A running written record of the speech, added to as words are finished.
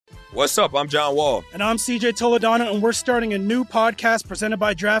What's up? I'm John Wall. And I'm CJ Toledano, and we're starting a new podcast presented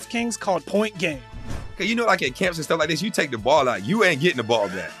by DraftKings called Point Game. Okay, you know, like at camps and stuff like this, you take the ball out, you ain't getting the ball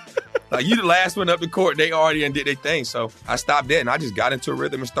back. Like, you the last one up the court, they already did their thing. So I stopped that, and I just got into a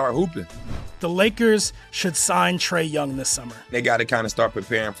rhythm and started hooping. The Lakers should sign Trae Young this summer. They got to kind of start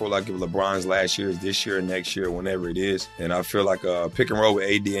preparing for, like, if LeBron's last year is this year, next year, whenever it is. And I feel like a pick and roll with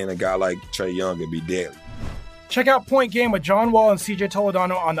AD and a guy like Trae Young would be deadly. Check out Point Game with John Wall and CJ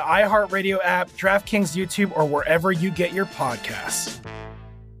Toledano on the iHeartRadio app, DraftKings YouTube, or wherever you get your podcasts.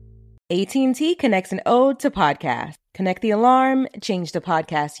 AT&T connects an ode to podcasts. Connect the alarm, change the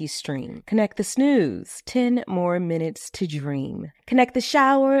podcast you stream. Connect the snooze, 10 more minutes to dream. Connect the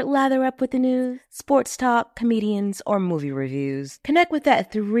shower, lather up with the news, sports talk, comedians, or movie reviews. Connect with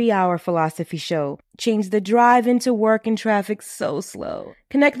that 3-hour philosophy show. Change the drive into work and traffic so slow.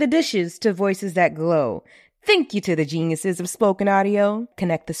 Connect the dishes to voices that glow. Thank you to the geniuses of spoken audio.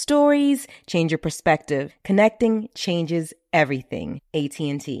 Connect the stories, change your perspective. Connecting changes everything.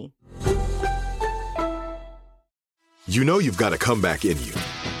 AT&T. You know you've got a comeback in you.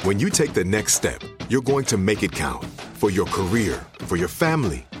 When you take the next step, you're going to make it count. For your career, for your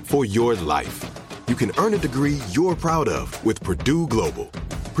family, for your life. You can earn a degree you're proud of with Purdue Global.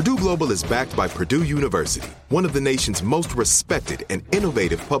 Purdue Global is backed by Purdue University, one of the nation's most respected and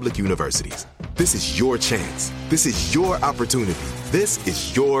innovative public universities. This is your chance. This is your opportunity. This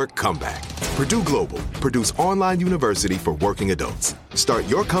is your comeback. Purdue Global, Purdue's online university for working adults. Start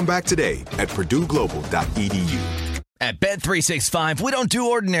your comeback today at purdueglobal.edu. At Bet365, we don't do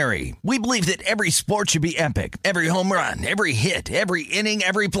ordinary. We believe that every sport should be epic. Every home run, every hit, every inning,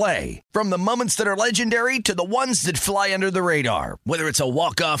 every play. From the moments that are legendary to the ones that fly under the radar. Whether it's a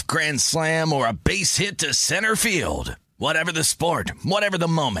walk-off grand slam or a base hit to center field. Whatever the sport, whatever the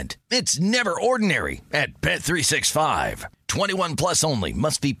moment. It's never ordinary at Bet365. 21 plus only.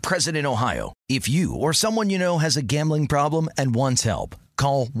 Must be present in Ohio. If you or someone you know has a gambling problem and wants help,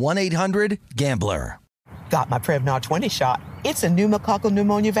 call 1-800-GAMBLER. Got my Prevnar 20 shot. It's a pneumococcal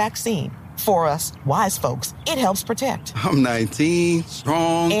pneumonia vaccine. For us, wise folks, it helps protect. I'm 19,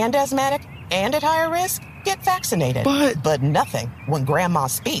 strong. And asthmatic, and at higher risk. Get vaccinated. But nothing when grandma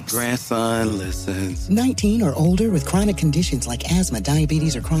speaks. Grandson listens. 19 or older with chronic conditions like asthma,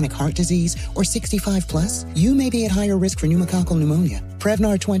 diabetes, or chronic heart disease, or 65 plus, you may be at higher risk for pneumococcal pneumonia.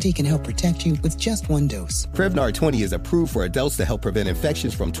 Prevnar 20 can help protect you with just one dose. Prevnar 20 is approved for adults to help prevent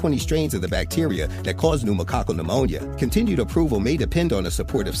infections from 20 strains of the bacteria that cause pneumococcal pneumonia. Continued approval may depend on a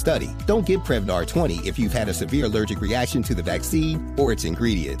supportive study. Don't get Prevnar 20 if you've had a severe allergic reaction to the vaccine or its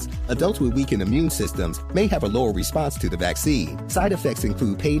ingredients. Adults with weakened immune systems may have a lower response to the vaccine. Side effects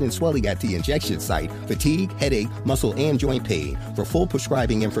include pain and swelling at the injection site, fatigue, headache, muscle, and joint pain. For full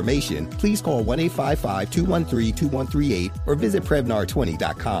prescribing information, please call 1-855-213-2138 or visit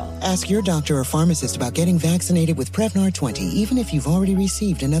Prevnar20.com. Ask your doctor or pharmacist about getting vaccinated with Prevnar 20, even if you've already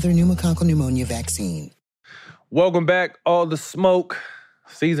received another pneumococcal pneumonia vaccine. Welcome back, All the Smoke,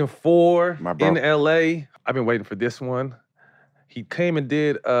 Season 4 in L.A. I've been waiting for this one. He came and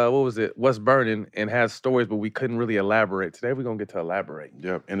did, What's Burning, and has stories, but we couldn't really elaborate. Today we're going to get to elaborate.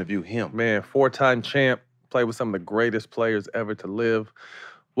 Yep, interview him. Man, 4-time champ, played with some of the greatest players ever to live.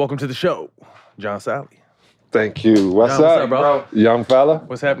 Welcome to the show, John Salley. Thank you. What's John, up, what's up, bro? Young fella?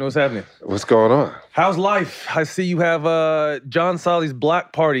 What's happening? What's going on? How's life? I see you have John Salley's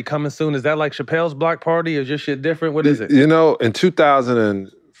block party coming soon. Is that like Chappelle's block party, or is your shit different? What is it? You know, in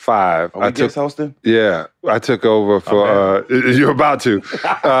 2005, I guest hosting? Yeah, I took over for, you're about to,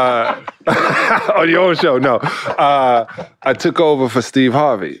 on your own show, no. I took over for Steve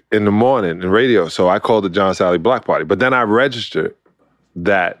Harvey in the morning in radio, so I called the John Salley Block Party. But then I registered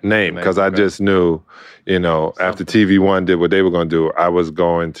that name because I just knew, you know, after TV One did what they were going to do, I was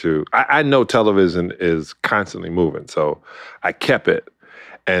going to, I know television is constantly moving, so I kept it.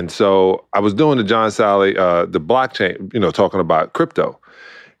 And so I was doing the John Salley, the blockchain, you know, talking about crypto.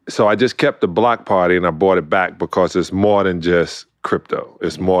 So I just kept the block party and I brought it back because it's more than just crypto.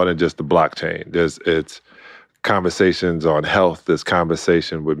 It's more than just the blockchain. It's conversations on health. There's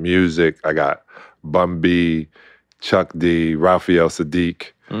conversation with music. I got Bun B, Chuck D, Raphael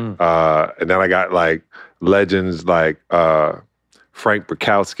Sadiq. And then I got like legends like Frank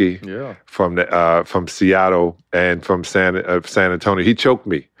Bukowski from Seattle and from San Antonio. He choked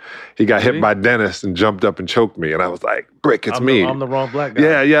me. He got hit by Dennis and jumped up and choked me. And I was like, Brick, it's me. I'm the wrong black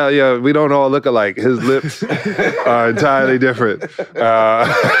guy. Yeah. We don't all look alike. His lips are entirely different.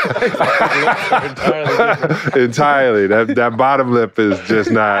 Entirely. That bottom lip is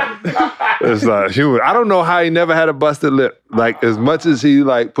just not, it's not human. I don't know how he never had a busted lip. Like, as much as he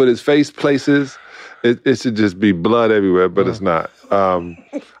like put his face places It should just be blood everywhere, but it's not.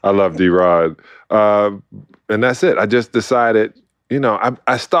 I love D-Rod. And that's it. I just decided,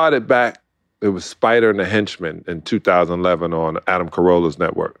 I started back, it was Spider and the Henchman in 2011 on Adam Carolla's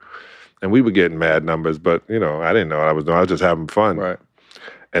network. And we were getting mad numbers, but, I didn't know what I was doing. I was just having fun. Right.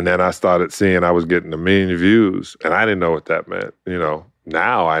 And then I started seeing I was getting 1 million views, and I didn't know what that meant.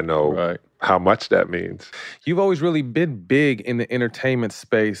 Now I know how much that means. You've always really been big in the entertainment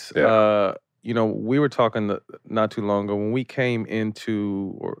space. Yeah. We were talking not too long ago when we came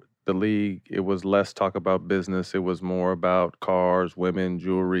into the league. It was less talk about business. It was more about cars, women,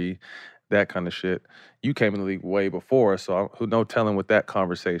 jewelry, that kind of shit. You came in the league way before, so no telling what that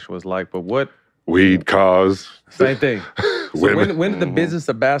conversation was like. But what? Weed, cars. Same thing. So Women. when did the business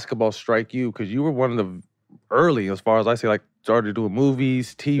of basketball strike you? Because you were one of the early, as far as I see, like started doing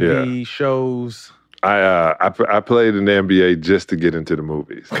movies, TV, shows. I played in the NBA just to get into the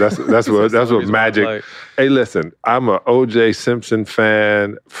movies. That's what Magic. Like. Hey, listen, I'm a O.J. Simpson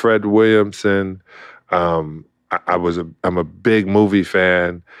fan, Fred Williamson. I'm a big movie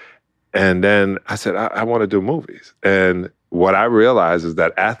fan, and then I said I want to do movies. And what I realized is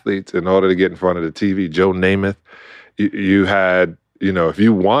that athletes, in order to get in front of the TV, Joe Namath, you had, if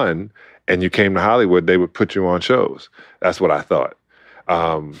you won and you came to Hollywood, they would put you on shows. That's what I thought.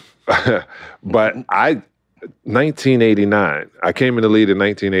 But 1989, I came in the league in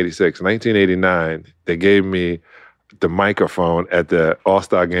 1986. 1989, they gave me the microphone at the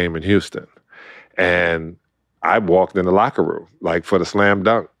All-Star game in Houston. And I walked in the locker room, like for the slam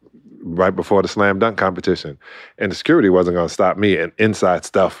dunk, right before the slam dunk competition. And the security wasn't going to stop me. And inside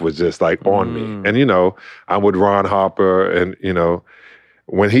stuff was just like on me. And, I'm with Ron Harper and,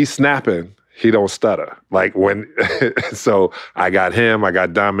 when he's snapping, he don't stutter. Like so I got him, I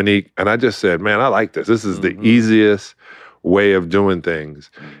got Dominique, and I just said, man, I like this. This is the easiest way of doing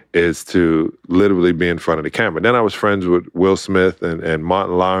things is to literally be in front of the camera. Then I was friends with Will Smith and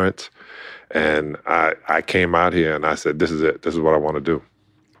Martin Lawrence, and I came out here and I said, this is it. This is what I want to do.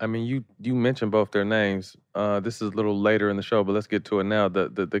 I mean, you mentioned both their names. This is a little later in the show, but let's get to it now.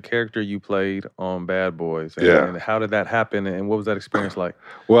 The character you played on Bad Boys. And how did that happen, and what was that experience like?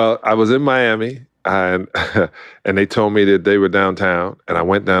 Well, I was in Miami, and they told me that they were downtown, and I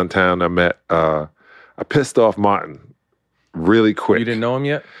went downtown. I met I pissed off Martin really quick. You didn't know him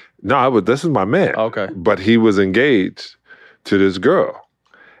yet? No, this is my man. Okay. But he was engaged to this girl,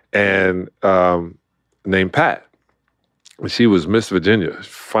 and named Pat. She was Miss Virginia,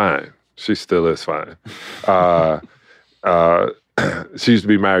 fine. She still is fine. She used to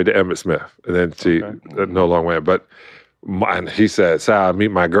be married to Emmitt Smith, and then she no longer went. But he said, Sal, meet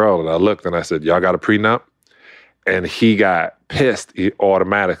my girl. And I looked and I said, y'all got a prenup? And he got pissed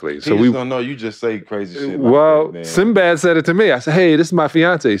automatically. So we don't know. You just say crazy shit. Well, Sinbad said it to me. I said, hey, this is my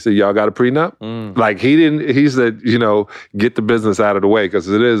fiance. He said, y'all got a prenup? Like he said, get the business out of the way because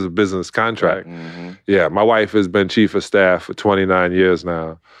it is a business contract. Mm-hmm. Yeah, my wife has been chief of staff for 29 years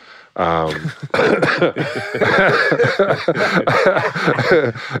now.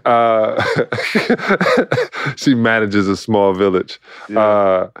 She manages a small village.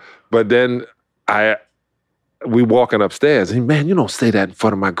 Yeah. But then we walking upstairs, and man, you don't say that in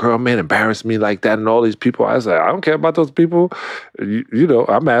front of my girl, man, embarrass me like that and all these people. I was like, I don't care about those people.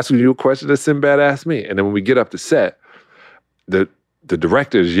 I'm asking you a question that Sinbad asked me. And then when we get up to set, the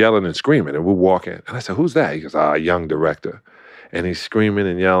director is yelling and screaming, and we're walking. And I said, who's that? He goes, a young director. And he's screaming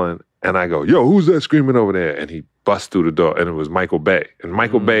and yelling. And I go, yo, who's that screaming over there? And he busts through the door, and it was Michael Bay. And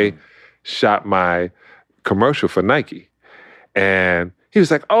Michael Bay shot my commercial for Nike. And he was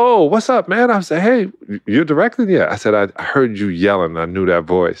like, oh, what's up, man? I said, hey, you're directing? Yeah. I said, I heard you yelling. I knew that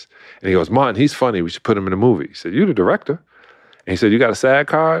voice. And he goes, Martin, he's funny. We should put him in a movie. He said, you the director? And he said, you got a SAG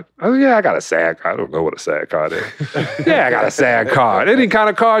card? I said, yeah, I got a SAG card. I don't know what a SAG card is. Yeah, I got a SAG card. Any kind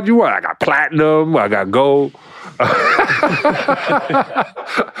of card you want. I got platinum. I got gold.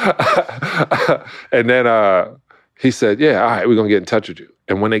 And then he said, yeah, all right, we're going to get in touch with you.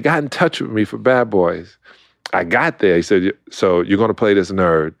 And when they got in touch with me for Bad Boys, I got there. He said, so you're going to play this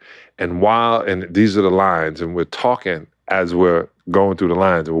nerd. And these are the lines. And we're talking as we're going through the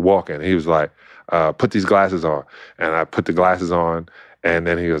lines and we're walking. And he was like, put these glasses on. And I put the glasses on. And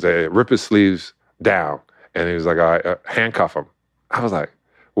then he goes, hey, rip his sleeves down. And he was like, all right, handcuff him. I was like,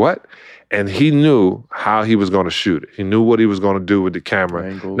 what? And he knew how he was going to shoot it. He knew what he was going to do with the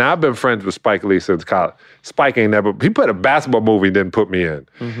camera. Angles. Now, I've been friends with Spike Lee since college. Spike ain't never, he put a basketball movie and didn't put me in.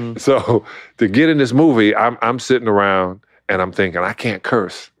 Mm-hmm. So to get in this movie, I'm sitting around and I'm thinking, I can't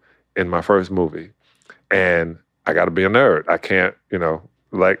curse in my first movie. And I got to be a nerd. I can't,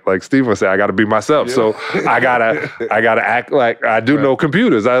 like Steve would say, I got to be myself. Yeah. So I gotta act like I do know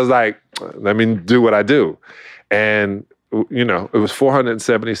computers. I was like, Let me do what I do. And, you know, it was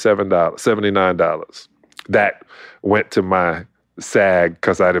 $479. That went to my SAG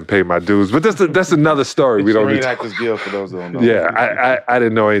because I didn't pay my dues. But that's another story. We don't need Screen Actors Guild for those who don't know. Yeah, I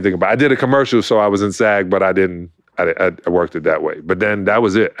didn't know anything about it. I did a commercial, so I was in SAG, but I worked it that way. But then that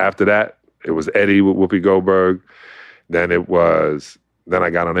was it. After that, it was Eddie with Whoopi Goldberg. Then I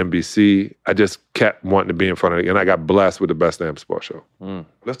got on NBC. I just kept wanting to be in front of it, and I got blessed with the Best Damn Sports Show.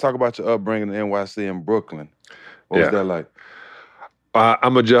 Let's talk about your upbringing in NYC in Brooklyn. What was that like?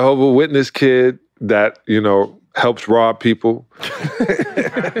 I'm a Jehovah's Witness kid that, you know, helps rob people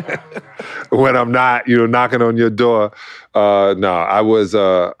when I'm not, you know, knocking on your door. No, I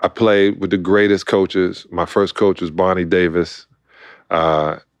played with the greatest coaches. My first coach was Bonnie Davis.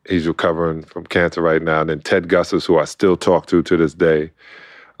 He's recovering from cancer right now. And then Ted Gussis, who I still talk to this day.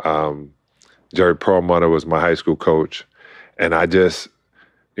 Jerry Perlmutter was my high school coach. And I just,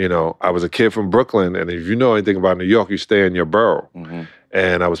 you know, I was a kid from Brooklyn. And if you know anything about New York, you stay in your borough. Mm-hmm.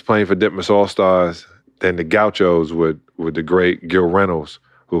 And I was playing for Ditmas All-Stars. Then the Gauchos with the great Gil Reynolds,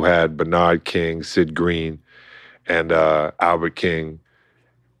 who had Bernard King, Sid Green, and Albert King.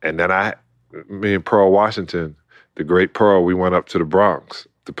 And then me and Pearl Washington, the great Pearl, we went up to the Bronx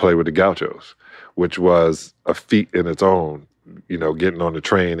to play with the Gauchos, which was a feat in its own, you know, getting on the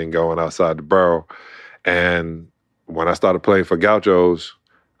train and going outside the borough. And when I started playing for Gauchos,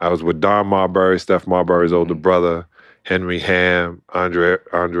 I was with Don Marbury, Steph Marbury's older brother, Henry Ham, Andre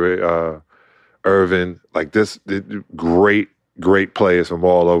Irvin, like this great players from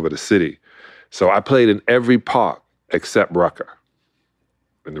all over the city. So I played in every park except Rucker.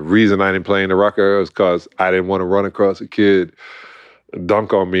 And the reason I didn't play in the Rucker was because I didn't want to run across a kid,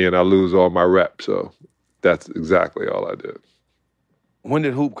 dunk on me, and I lose all my reps. So that's exactly all I did. When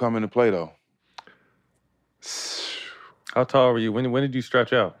did hoop come into play, though? How tall were you? When did you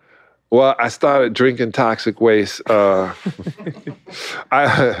stretch out? Well, I started drinking toxic waste. I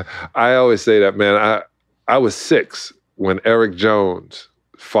always say that, man. I was 6 when Eric Jones'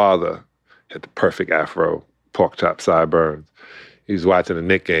 father had the perfect afro, pork chop sideburns. He was watching the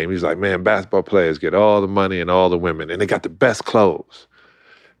Knicks game. He's like, man, basketball players get all the money and all the women, and they got the best clothes.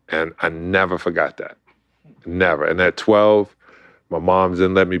 And I never forgot that. Never. And at 12, my mom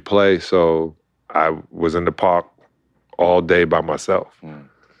didn't let me play, so I was in the park all day by myself.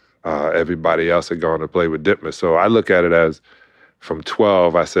 Everybody else had gone to play with Ditmas. So I look at it as from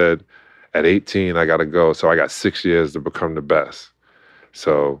 12, I said, at 18, I got to go. So I got 6 years to become the best.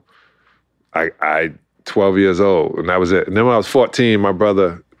 So I 12 years old, and that was it. And then when I was 14, my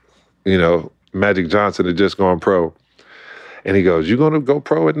brother, you know, Magic Johnson had just gone pro. And he goes, you going to go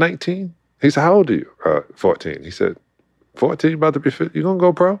pro at 19? He said, how old are you? 14. He said, 14, about to be 50, you going to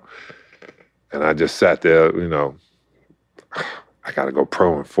go pro? And I just sat there, you know, I got to go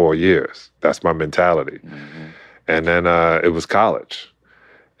pro in 4 years. That's my mentality. Mm-hmm. And then it was college.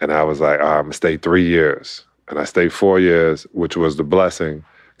 And I was like, I'm going to stay 3 years. And I stayed 4 years, which was the blessing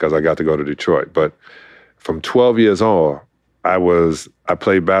because I got to go to Detroit. But from 12 years on, I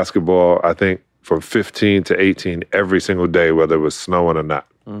played basketball, I think, from 15 to 18 every single day, whether it was snowing or not.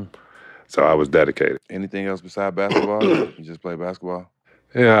 So I was dedicated. Anything else besides basketball? You just play basketball?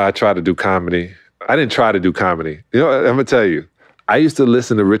 Yeah, I tried to do comedy. I didn't try to do comedy. You know, I'm going to tell you, I used to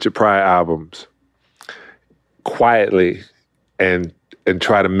listen to Richard Pryor albums quietly and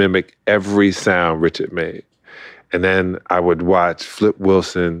try to mimic every sound Richard made. And then I would watch Flip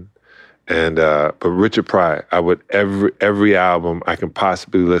Wilson but Richard Pryor, I would every album I can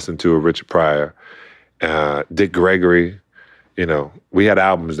possibly listen to of Richard Pryor. Dick Gregory, you know, we had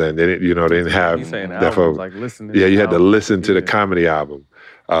albums then. They didn't have you saying that albums, like listening. Yeah, you had to listen to the comedy album.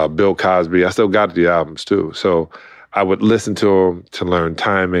 Bill Cosby, I still got the albums too. So I would listen to them to learn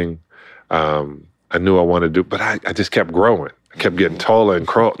timing. I knew I wanted to do, but I just kept growing. I kept getting taller and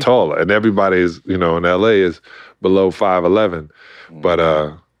taller. And everybody is, you know, in LA is below 5'11". But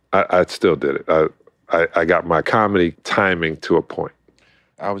I still did it. I got my comedy timing to a point.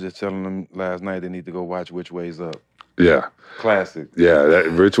 I was just telling them last night they need to go watch Which Way's Up. Yeah. Classic. Yeah,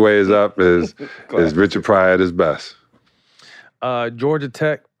 that Which Way Is Up is Richard Pryor at his best. Georgia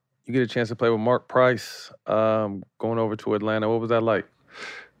Tech, you get a chance to play with Mark Price, going over to Atlanta. What was that like?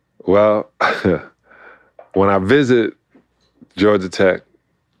 Well, when I visit Georgia Tech,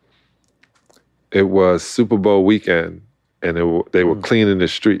 it was Super Bowl weekend, and they were cleaning the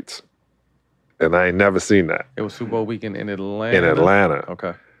streets. And I ain't never seen that. It was Super Bowl weekend in Atlanta? In Atlanta.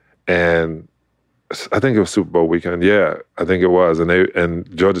 Okay. And I think it was Super Bowl weekend. Yeah, I think it was.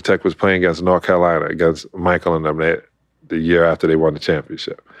 And Georgia Tech was playing against North Carolina, against Michael and them, the year after they won the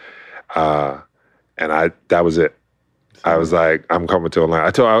championship. And that was it. I was like, I'm coming to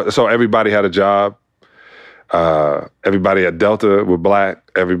Atlanta. So everybody had a job. Everybody at Delta was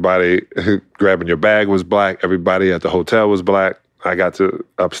black. Everybody grabbing your bag was black. Everybody at the hotel was black. I got to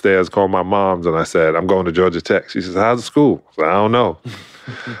upstairs, call my mom's, and I said, I'm going to Georgia Tech. She says, how's the school? I said, I don't know.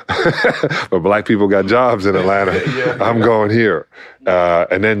 But black people got jobs in Atlanta. I'm going here.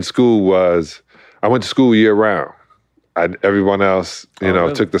 And then I went to school year round. Everyone else,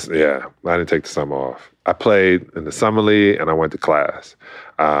 really? Took this. Yeah, I didn't take the summer off. I played in the summer league and I went to class.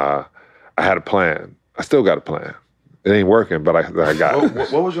 I had a plan. I still got a plan. It ain't working, but I got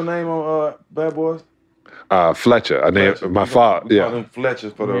it. What was your name on Bad Boys? Fletcher. I named my father. Yeah. Call him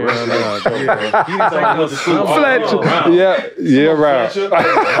Fletcher for the rest of the Fletcher. Yeah, year round.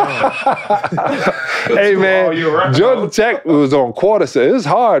 Hey man, Georgia Tech was on quarter set. It was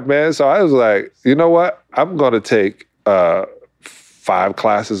hard, man. So I was like, you know what? I'm gonna take 5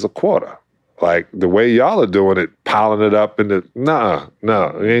 classes a quarter. Like the way y'all are doing it, piling it up into I'm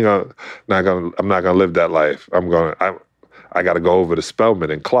not gonna live that life. I got to go over to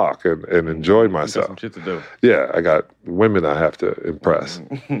Spelman and Clark and enjoy myself. Got some shit to do. Yeah, I got women I have to impress.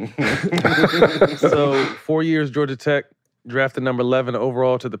 So 4 years Georgia Tech, drafted number 11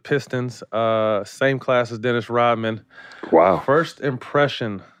 overall to the Pistons. Same class as Dennis Rodman. Wow. First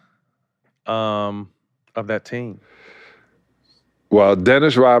impression of that team. Well,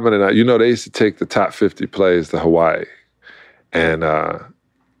 Dennis Rodman and I, they used to take the top 50 players to Hawaii. And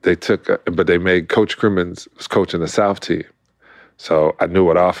but they made Coach Crimmins was coaching the South team. So I knew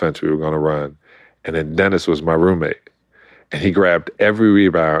what offense we were going to run. And then Dennis was my roommate. And he grabbed every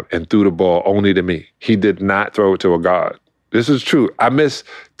rebound and threw the ball only to me. He did not throw it to a guard. This is true. I missed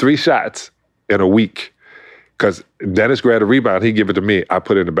 3 shots in a week because Dennis grabbed a rebound. He gave it to me. I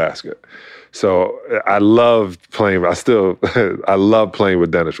put it in the basket. So I loved playing. I love playing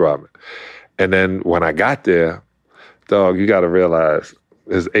with Dennis Rodman. And then when I got there, dog, you got to realize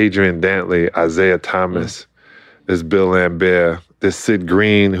there's Adrian Dantley, Isaiah Thomas, there's Bill Lambert, there's Sid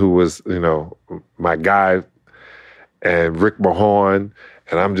Green, who was, my guy, and Rick Mahorn.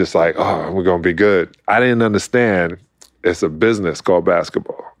 And I'm just like, oh, we're going to be good. I didn't understand it's a business called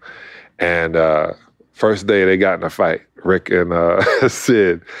basketball. And first day they got in a fight, Rick and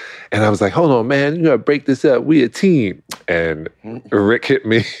Sid. And I was like, hold on, man, you got to break this up. We a team. And Rick hit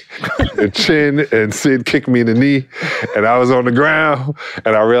me in the chin and Sid kicked me in the knee. And I was on the ground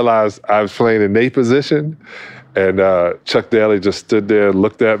and I realized I was playing in their position. And Chuck Daly just stood there and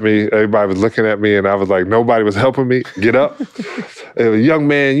looked at me. Everybody was looking at me and I was like, nobody was helping me get up. And young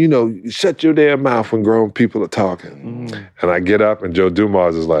man, shut your damn mouth when grown people are talking. And I get up and Joe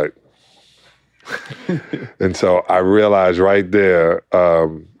Dumars is like, and so I realized right there,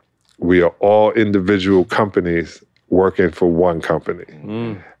 we are all individual companies working for one company.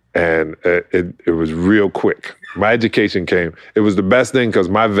 And it was real quick. My education came. It was the best thing because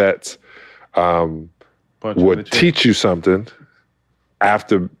my vets would teach you something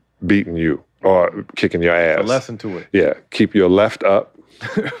after beating you or kicking your ass. A lesson to it. Yeah, keep your left up.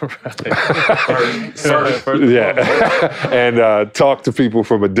 And talk to people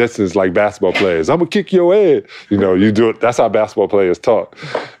from a distance like basketball players. I'm gonna kick your head. You do it. That's how basketball players talk,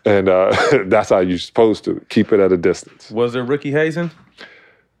 and that's how you're supposed to keep it at a distance. Was there Ricky Hazen?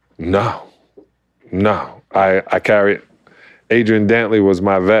 No. I carried. Adrian Dantley was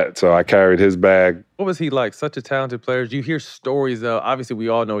my vet, so I carried his bag. What was he like? Such a talented player. You hear stories, obviously we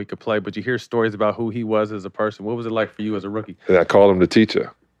all know he could play, but you hear stories about who he was as a person. What was it like for you as a rookie? And I called him the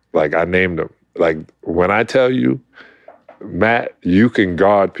teacher. Like, I named him. Like, when I tell you, Matt, you can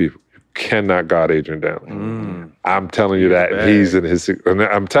guard people. You cannot guard Adrian Dantley. I'm telling you that. He's in his...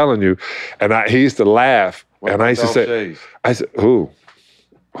 I'm telling you. And he used to laugh. What and I used to say... Shays? I said, who?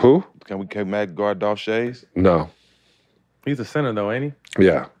 Can Matt guard Dolph Shays? No. He's a center, though, ain't he?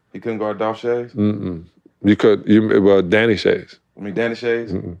 Yeah. He couldn't guard Dolph Shays? You could. Well, Danny Shays. Danny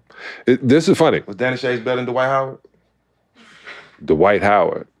Shays? This is funny. Was Danny Shays better than Dwight Howard? Dwight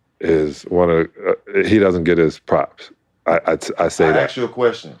Howard is one of he doesn't get his props. I say that. I ask you a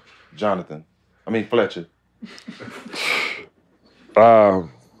question, Fletcher.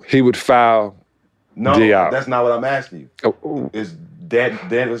 He would foul No, that's not what I'm asking you. Is Danny?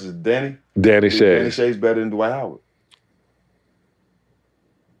 Danny Shays. Danny Shays better than Dwight Howard?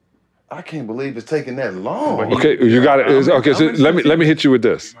 I can't believe it's taking that long. Okay, you got it. Okay, so let me hit you with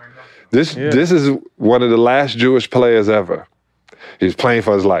this. This is one of the last Jewish players ever. He was playing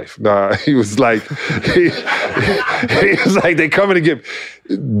for his life. He was like, he was like, they coming to give.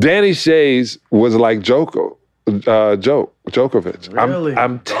 Danny Shays was like Djokovic. Really?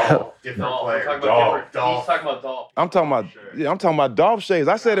 I'm telling. I'm talking about Dolph Shays.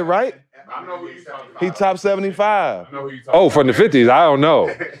 I said it right. I know who you talking about. He top 75. I know who you talking about. From the 50s? I don't know.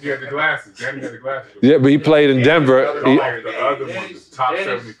 He had the glasses. Danny had the glasses. Yeah, but he played in Denver. The other one is top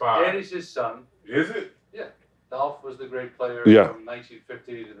 75. Danny's his son. Is it? Yeah. Dolph was the great player from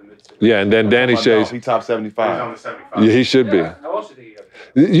 1950 to the mid-60s. Yeah, and then Danny Shays. He top 75. He's on the 75. Yeah, he should be. How else did he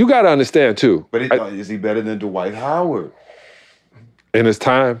get? You got to understand, too. But is he better than Dwight Howard? In his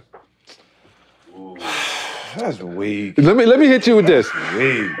time? Ooh, that's weak. Let me hit you with this.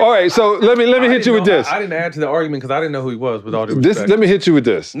 All right, so let me hit you with this. I didn't add to the argument because I didn't know who he was. With all due respect. Let me hit you with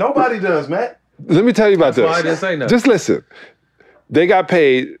this. Nobody does, Matt. Let me tell you about this. Why I didn't say nothing. Just listen. They got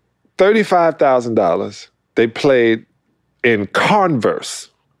paid $35,000. They played in Converse.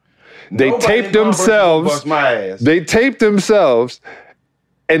 They taped themselves. They taped themselves.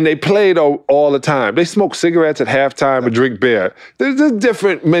 And they played all the time. They smoke cigarettes at halftime and drink beer. There's a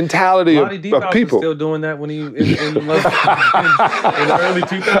different mentality of people. Was still doing that when he in the early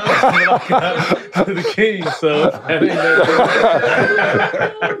 2000s when I got to the Kings. So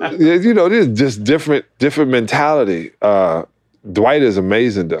there's just different mentality. Dwight is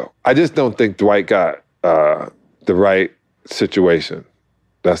amazing, though. I just don't think Dwight got the right situation.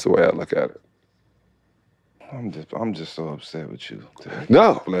 That's the way I look at it. I'm just so upset with you.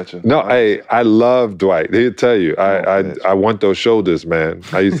 No, Fletcher. No, hey, I love Dwight. He'll tell you, I want those shoulders, man.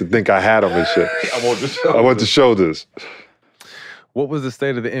 I used to think I had them and shit. I want the shoulders. What was the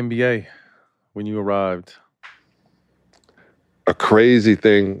state of the NBA when you arrived? A crazy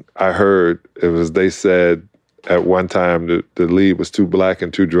thing I heard, they said at one time the league was too black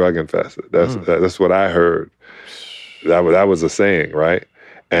and too drug infested. That's what I heard. That was a saying, right?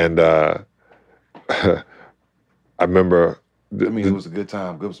 And I remember. It was a good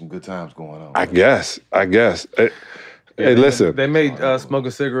time. There was some good times going on. I guess. Hey, listen. They made smoking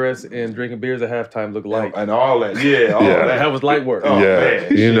cigarettes and drinking beers at halftime look light. And all that. Yeah, all that. That was light work. Oh,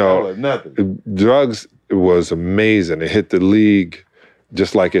 man. Nothing. Drugs was amazing. It hit the league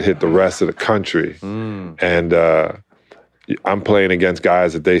just like it hit the rest of the country. And I'm playing against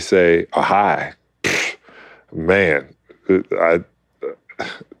guys that they say are high. Man,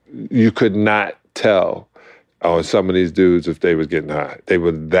 you could not tell on some of these dudes if they was getting high. They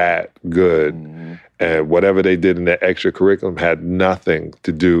were that good. And whatever they did in their extracurriculum had nothing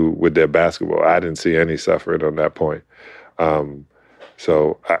to do with their basketball. I didn't see any suffering on that point.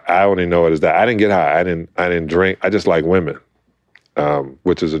 So I only know it as that. I didn't get high. I didn't drink. I just like women,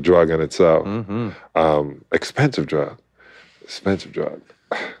 which is a drug in itself. Expensive drug.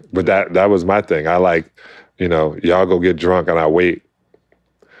 But that was my thing. I like, y'all go get drunk and I wait.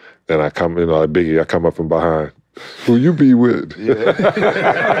 Then I come, like Biggie, I come up from behind. Who you be with? Yeah.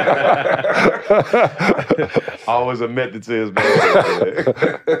 Always a method to his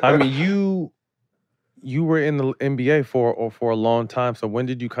man. I mean, you were in the NBA for a long time. So when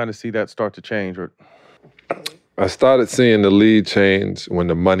did you kind of see that start to change? Or I started seeing the league change when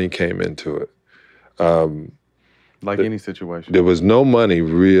the money came into it. Any situation. There was no money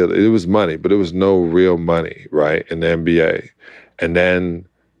real. It was money, but there was no real money, right, in the NBA. And then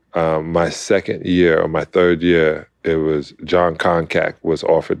my second year or my third year, it was John Koncak was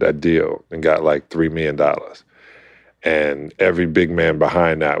offered that deal and got like $3 million. And every big man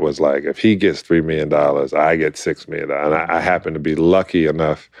behind that was like, if he gets $3 million, I get $6 million. And I happened to be lucky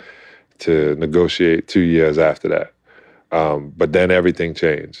enough to negotiate 2 years after that. But then everything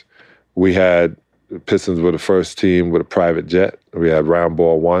changed. We had, the Pistons were the first team with a private jet. We had Round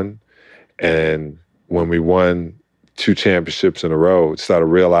Ball 1. And when we won 2 championships in a row, started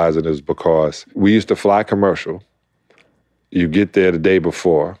realizing it was because we used to fly commercial. You get there the day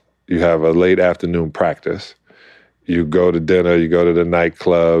before. You have a late afternoon practice. You go to dinner, you go to the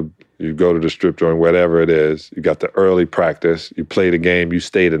nightclub, you go to the strip joint, whatever it is. You got the early practice. You play the game, you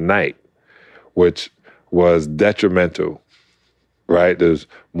stay the night, which was detrimental, right? There's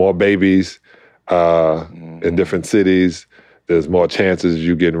more babies in different cities. There's more chances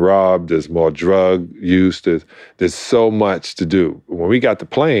you getting robbed. There's more drug use. There's so much to do. When we got the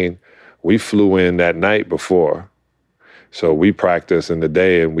plane, we flew in that night before. So we practiced in the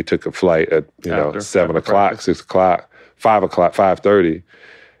day and we took a flight at, 7 o'clock, 6 o'clock, 5 o'clock, 5:30.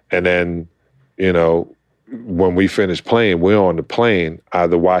 And then, when we finished playing, we're on the plane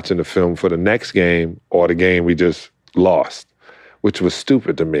either watching the film for the next game or the game we just lost, which was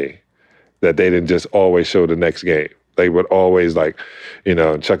stupid to me that they didn't just always show the next game. They would always Chuck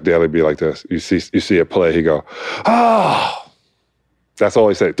Daly be like this. You see a play, he go, oh. That's all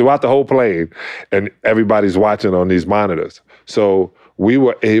he said throughout the whole plane, and everybody's watching on these monitors. So we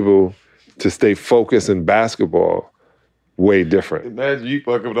were able to stay focused in basketball way different. Imagine you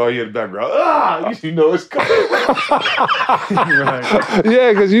fuck up with all you in the background. You know it's coming. Right.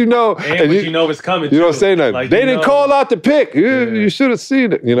 Yeah, because you know. And you know it's coming, You don't too. say nothing. Like, they you didn't know. call out the pick. You should have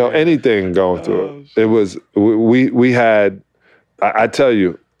seen it. You know, anything going through it. It was, we had, I tell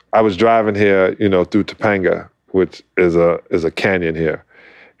you, I was driving here, you know, through Topanga, which is a canyon here.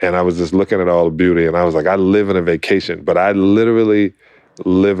 And I was just looking at all the beauty, and I was like, I live in a vacation, but I literally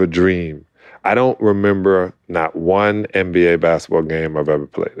live a dream. I don't remember not one NBA basketball game I've ever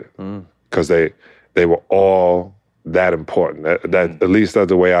played in, because they were all that important. That at least that's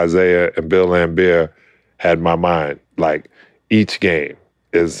the way Isaiah and Bill Laimbeer had my mind. Like, each game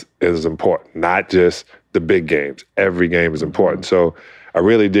is important, not just the big games. Every game is important. So I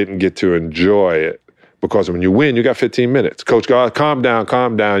really didn't get to enjoy it. Because when you win, you got 15 minutes. Coach, calm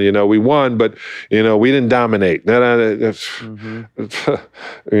down. You know, we won, but, you know, we didn't dominate. You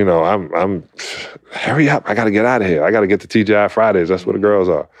know, I'm hurry up. I got to get out of here. I got to get to TGI Fridays. That's where the girls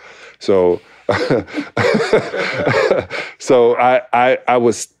are. So, so I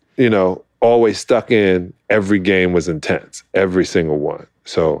was, you know, always stuck in. Every game was intense, every single one.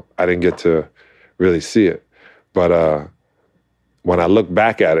 So I didn't get to really see it. But when I look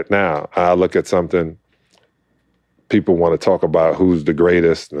back at it now, I look at something. People want to talk about who's the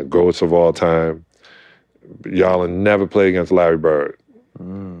greatest and the GOATs of all time. Y'all never played against Larry Bird.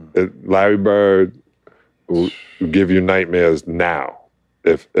 Larry Bird will give you nightmares now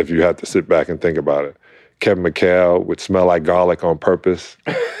if you have to sit back and think about it. Kevin McHale would smell like garlic on purpose.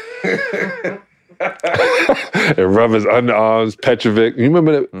 And rub his underarms. Petrovic. You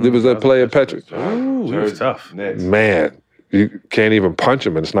remember there was that player, Petrovic? Ooh, he was tough. Man. You can't even punch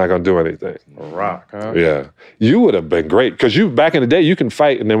him and it's not going to do anything. A rock, huh? Yeah. You would have been great. Because back in the day, you can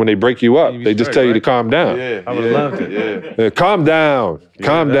fight, and then when they break you up, they just tell you to calm down. Yeah, I would have loved it. Yeah, calm down.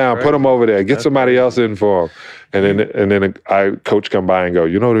 Calm down. Right. Put him over there. Get somebody else in for him. And then I coach come by and go,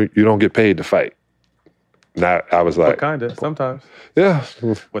 you know, you don't get paid to fight. Now, I was like. Kind of, sometimes. Yeah.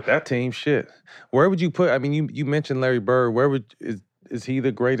 With that team, shit. Where would you put, I mean, you mentioned Larry Bird. Is he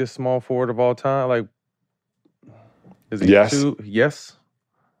the greatest small forward of all time? Like, is he yes. Yes.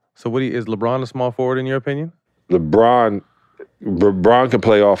 So is LeBron a small forward in your opinion? LeBron can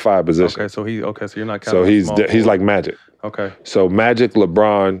play all 5 positions. Okay, so you're not counting. So he's like Magic. Okay. So Magic,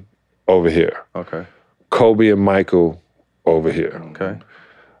 LeBron over here. Okay. Kobe and Michael over here. Okay.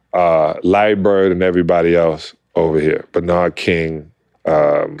 Larry Bird and everybody else over here. Bernard King.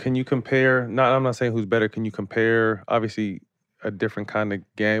 Can you compare? I'm not saying who's better. Can you compare? Obviously, a different kind of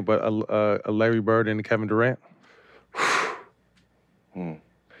game, but a Larry Bird and a Kevin Durant.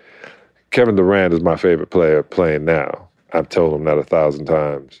 Kevin Durant is my favorite player playing now. I've told him that 1,000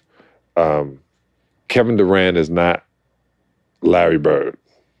 times. Kevin Durant is not Larry Bird.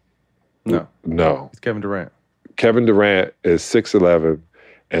 No. It's Kevin Durant. Kevin Durant is 6'11"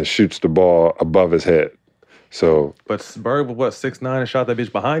 and shoots the ball above his head. So, but Bird was 6'9" and shot that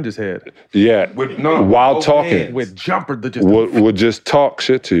bitch behind his head. Yeah, while talking, hands. With jumper, would just talk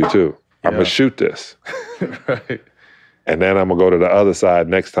shit to you too. Yeah. I'm gonna shoot this, right? And then I'm gonna go to the other side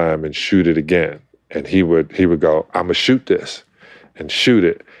next time and shoot it again. And he would go, I'm gonna shoot this, and shoot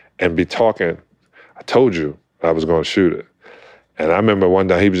it, and be talking. I told you I was gonna shoot it. And I remember one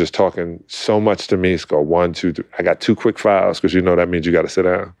day he was just talking so much to me. He's go 1, 2, 3. I got 2 quick fouls because you know that means you got to sit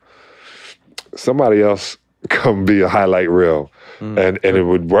down. Somebody else come be a highlight reel, and it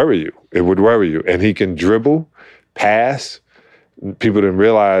would worry you. It would worry you. And he can dribble, pass. People didn't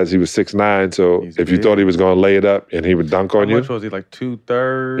realize he was 6'9", so if you thought he was going to lay it up and he would dunk on you. How much was he, like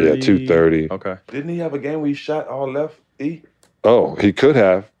 230? Yeah, 230. Okay. Didn't he have a game where he shot all left, E? Oh, he could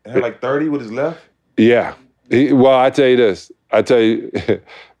have. And had like 30 with his left? Yeah. Well, I tell you this.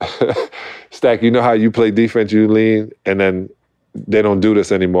 Stack, you know how you play defense, you lean, and then they don't do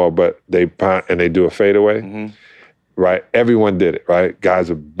this anymore, but they punt and they do a fadeaway, right? Everyone did it, right? Guys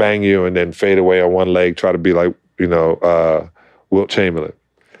would bang you and then fade away on one leg, try to be like, Wilt Chamberlain.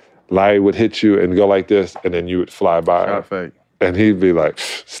 Larry would hit you and go like this, and then you would fly by. Shot fake. And he'd be like,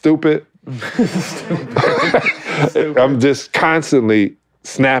 stupid. I'm just constantly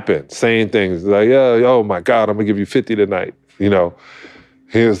snapping, saying things like, oh my God, I'm gonna give you 50 tonight. You know,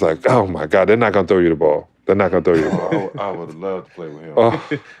 he was like, oh my God, they're not gonna throw you the ball. They're not gonna throw you the ball. I would have loved to play with him. Oh,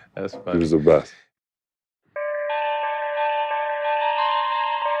 that's funny. He was the best.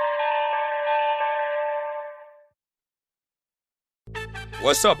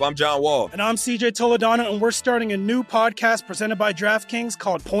 What's up? I'm John Wall. And I'm CJ Toledano, and we're starting a new podcast presented by DraftKings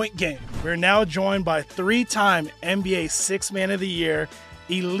called Point Game. We're now joined by 3-time NBA Sixth Man of the Year,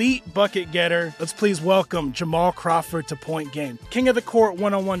 elite bucket getter. Let's please welcome Jamal Crawford to Point Game. King of the Court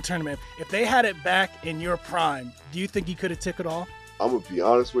one-on-one tournament. If they had it back in your prime, do you think you could have took it all? I'm going to be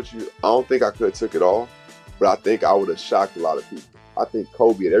honest with you. I don't think I could have took it all, but I think I would have shocked a lot of people. I think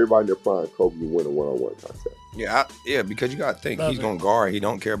Kobe and everybody in their prime, Kobe would win a one-on-one contest. Yeah, because you got to think, he's going to guard. He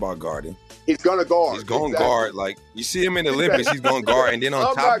don't care about guarding. He's going to guard. He's going to guard. Like, you see him in the Olympics, he's going to guard. And then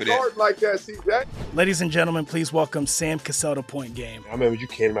on top of that. Like that, see that? Ladies and gentlemen, please welcome Sam Cassell to Point Game. I remember you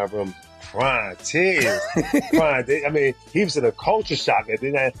came out from crying, tears, crying. I mean, he was in a culture shock. And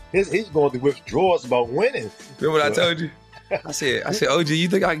then he's going through withdrawals about winning. Remember what I told you? I said, OG, you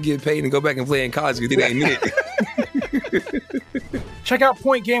think I can get paid and go back and play in college because it ain't it? Check out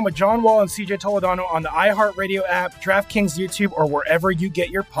Point Game with John Wall and CJ Toledano on the iHeartRadio app, DraftKings YouTube, or wherever you get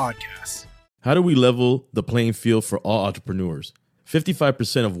your podcasts. How do we level the playing field for all entrepreneurs?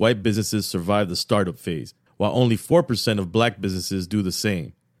 55% of white businesses survive the startup phase, while only 4% of black businesses do the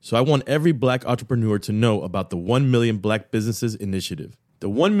same. So I want every black entrepreneur to know about the 1 Million Black Businesses Initiative. The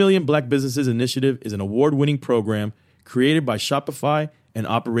 1 Million Black Businesses Initiative is an award-winning program created by Shopify and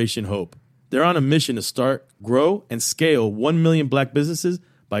Operation Hope. They're on a mission to start, grow, and scale 1 million black businesses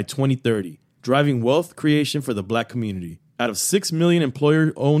by 2030, driving wealth creation for the black community. Out of 6 million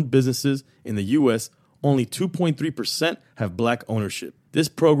employer-owned businesses in the U.S., only 2.3% have black ownership. This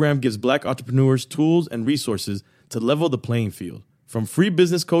program gives black entrepreneurs tools and resources to level the playing field, from free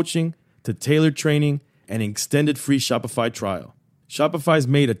business coaching to tailored training and an extended free Shopify trial. Shopify's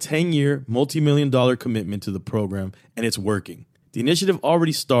made a 10-year, multi-million-dollar commitment to the program, and it's working. The initiative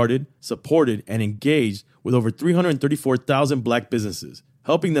already started, supported, and engaged with over 334,000 black businesses,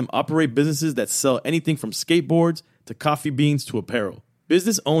 helping them operate businesses that sell anything from skateboards to coffee beans to apparel.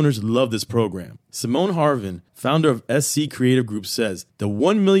 Business owners love this program. Simone Harvin, founder of SC Creative Group, says, "The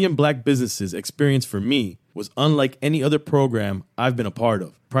 1 million black businesses experience for me was unlike any other program I've been a part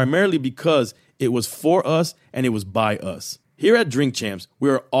of, primarily because it was for us and it was by us." Here at Drink Champs, we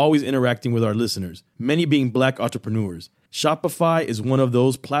are always interacting with our listeners, many being black entrepreneurs. Shopify is one of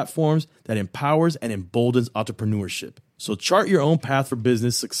those platforms that empowers and emboldens entrepreneurship. So chart your own path for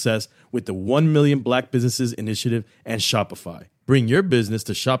business success with the 1 Million Black Businesses Initiative and Shopify. Bring your business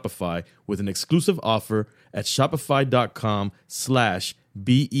to Shopify with an exclusive offer at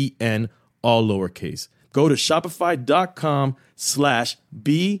shopify.com/BEN, all lowercase. Go to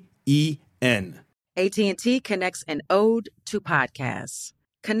shopify.com/BEN. AT&T connects an ode to podcasts.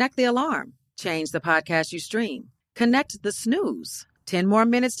 Connect the alarm. Change the podcast you stream. Connect the snooze. 10 more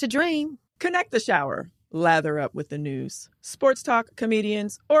minutes to dream. Connect the shower. Lather up with the news, sports talk,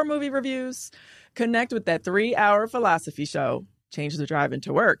 comedians, or movie reviews. Connect with that 3-hour philosophy show. Change the drive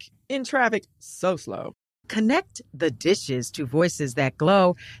into work in traffic so slow. Connect the dishes to voices that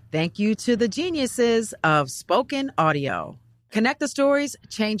glow. Thank you to the geniuses of spoken audio. Connect the stories,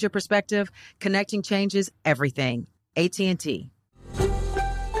 change your perspective. Connecting changes everything. AT&T.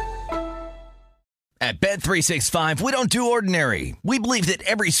 At Bet365, we don't do ordinary. We believe that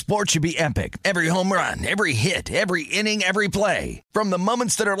every sport should be epic. Every home run, every hit, every inning, every play. From the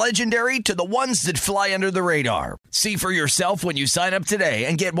moments that are legendary to the ones that fly under the radar. See for yourself when you sign up today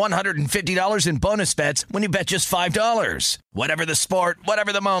and get $150 in bonus bets when you bet just $5. Whatever the sport,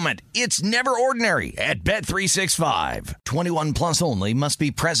 whatever the moment, it's never ordinary at Bet365. 21 plus only. Must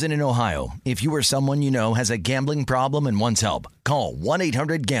be present in Ohio. If you or someone you know has a gambling problem and wants help, call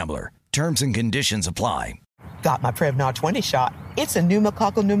 1-800-GAMBLER. Terms and conditions apply. Got my Prevnar 20 shot. It's a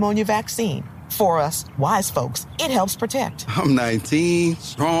pneumococcal pneumonia vaccine. For us, wise folks, it helps protect. I'm 19,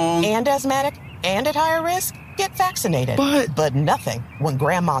 strong. And asthmatic, and at higher risk. Get vaccinated. But nothing when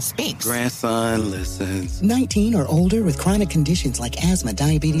grandma speaks. Grandson listens. 19 or older with chronic conditions like asthma,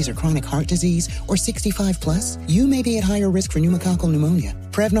 diabetes, or chronic heart disease, or 65 plus, you may be at higher risk for pneumococcal pneumonia.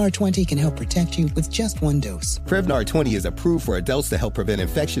 Prevnar 20 can help protect you with just one dose. Prevnar 20 is approved for adults to help prevent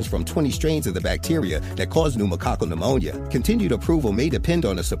infections from 20 strains of the bacteria that cause pneumococcal pneumonia. Continued approval may depend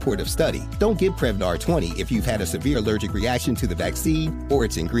on a supportive study. Don't give Prevnar 20 if you've had a severe allergic reaction to the vaccine or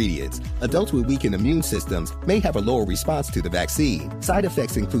its ingredients. Adults with weakened immune systems may have a lower response to the vaccine. Side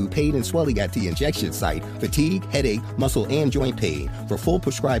effects include pain and swelling at the injection site, fatigue, headache, muscle, and joint pain. For full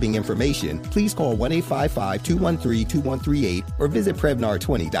prescribing information, please call 1-855-213-2138 or visit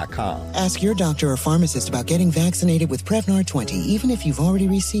Prevnar20.com. Ask your doctor or pharmacist about getting vaccinated with Prevnar 20, even if you've already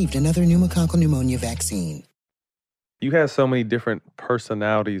received another pneumococcal pneumonia vaccine. You had so many different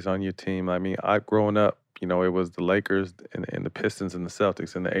personalities on your team. I mean, growing up, it was the Lakers and the Pistons and the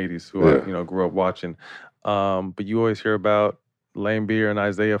Celtics in the 80s who I grew up watching. But you always hear about Laimbeer and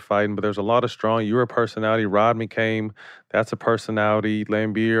Isaiah fighting, but there's a lot of strong. You're a personality. Rodman came. That's a personality.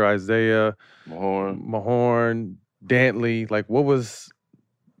 Laimbeer, Isaiah, Mahorn, Dantley. Like, what was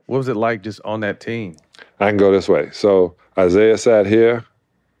What was it like just on that team? I can go this way. So Isaiah sat here,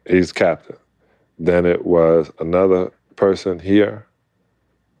 he's captain. Then it was another person here,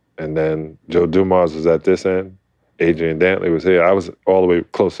 and then Joe Dumars was at this end. Adrian Dantley was here. I was all the way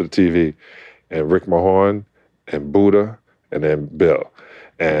close to the TV, and Rick Mahorn and Buddha, and then Bill.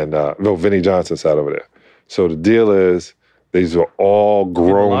 And Vinnie Johnson sat over there. So the deal is, these were all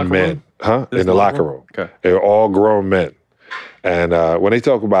grown men. In the locker room. Okay. They were all grown men. And when they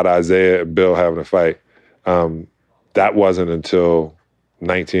talk about Isaiah and Bill having a fight, that wasn't until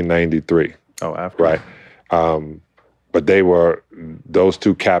 1993. Oh, after. Right. But those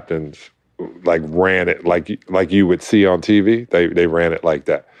two captains like ran it like you would see on TV. They ran it like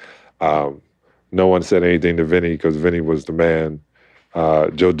that. No one said anything to Vinny because Vinny was the man.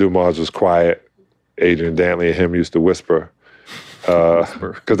 Joe Dumars was quiet. Adrian Dantley and him used to whisper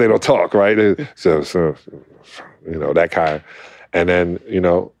because they don't talk, right? So that kind. And then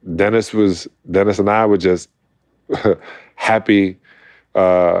Dennis and I were just happy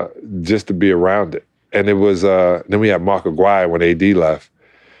just to be around it. And it was then we had Mark Aguirre when AD left,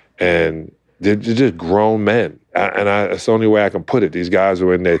 and they're just grown men. It's the only way I can put it. These guys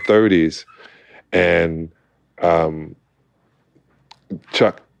were in their 30s, and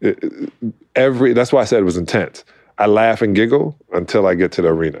Chuck, that's why I said it was intense. I laugh and giggle until I get to the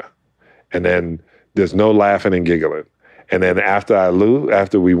arena, and then there's no laughing and giggling. And then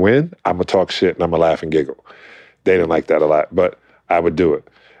after we win, I'm gonna talk shit and I'm gonna laugh and giggle. They didn't like that a lot, but I would do it.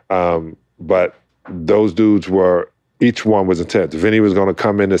 But those dudes each one was intense. Vinny was gonna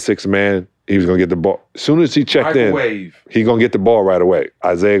come in as sixth man. He was gonna get the ball. As soon as he checked in, he gonna get the ball right away.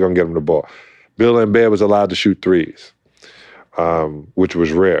 Isaiah gonna get him the ball. Bill Lambert was allowed to shoot threes, which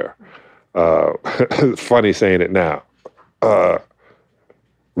was rare. Funny saying it now.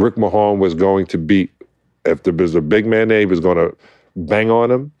 Rick Mahorn was going to beat, if there was a big man there, he was going to bang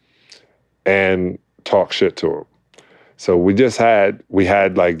on him and talk shit to him. So we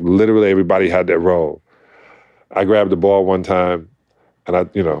had like literally everybody had their role. I grabbed the ball one time, and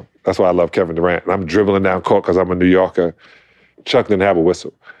that's why I love Kevin Durant. And I'm dribbling down court because I'm a New Yorker. Chuck didn't have a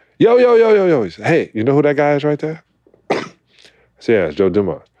whistle. Yo, yo, yo, yo, yo. He said, hey, you know who that guy is right there? I said, yeah, it's Joe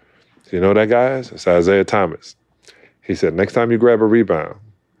Dumars. You know who that guy is? It's Isaiah Thomas. He said, next time you grab a rebound,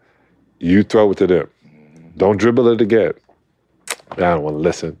 you throw it to them. Don't dribble it again. I don't want to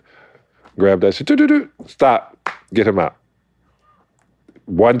listen. Grab that shit. Stop. Get him out.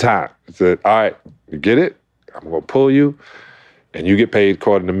 One time. He said, all right, you get it? I'm going to pull you, and you get paid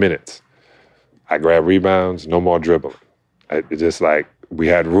according to minutes. I grab rebounds, no more dribbling. It's just like we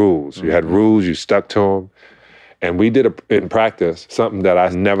had rules. You had rules, you stuck to them. And we did in practice something that I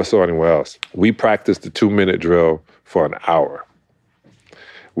never saw anywhere else. We practiced the 2-minute drill for an hour.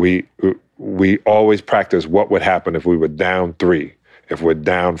 We always practiced what would happen if we were down 3, if we're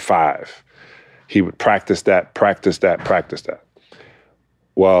down 5. He would practice that.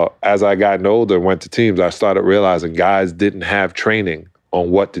 Well, as I gotten older and went to teams, I started realizing guys didn't have training on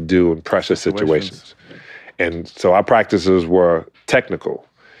what to do in pressure situations. And so our practices were technical.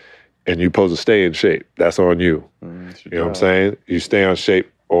 And you're supposed to stay in shape. That's on you. You know what I'm saying? You stay on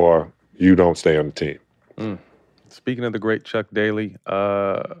shape or you don't stay on the team. Speaking of the great Chuck Daly,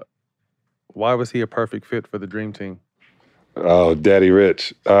 why was he a perfect fit for the Dream Team? Oh, Daddy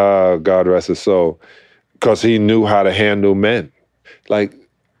Rich. God rest his soul. Because he knew how to handle men. Like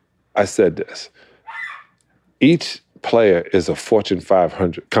I said this. Each player is a Fortune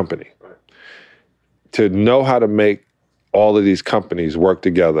 500 company. To know how to make all of these companies work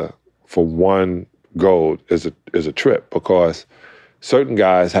together for one goal is a trip, because certain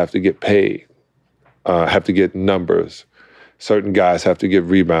guys have to get paid, have to get numbers. Certain guys have to get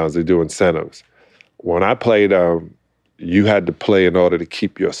rebounds. They do incentives. When I played, you had to play in order to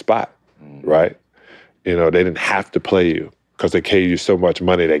keep your spot, right? They didn't have to play you because they paid you so much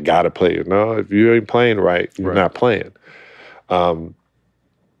money, they got to play you. No, if you ain't playing right, you're not playing. And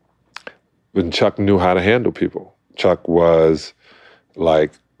Chuck knew how to handle people. Chuck was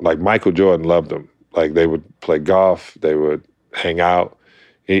like Michael Jordan loved him. Like they would play golf, they would hang out.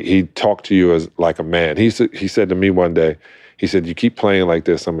 He talked to you as like a man. He said to me one day, he said, you keep playing like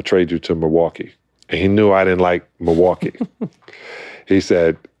this, I'm gonna trade you to Milwaukee. And he knew I didn't like Milwaukee. He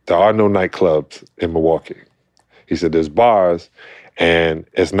said, there are no nightclubs in Milwaukee. He said, there's bars, and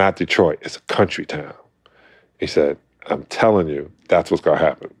it's not Detroit, it's a country town. He said, I'm telling you, that's what's gonna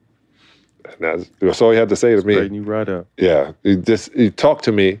happen. And that's all he had to say to me. Straighten you right up. Yeah, he talked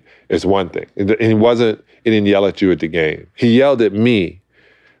to me is one thing. And he didn't yell at you at the game. He yelled at me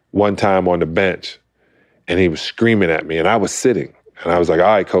one time on the bench, and he was screaming at me, and I was sitting. And I was like, all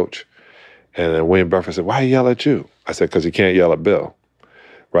right, coach. And then William Burford said, why he yell at you? I said, because he can't yell at Bill.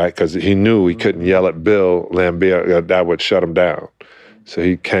 right? Because he knew he couldn't yell at Bill Laimbeer. That would shut him down. So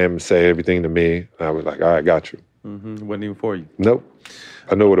he came and said everything to me. And I was like, all right, got you. Mm-hmm. Wasn't even for you. Nope.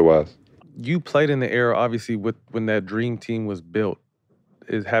 I know what it was. You played in the era, obviously, when that dream team was built.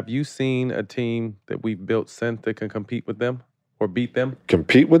 Have you seen a team that we've built since that can compete with them or beat them?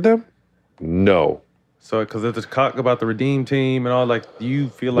 Compete with them? No. So, because there's talk about the Redeem team and all, like, do you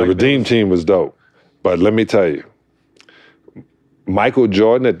feel like... The Redeem team was dope. But let me tell you, Michael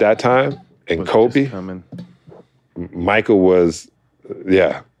Jordan at that time and Kobe, Michael was,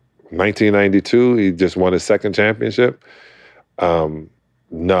 1992, he just won his second championship.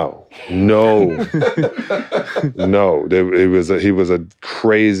 No. He was a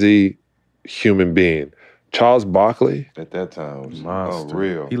crazy human being. Charles Barkley. At that time, was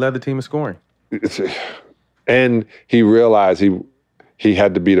unreal. He led the team in scoring. And he realized he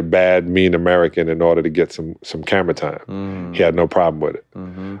had to be the bad, mean American in order to get some camera time. He had no problem with it.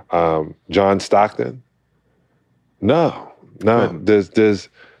 John Stockton. No. There's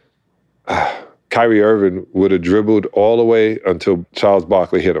Kyrie Irving would have dribbled all the way until Charles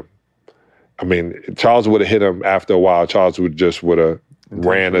Barkley hit him. I mean, Charles would have hit him after a while. Charles would have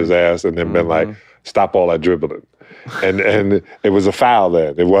ran his ass and then been like, stop all that dribbling. And it was a foul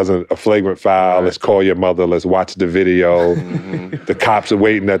then. It wasn't a flagrant foul. Right. Let's call your mother. Let's watch the video. The cops are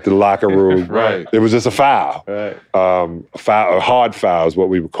waiting at the locker room. Right. It was just a foul. Right. A hard foul is what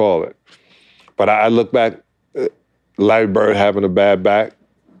we would call it. But I look back, Larry Bird having a bad back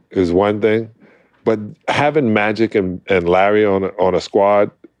is one thing. But having Magic and Larry on a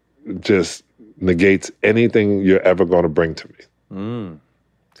squad just negates anything you're ever going to bring to me.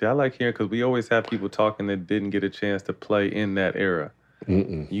 See, I like hearing, because we always have people talking that didn't get a chance to play in that era.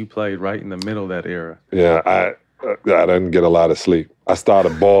 You played right in the middle of that era. Yeah, I didn't get a lot of sleep. I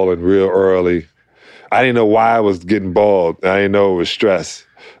started balling real early. I didn't know why I was getting balled. I didn't know it was stress.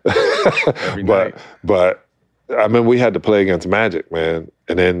 Every night. But I mean, we had to play against Magic, man.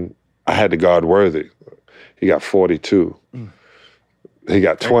 And then I had to guard Worthy. He got 42. He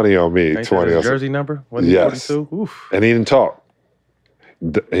got 20 on me. Ain't 20 that on his jersey number? Was he 42? Oof. And he didn't talk.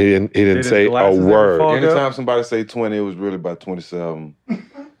 He didn't say a word. Anytime somebody say 20, it was really about 27.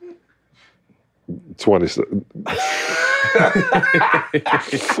 27.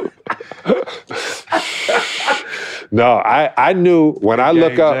 No, I knew when I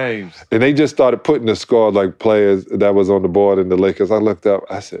look up, and they just started putting the score like players that was on the board in the Lakers. I looked up,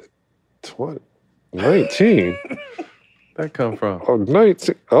 I said, 20, 19? That come from? Oh,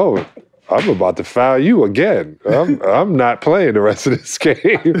 19. Oh, I'm about to foul you again. I'm not playing the rest of this game.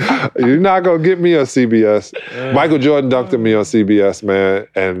 You're not going to get me on CBS. Michael Jordan dunked at me on CBS, man,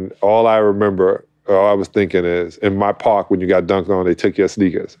 and all I remember, all I was thinking is, in my park, when you got dunked on, they took your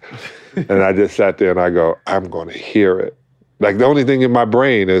sneakers. And I just sat there and I go, I'm going to hear it. Like, the only thing in my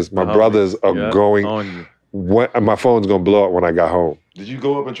brain is my brothers are going, my phone's going to blow up when I got home. Did you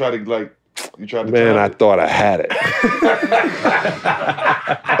go up and try to, like, you tried to Man, I thought I had it.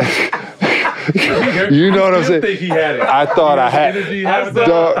 You know what I'm saying? Think he had it. I thought I had it.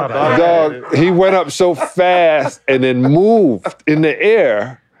 Dog, he went up so fast and then moved in the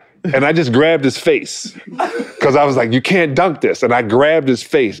air, and I just grabbed his face. Because I was like, you can't dunk this. And I grabbed his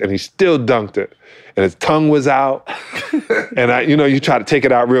face, and he still dunked it. And his tongue was out. And you try to take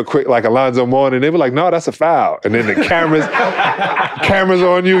it out real quick like Alonzo Mourning, and they were like, no, that's a foul. And then the cameras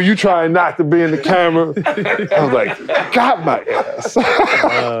on you, you trying not to be in the camera. I was like, got my ass.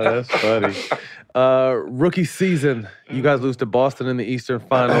 Oh, that's funny. Rookie season, you guys lose to Boston in the Eastern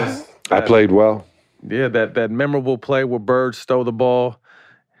Finals. I played well. Yeah, that memorable play where Bird stole the ball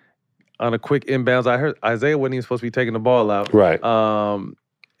on a quick inbounds. I heard Isaiah wasn't even supposed to be taking the ball out. Right.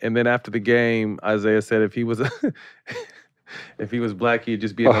 And then after the game, Isaiah said if he was black, he'd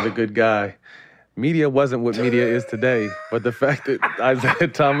just be another good guy. Media wasn't what media is today, but the fact that Isaiah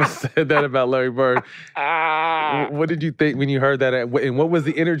Thomas said that about Larry Bird, what did you think when you heard that? And what was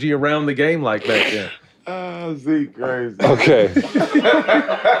the energy around the game like back then? Zeke, crazy. Okay.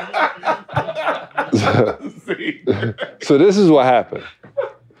 So this is what happened.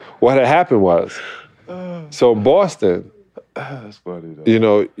 What had happened was, so Boston, that's funny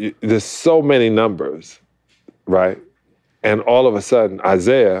though. There's so many numbers, right? And all of a sudden,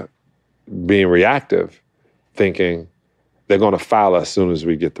 Isaiah, being reactive, thinking they're going to foul us as soon as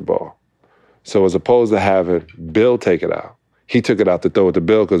we get the ball. So as opposed to having Bill take it out, he took it out to throw it to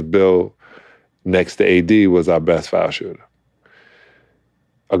Bill because Bill, next to AD, was our best foul shooter.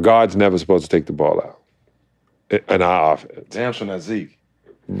 A guard's never supposed to take the ball out in our offense. Damn sure not Zeke.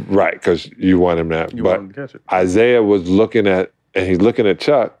 Right, because you want him to. You want him to catch it. Isaiah was looking at, and he's looking at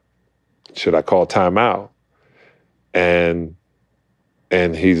Chuck, should I call timeout? And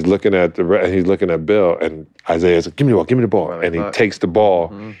and he's looking at Bill, and Isaiah's like, give me the ball. And he takes the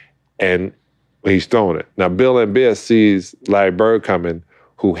ball, and he's throwing it. Now, Bill Laimbeer sees Larry Bird coming,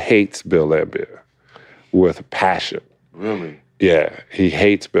 who hates Bill Laimbeer with passion. Really? Yeah, he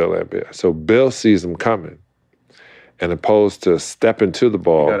hates Bill Laimbeer. So Bill sees him coming, and opposed to stepping to the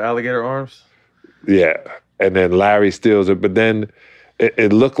ball. You got alligator arms? Yeah, and then Larry steals it, but then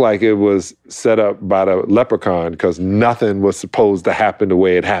it looked like it was set up by the leprechaun because nothing was supposed to happen the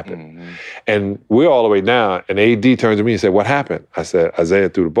way it happened. Mm-hmm. And we're all the way down, and AD turns to me and said, what happened? I said, Isaiah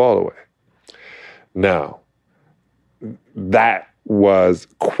threw the ball away. Now, that was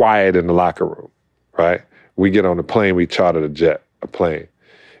quiet in the locker room, right? We get on the plane, we chartered a plane.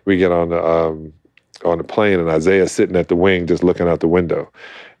 We get on the plane, and Isaiah's sitting at the wing just looking out the window.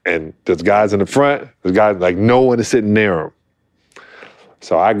 And there's guys in the front, there's guys, like no one is sitting near him.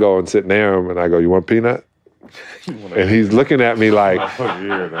 So I go and sit near him, and I go, you want peanut? And he's looking at me like,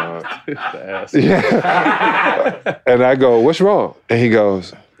 yeah. And I go, what's wrong? And he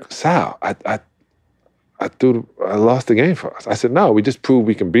goes, Sal, I lost the game for us. I said, no, we just proved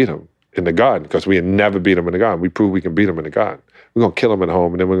we can beat him in the Garden because we had never beat him in the Garden. We proved we can beat him in the Garden. We're going to kill him at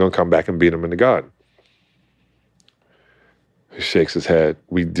home, and then we're going to come back and beat him in the Garden. He shakes his head.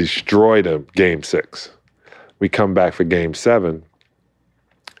 We destroyed him game 6. We come back for game 7,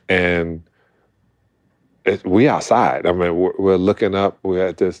 and we outside. I mean, we're looking up. We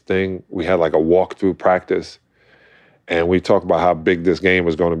had this thing. We had like a walkthrough practice, and we talked about how big this game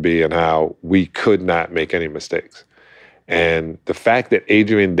was going to be and how we could not make any mistakes. And the fact that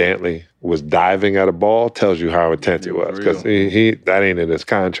Adrian Dantley was diving at a ball tells you how intense it was, because he that ain't in his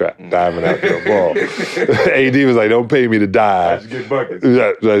contract, diving after a ball. AD was like, don't pay me to dive. That's good buckets.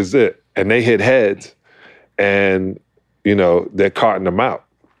 That's it. And they hit heads, and, you know, they're carting them out.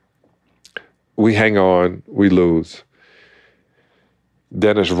 We hang on, we lose.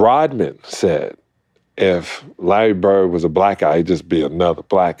 Dennis Rodman said, if Larry Bird was a black guy, he'd just be another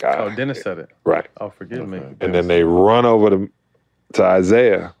black guy. Oh, Dennis said it. Right. Oh, forgive me. And then they run over to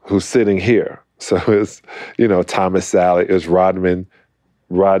Isaiah, who's sitting here. So it's, you know, Thomas Sally. It's Rodman,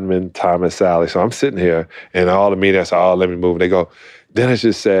 Thomas Sally. So I'm sitting here, and all the media say, oh, let me move. And they go, Dennis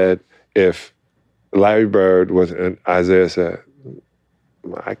just said, if Larry Bird was, and Isaiah said,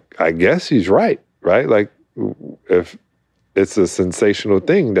 I guess he's right? Like, if it's a sensational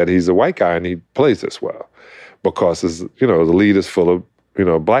thing that he's a white guy and he plays this well, because it's, you know, the league is full of, you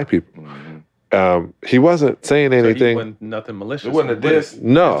know, black people. Mm-hmm. He wasn't saying anything. So he wasn't nothing malicious. It wasn't a diss.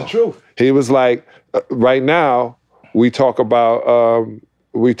 No, it's the truth. He was like, right now we talk about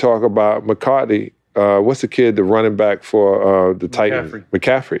McCarthy. What's the kid, the running back for the Titans?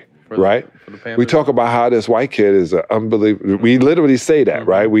 McCaffrey. Right? We talk about how this white kid is an unbelievable. Mm-hmm. We literally say that,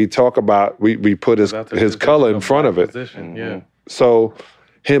 right? We talk about, we put his color in front of it. Mm-hmm. Yeah. So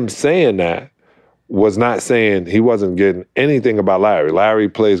him saying that was not saying, he wasn't getting anything about Larry. Larry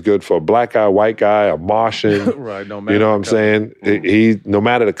plays good for a black guy, white guy, a Martian. Right, no matter. You know what I'm saying? Mm-hmm. He, no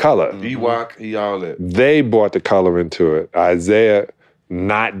matter the color. Ewok, he all that. They brought the color into it. Isaiah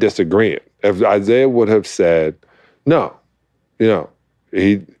not disagreeing. If Isaiah would have said, no, you know,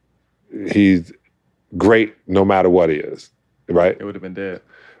 he's great no matter what he is, right? It would have been dead.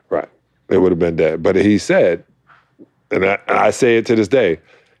 Right. It would have been dead. But he said, and I say it to this day,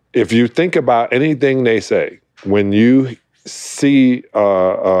 if you think about anything they say, when you see,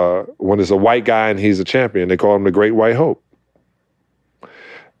 when it's a white guy and he's a champion, they call him the Great White Hope.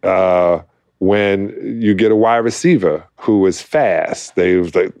 When you get a wide receiver who is fast, they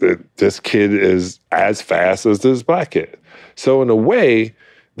was like, this kid is as fast as this black kid. So in a way,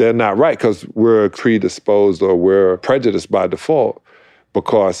 they're not right, because we're predisposed or we're prejudiced by default,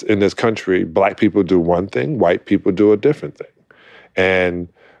 because in this country, black people do one thing, white people do a different thing. And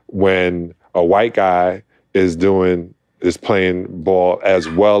when a white guy is playing ball as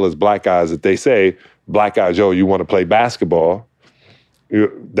well as black guys, if they say, black guys, yo, you want to play basketball,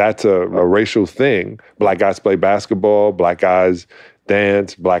 that's a racial thing. Black guys play basketball, black guys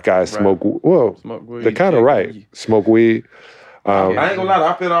dance, black guys smoke, well, smoke weed, they're kind of right. Smoke weed. I ain't gonna lie,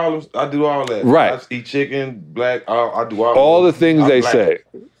 I feel all. I do all that. Right. I eat chicken, black. I do all. All the things they say.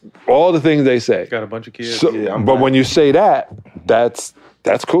 All the things they say. Got a bunch of kids. So, yeah, but when you say that, that's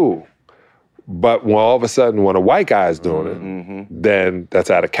cool. But when all of a sudden, when a white guy is doing it, then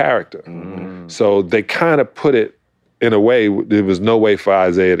that's out of character. Mm-hmm. So they kind of put it in a way. There was no way for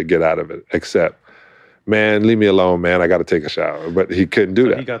Isaiah to get out of it except, man, leave me alone, man. I got to take a shower. But he couldn't do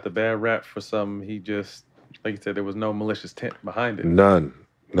that. He got the bad rap for something. He just. Like you said, there was no malicious intent behind it. None.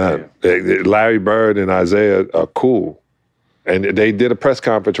 Yeah. Larry Bird and Isaiah are cool. And they did a press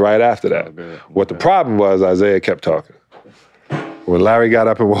conference right after that. What the problem was, Isaiah kept talking. When Larry got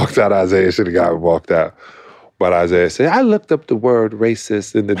up and walked out, Isaiah should have got up and walked out. But Isaiah said, I looked up the word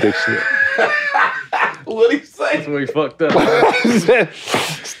racist in the dictionary. What'd he say? That's where he fucked up. He said,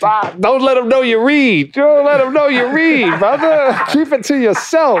 stop. Don't let them know you read. Don't let them know you read, brother. Keep it to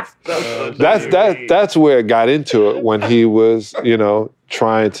yourself. That's where it got into it when he was,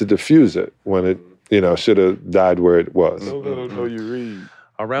 trying to diffuse it when it, should have died where it was. Don't let them know you read.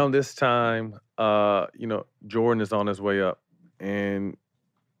 Around this time, Jordan is on his way up. And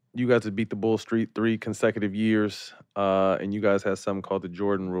you guys have beat the Bull Street 3 consecutive years. And you guys had something called the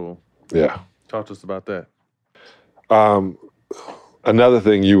Jordan Rule. Yeah. Talk to us about that. Another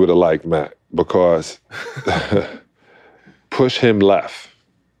thing you would have liked, Matt, because push him left.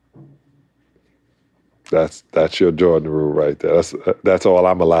 That's your Jordan rule right there. That's all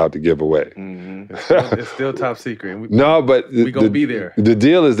I'm allowed to give away. Mm-hmm. It's still top secret. No, but we're going to be there. The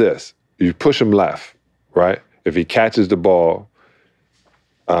deal is this. You push him left, right? If he catches the ball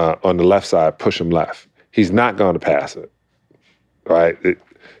on the left side, push him left. He's not going to pass it, right?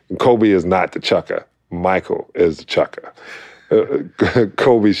 Kobe is not the chucker. Michael is the chucker.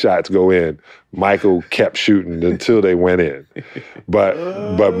 Kobe's shots go in. Michael kept shooting until they went in. But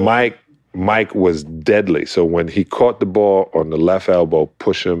Mike was deadly. So when he caught the ball on the left elbow,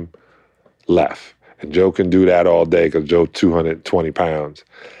 push him left. And Joe can do that all day because Joe's 220 pounds.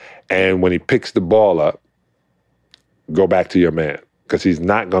 And when he picks the ball up, go back to your man because he's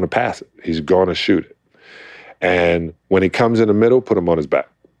not going to pass it. He's going to shoot it. And when he comes in the middle, put him on his back.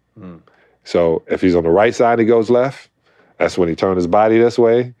 So if he's on the right side, he goes left. That's when he turned his body this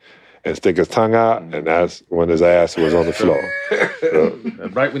way and stick his tongue out, and that's when his ass was on the floor.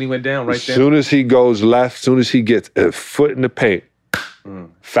 Right when he went down, right there. As soon as he goes left, as soon as he gets a foot in the paint,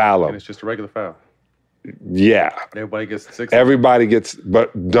 foul him. And it's just a regular foul. Yeah. Everybody gets 6. Everybody gets,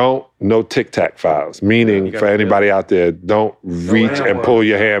 but no tic-tac fouls. Meaning, for anybody out there, don't reach and pull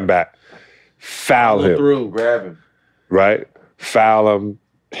your hand back. Foul him. Through, grab him. Right? Foul him,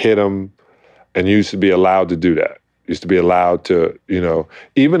 hit him, and you used to be allowed to do that. Used to be allowed to,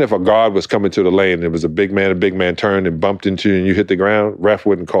 even if a guard was coming to the lane and it was a big man turned and bumped into you and you hit the ground, ref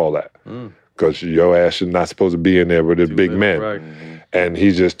wouldn't call that. Because your ass is not supposed to be in there with the big men. Right. And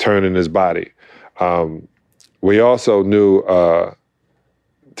he's just turning his body. We also knew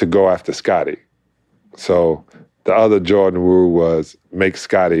to go after Scotty. So the other Jordan rule was make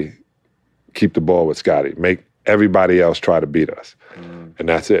Scotty keep the ball with Scotty. Make everybody else try to beat us. And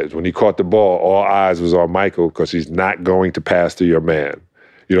that's it. When he caught the ball, all eyes was on Michael because he's not going to pass to your man.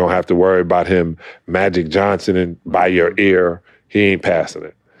 You don't have to worry about him Magic Johnson by your ear. He ain't passing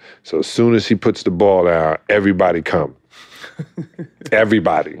it. So as soon as he puts the ball down, everybody come.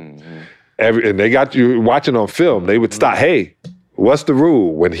 Everybody. And they got you watching on film. They would stop. Hey, what's the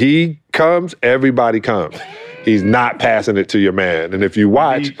rule? When he comes, everybody comes. He's not passing it to your man. And if you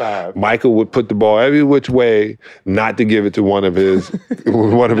watch, Michael would put the ball every which way, not to give it to one of his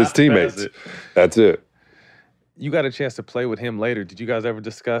teammates. That's it. You got a chance to play with him later. Did you guys ever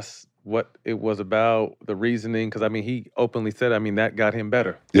discuss what it was about, the reasoning? Because, he openly said, that got him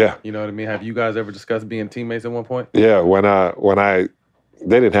better. Yeah. You know what I mean? Have you guys ever discussed being teammates at one point? Yeah,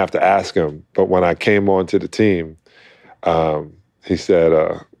 they didn't have to ask him, but when I came onto the team, he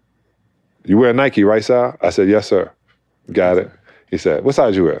said, you wear Nike, right, Sal? I said, yes, sir. Got it. He said, what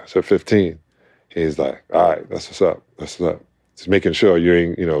size you wear? I said, 15. He's like, all right, that's what's up. That's what's up. Just making sure you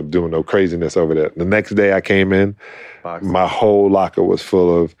ain't, doing no craziness over there. The next day I came in, my whole locker was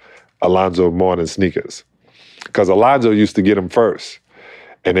full of Alonzo Mourning sneakers. Because Alonzo used to get them first,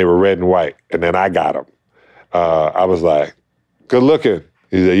 and they were red and white, and then I got them. I was like, good looking.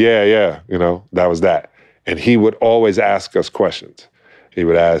 He said, yeah, that was that. And he would always ask us questions. He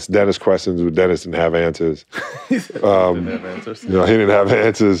would ask Dennis questions, but Dennis didn't have answers. He didn't have answers. He didn't have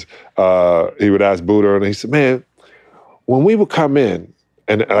answers. He would ask Buddha, and he said, man, when we would come in,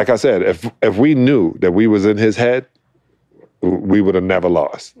 and like I said, if we knew that we was in his head, we would have never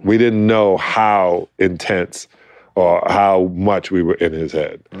lost. We didn't know how intense or how much we were in his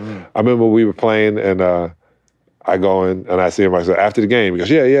head. I remember we were playing, and I go in, and I see him. I said, after the game, he goes,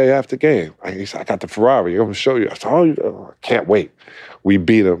 yeah, after the game. He said, I got the Ferrari. I'm going to show you. I said, I can't wait. We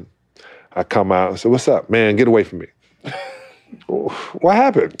beat him. I come out and said, what's up? Man, get away from me. What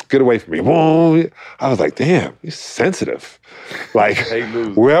happened? Get away from me. I was like, damn, he's sensitive. Like,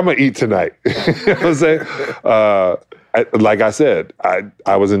 where am I eat tonight? You know what I'm saying? Like I said,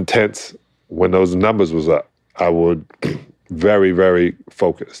 I was intense when those numbers was up. I would very, very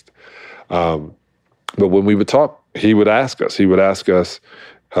focused. But when we would talk, he would ask us,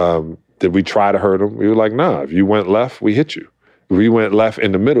 did we try to hurt him? We were like, nah, if you went left, we hit you. We went left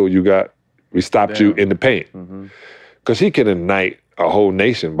in the middle, we stopped you in the paint. Because he can ignite a whole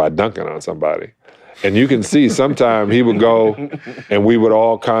nation by dunking on somebody. And you can see sometime he would go and we would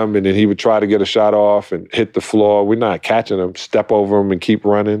all come and then he would try to get a shot off and hit the floor. We're not catching him, step over him and keep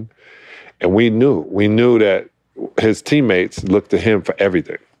running. And we knew that his teammates looked to him for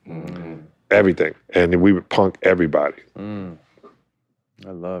everything. Everything. And we would punk everybody. I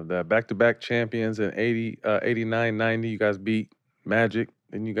love that. Back-to-back champions in 89, 90. You guys beat Magic.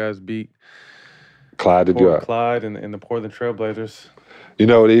 Then you guys beat Clyde and the Portland Trailblazers. You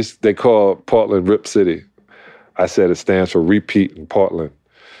know, they call Portland Rip City. I said it stands for repeat in Portland.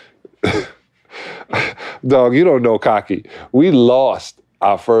 Dog, you don't know cocky. We lost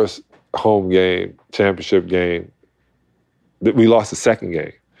our first home game, championship game. We lost the second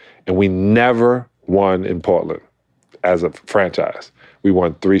game. And we never won in Portland as a franchise. We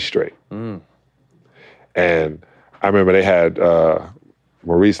won 3 straight. And I remember they had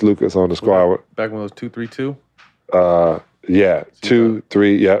Maurice Lucas on the squad. Back when it was 2-3-2? Yeah, 2,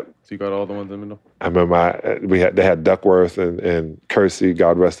 3, yep. So you got all the ones in the middle? I remember they had Duckworth and Kersey,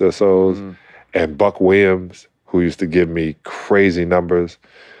 God rest their souls, and Buck Williams, who used to give me crazy numbers,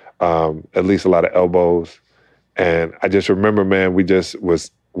 at least a lot of elbows. And I just remember, man, we just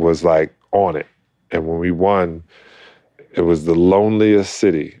was like on it. And when we won, it was the loneliest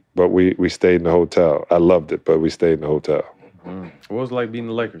city, but we stayed in the hotel. I loved it, but we stayed in the hotel. What was it like beating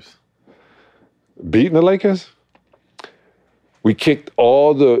the Lakers? Beating the Lakers? We kicked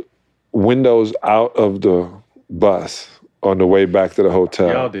all the windows out of the bus on the way back to the hotel.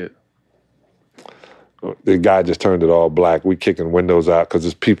 Y'all did. The guy just turned it all black. We kicking windows out because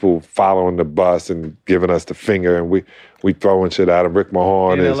there's people following the bus and giving us the finger, and we throwing shit at him. Rick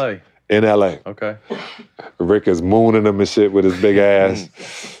Mahorn in L.A.? In L.A. Okay. Rick is mooning him and shit with his big ass.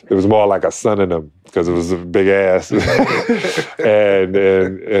 It was more like a son in him because it was a big ass.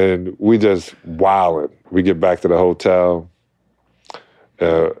 and we just wilding. We get back to the hotel.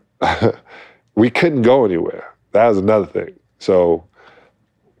 We couldn't go anywhere. That was another thing. So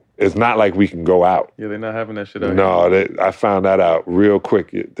it's not like we can go out. Yeah, they're not having that shit out here. No, I found that out real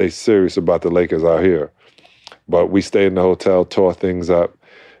quick. They serious about the Lakers out here. But we stayed in the hotel, tore things up.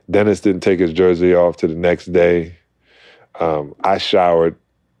 Dennis didn't take his jersey off to the next day. I showered,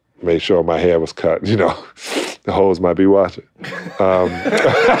 made sure my hair was cut. You know, the hoes might be watching. You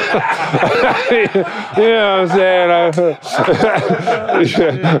know what I'm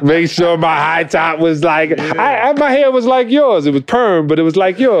saying? Make sure my high top was like, my hair was like yours. It was perm, but it was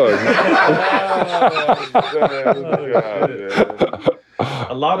like yours.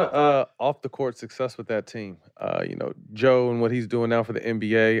 A lot of off-the-court success with that team. You know, Joe and what he's doing now for the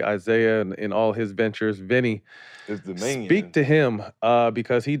NBA, Isaiah and all his ventures. Vinny, speak to him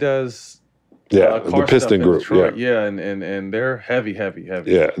because he does the Piston Group. Yeah, and they're heavy.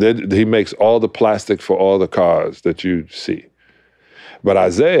 Yeah, he makes all the plastic for all the cars that you see. But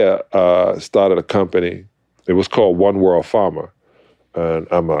Isaiah started a company. It was called One World Farmer. And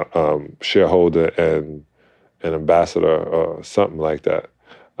I'm a shareholder and an ambassador or something like that.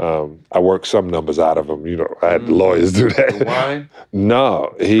 I worked some numbers out of him. You know, I had lawyers do that. The wine?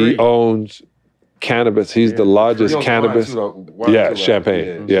 No, he owns cannabis. He's the largest cannabis.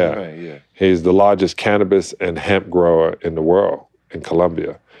 Champagne. Yeah. He's the largest cannabis and hemp grower in the world in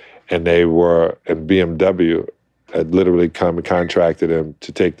Colombia. And BMW had literally come and contracted him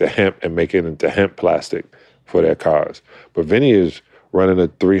to take the hemp and make it into hemp plastic for their cars. But Vinny is running a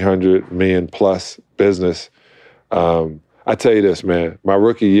 $300 million plus business. I tell you this, man, my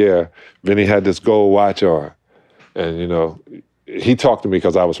rookie year, Vinny had this gold watch on. And, you know, he talked to me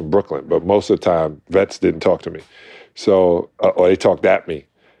because I was from Brooklyn, but most of the time, vets didn't talk to me. So, or they talked at me.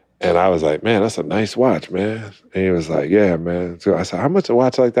 And I was like, man, that's a nice watch, man. And he was like, yeah, man. So I said, how much a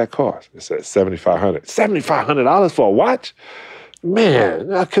watch like that cost? He said, $7,500. $7,500 for a watch?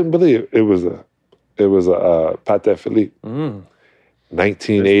 Man, I couldn't believe it. It was a Patek Philippe.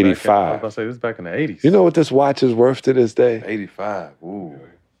 1985. I was about to say, this is back in the 80s. You know what this watch is worth to this day? 85. Ooh.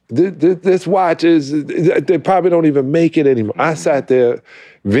 This watch they probably don't even make it anymore. I sat there.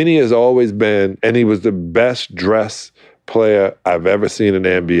 Vinny has always been, and he was the best dressed player I've ever seen in the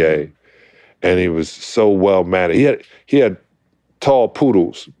NBA. And he was so well mannered. He had tall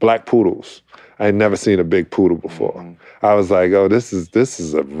poodles, black poodles. I had never seen a big poodle before. I was like, oh, this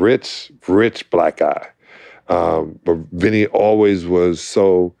is a rich black guy. But Vinny always was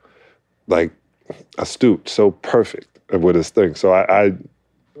so like astute, so perfect with his thing. So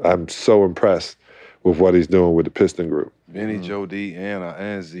I'm so impressed with what he's doing with the Piston Group. Vinny, Joe D,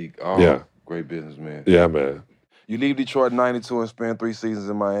 and Zeke, all great businessmen. Yeah, man. You leave Detroit in '92 and spend 3 seasons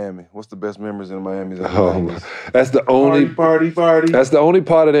in Miami. What's the best memories in Miami? That's the only party. That's the only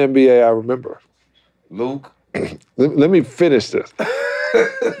part of the NBA I remember. Luke. let me finish this.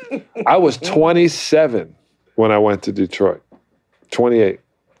 I was 27 when I went to Detroit. 28.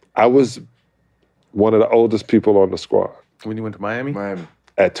 I was one of the oldest people on the squad. When you went to Miami? Miami.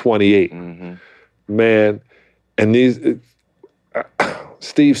 At 28. Man, and these,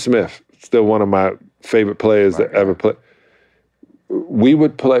 Steve Smith, still one of my favorite players that ever played. We were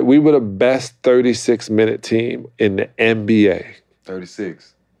the best 36-minute team in the NBA.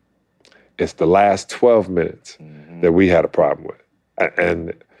 36. It's the last 12 minutes that we had a problem with.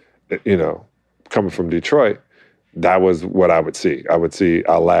 And, you know, coming from Detroit, that was what I would see. I would see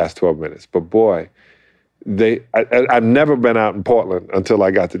our last 12 minutes. But boy, I've never been out in Portland until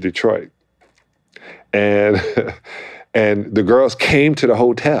I got to Detroit. And the girls came to the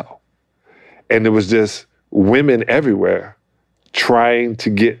hotel, and there was just women everywhere trying to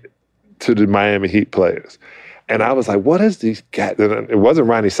get to the Miami Heat players. And I was like, what is these guys? It wasn't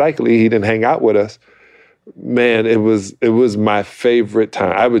Ronnie Cycli. He didn't hang out with us. Man, it was my favorite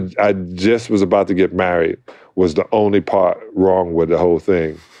time. I just was about to get married, was the only part wrong with the whole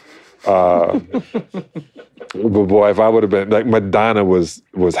thing. But boy, if I would have been, like Madonna was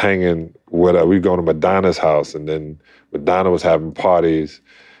hanging with her. We'd go to Madonna's house, and then Madonna was having parties.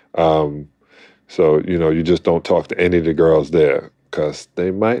 So, you know, you just don't talk to any of the girls there because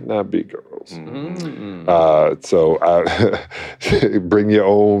they might not be girls. So bring your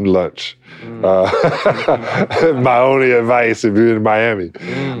own lunch. My only advice if you're in Miami.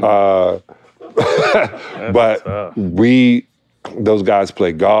 But those guys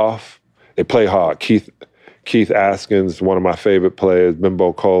play golf. They play hard. Keith Askins, one of my favorite players,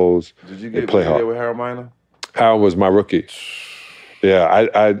 Bimbo Coles. Did you get with Harold Miner? Harold was my rookie. Yeah,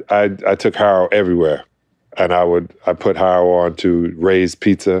 I took Harold everywhere, and I put Harold on to Ray's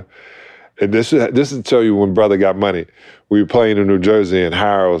Pizza. And this is to tell you when brother got money. We were playing in New Jersey, and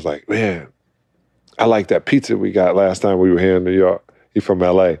Harold was like, "Man, I like that pizza we got last time we were here in New York." He's from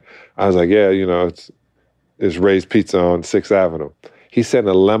LA. I was like, "Yeah, you know, it's Ray's Pizza on 6th Avenue." He sent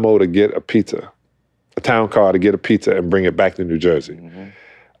a limo to get a pizza, a town car to get a pizza and bring it back to New Jersey.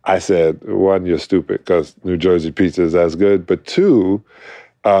 I said, one, you're stupid because New Jersey pizza is as good, but two,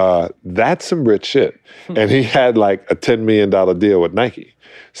 that's some rich shit. And he had like a $10 million deal with Nike.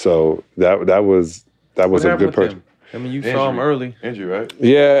 So that was a good person. I mean, you saw him early. Injury, right?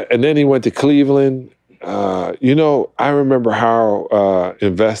 Yeah, and then he went to Cleveland. You know, I remember how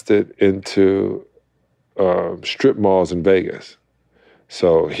invested into strip malls in Vegas.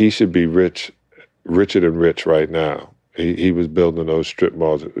 So he should be richer than rich right now. He was building those strip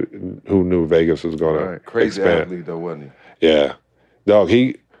malls. Who knew Vegas was going to Crazy expand? athlete, though, wasn't he? Yeah. Dog,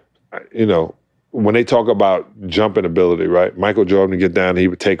 you know, when they talk about jumping ability, right? Michael Jordan would get down, he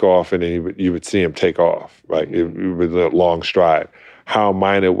would take off, and then you would see him take off, right? With a long stride. Harold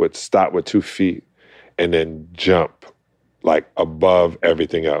Miner would stop with 2 feet and then jump, like, above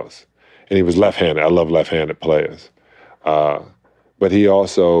everything else. And he was left-handed. I love left-handed players. But he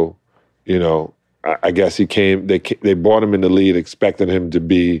also, you know, I guess they brought him in the league expecting him to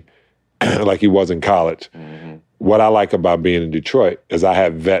be like he was in college. What I like about being in Detroit is I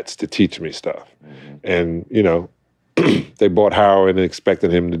have vets to teach me stuff. And, you know, they brought Harold in and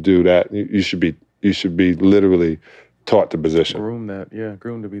expected him to do that. You should be literally taught the position. Groomed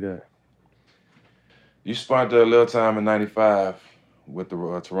to be that. You spent a little time in '95 with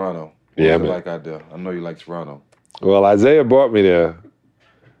the Toronto. Yeah, What was man. it like out there? I know you like Toronto. Well, Isaiah brought me there.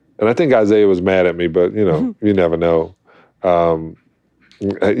 And I think Isaiah was mad at me, but, you know, you never know.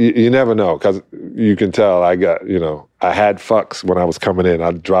 You never know, because you can tell I had fucks when I was coming in.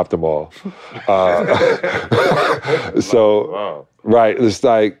 I dropped them all. Right, it's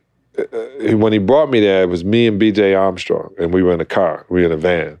like, when he brought me there, it was me and B.J. Armstrong, and we were in a car. We were in a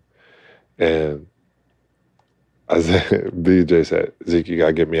van. And B.J. said, "Zeke, you got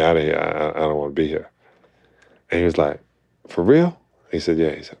to get me out of here. I don't want to be here." And he was like, "For real?" He said,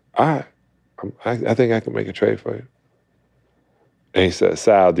 "Yeah." He said, "All right, I think I can make a trade for you." And he said,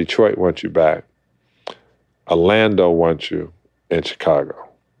 "Sal, Detroit wants you back. Orlando wants you in Chicago."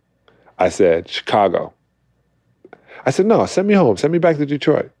 I said, "Chicago." I said, "No, send me home. Send me back to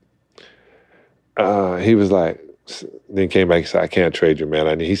Detroit." He was like, then he came back and said, "I can't trade you,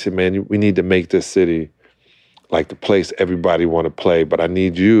 man." He said, "Man, we need to make this city like the place everybody want to play, but I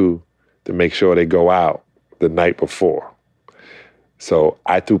need you to make sure they go out the night before." So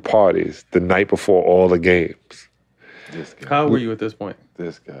I threw parties the night before all the games. This guy. How old were you at this point?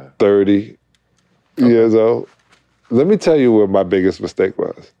 This guy. 30 years old. Let me tell you what my biggest mistake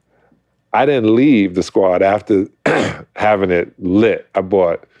was. I didn't leave the squad after having it lit. I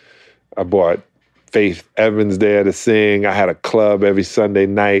bought Faith Evans there to sing. I had a club every Sunday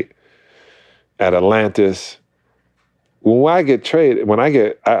night at Atlantis. when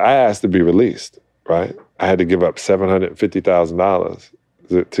I asked to be released, right? I had to give up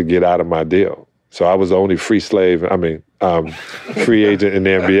 $750,000 to get out of my deal. So I was the only free agent in the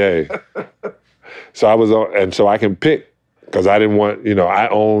NBA. So I can pick, because I didn't want, I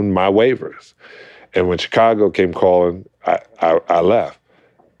owned my waivers. And when Chicago came calling, I left.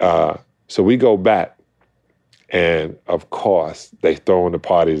 So we go back, and of course, they throwing the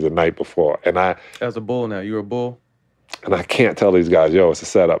parties the night before. And as a Bull now, you're a Bull? And I can't tell these guys, yo, it's a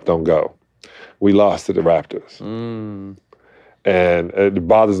setup, don't go. We lost to the Raptors. And it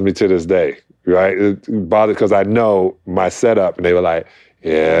bothers me to this day, right? It bothers because I know my setup, and they were like,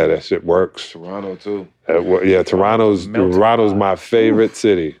 yeah, that shit works. Toronto, too. Toronto's my favorite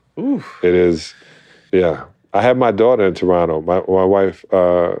city. Oof. It is, yeah. I had my daughter in Toronto. My wife,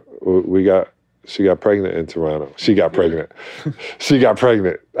 she got pregnant in Toronto. She got pregnant.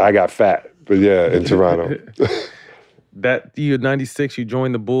 I got fat, but yeah, in Toronto. That year, 96, you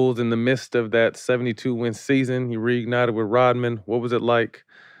joined the Bulls in the midst of that 72-win season. You reignited with Rodman. What was it like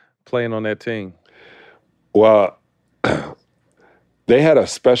playing on that team? Well, they had a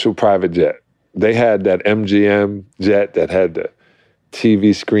special private jet. They had that MGM jet that had the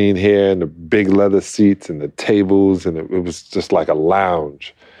TV screen here and the big leather seats and the tables, and it was just like a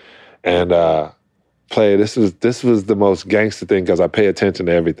lounge. And this was the most gangster thing because I pay attention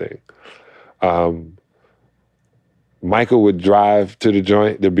to everything. Michael would drive to the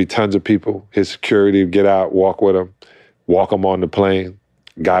joint. There'd be tons of people. His security would get out, walk with him, walk him on the plane.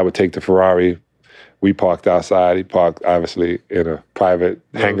 Guy would take the Ferrari. We parked outside. He parked, obviously, in a private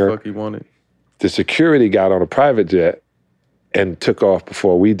hangar. What the fuck he wanted? The security got on a private jet and took off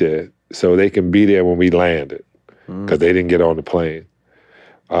before we did, so they can be there when we landed, because they didn't get on the plane,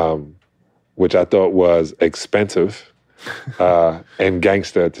 which I thought was expensive and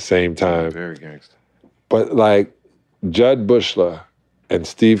gangster at the same time. Very gangster. But like, Judd Bushler and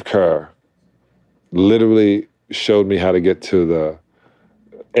Steve Kerr literally showed me how to get to the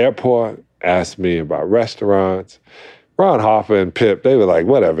airport, asked me about restaurants. Ron Harper and Pip, they were like,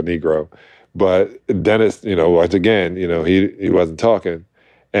 whatever, Negro. But Dennis, once again, he wasn't talking.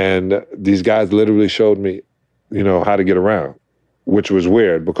 And these guys literally showed me, how to get around, which was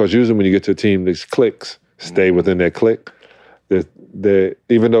weird because usually when you get to a team, these cliques stay within their clique.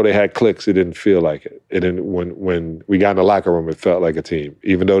 Even though they had cliques, it didn't feel like it. It didn't. When we got in the locker room, it felt like a team,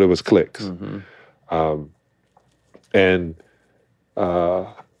 even though there was cliques. I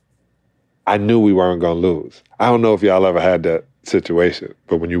knew we weren't going to lose. I don't know if y'all ever had that situation,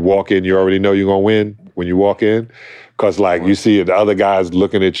 but when you walk in, you already know you're going to win when you walk in, because you see the other guys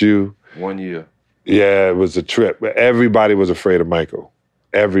looking at you. 1 year. Yeah, it was a trip. Everybody was afraid of Michael.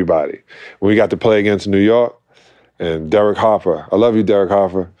 Everybody. When we got to play against New York, and Derek Harper, I love you, Derek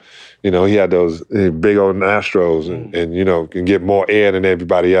Harper. He had those big old nostrils and can get more air than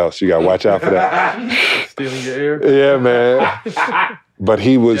everybody else. You got to watch out for that. Stealing your air? Yeah, man. But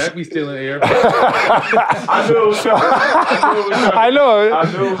he was... Jack be stealing air. I knew it was coming. I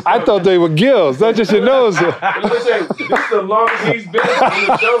know. I thought they were gills. That's just your nose. This is the longest he's been in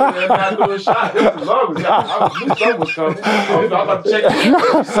the show and not doing a shot. This is the longest. I knew something was coming. I was about to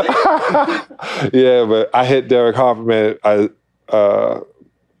check. Yeah, but I hit Derek Harper, man.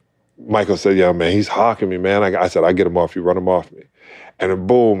 Michael said, yeah, man, he's hawking me, man. I said, I get him off you, run him off me. And then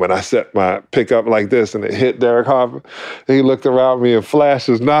boom, and I set my pick up like this, and it hit Derek Harper. He looked around me and flashed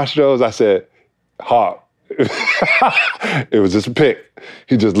his nostrils. I said, Harp. It was just a pick.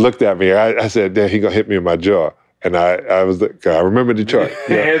 He just looked at me. I said, damn, he gonna hit me in my jaw. And I remember Detroit.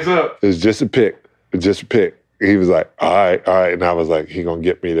 Hands up. It was just a pick. He was like, all right. And I was like, he gonna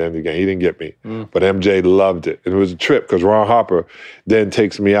get me then again. He didn't get me. But MJ loved it. And it was a trip because Ron Harper then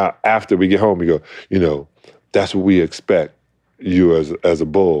takes me out after we get home. He go, that's what we expect you as a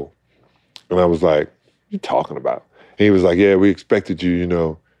Bull. And I was like, what are you talking about? And he was like, yeah, we expected you,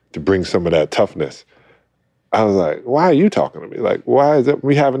 to bring some of that toughness. I was like, why are you talking to me? Like, why is that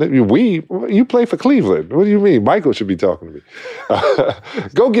we having it? You play for Cleveland. What do you mean? Michael should be talking to me.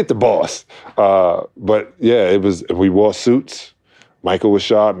 Go get the boss. But yeah, we wore suits. Michael was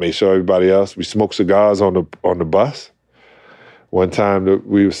sharp, made sure everybody else. We smoked cigars on the bus. One time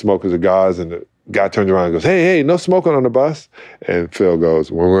we were smoking cigars and the guy turns around and goes, hey, no smoking on the bus. And Phil goes,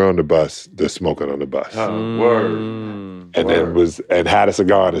 when we're on the bus, there's smoking on the bus. Word. And then had a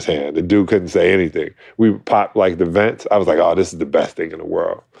cigar in his hand. The dude couldn't say anything. We popped like the vents. I was like, oh, this is the best thing in the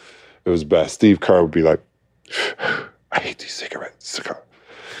world. It was best. Steve Kerr would be like, I hate these cigarettes.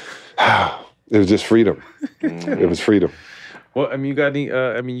 It was just freedom. It was freedom. Well, you got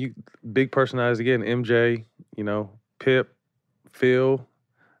any, you big personalities again, MJ, Pip, Phil.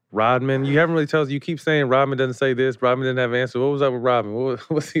 Rodman. You haven't really told us. You keep saying Rodman doesn't say this. Rodman didn't have an answer. What was up with Rodman?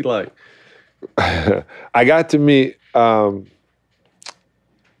 What's he like? I got to meet. I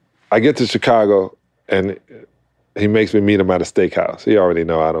get to Chicago, and he makes me meet him at a steakhouse. He already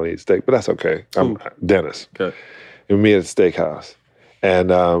know I don't eat steak, but that's okay. I'm Dennis. Okay. We meet at a steakhouse,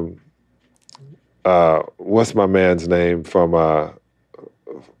 and what's my man's name from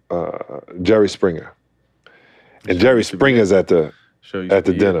Jerry Springer? And Jerry Springer's at the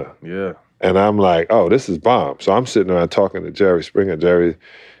dinner. Yeah. And I'm like, oh, this is bomb. So I'm sitting around talking to Jerry Springer. Jerry,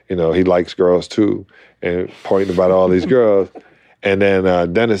 he likes girls too, and pointing about all these girls. And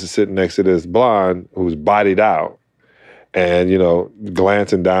then Dennis is sitting next to this blonde who's bodied out and,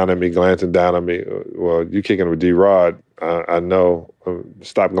 glancing down at me. Well, you kicking with D-Rod, I know.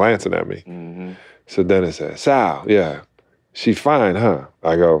 Stop glancing at me. Mm-hmm. So Dennis said, Sal, yeah, she fine, huh?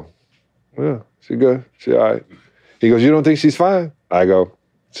 I go, yeah, she good. She all right. He goes, you don't think she's fine? I go,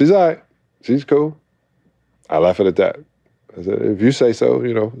 she's all right. She's cool. I left it at that. I said, if you say so,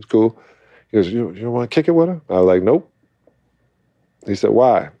 it's cool. He goes, you don't want to kick it with her? I was like, nope. He said,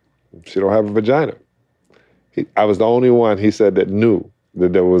 why? She don't have a vagina. I was the only one, he said, that knew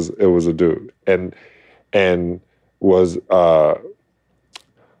that it was a dude. And was,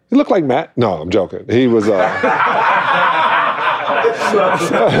 he looked like Matt. No, I'm joking. He was, no,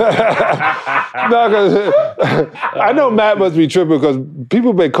 because I know Matt must be tripping because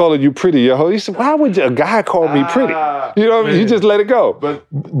people been calling you pretty, yo. He said, why would a guy call me pretty? You know what I mean? He just let it go.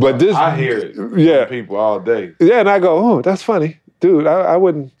 But this, I hear it yeah, from people all day. Yeah, and I go, oh, that's funny. Dude, I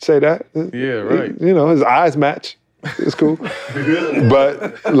wouldn't say that. Yeah, right. His eyes match. It's cool.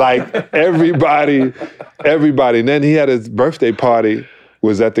 But like everybody, and then he had his birthday party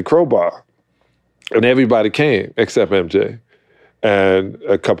was at the Crowbar. And everybody came except MJ and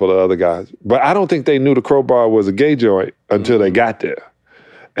a couple of other guys. But I don't think they knew the Crowbar was a gay joint until they got there.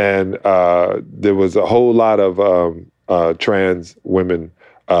 And there was a whole lot of trans women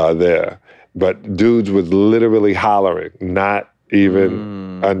there. But dudes was literally hollering, not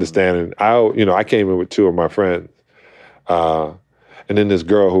even understanding. I came in with two of my friends. And then this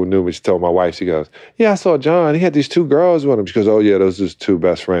girl who knew me, she told my wife, she goes, yeah, I saw John. He had these two girls with him. She goes, oh, yeah, those are his two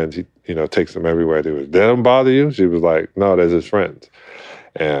best friends. He, takes them everywhere. They don't bother you? She was like, no, they're his friends.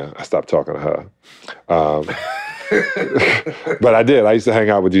 And I stopped talking to her. But I did. I used to hang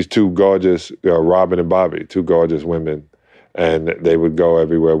out with these two gorgeous, Robin and Bobby, two gorgeous women. And they would go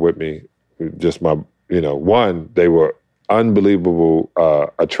everywhere with me. Just my, one, they were unbelievable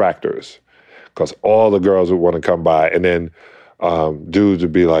attractors because all the girls would want to come by. And then dudes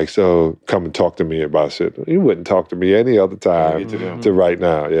would be like, so come and talk to me about shit. You wouldn't talk to me any other time to right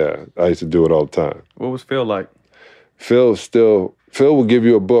now. Yeah, I used to do it all the time. What was Phil like? Phil will give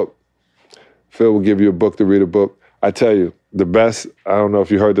you a book. Phil will give you a book to read a book. I tell you, the best, I don't know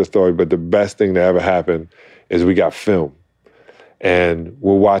if you heard this story, but the best thing that ever happened is we got film. And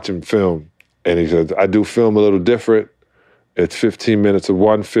we're watching film. And he says, I do film a little different. It's 15 minutes of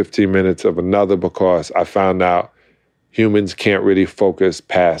one, 15 minutes of another, because I found out humans can't really focus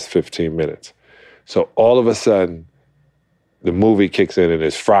past 15 minutes. So all of a sudden, the movie kicks in and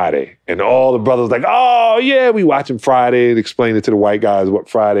it's Friday. And all the brothers like, oh, yeah, we watching Friday, and explain it to the white guys what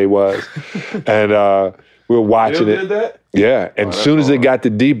Friday was. And we're watching it. Did that? Yeah. And as soon as it got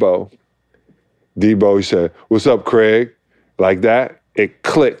to Debo, he said, what's up, Craig? Like that. It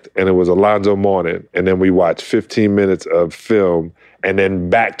clicked, and it was Alonzo Mourning. And then we watched 15 minutes of film, and then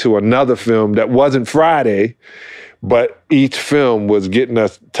back to another film that wasn't Friday, but each film was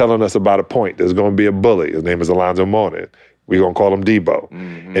telling us about a point. There's going to be a bully. His name is Alonzo Mourning. We're going to call him Debo.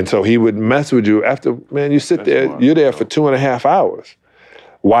 Mm-hmm. And so he would mess with you after, man, you sit there, you're there for 2.5 hours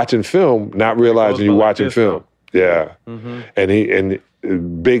watching film, not realizing you're watching film. Yeah. Mm-hmm. And the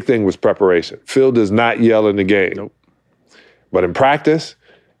big thing was preparation. Phil does not yell in the game. Nope. But in practice,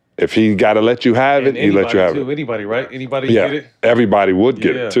 if he got to let you have it, he let you have it. Anybody, right? Anybody get it? Everybody would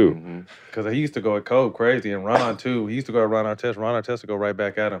get it, too. Because he used to go at Kobe crazy, and Ron, too. He used to go at Ron Artest. Ron Artest would go right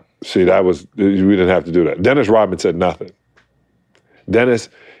back at him. See, we didn't have to do that. Dennis Rodman said nothing. Dennis,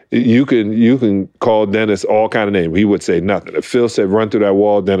 you can call Dennis all kind of names. He would say nothing. If Phil said run through that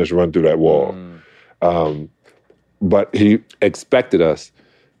wall, Dennis run through that wall. But he expected us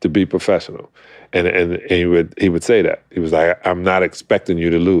to be professional. And he would say that. He was like, I'm not expecting you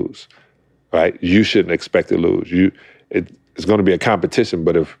to lose, right? You shouldn't expect to lose. It's going to be a competition,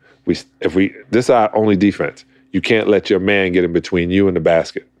 but if we this is our only defense. You can't let your man get in between you and the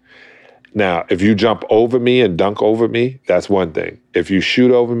basket. Now, if you jump over me and dunk over me, that's one thing. If you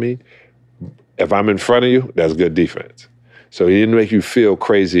shoot over me, if I'm in front of you, that's good defense. So he didn't make you feel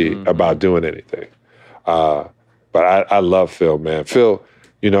crazy about doing anything. But I love Phil, man. Phil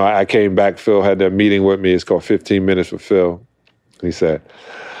I came back, Phil had that meeting with me. It's called 15 Minutes with Phil. He said,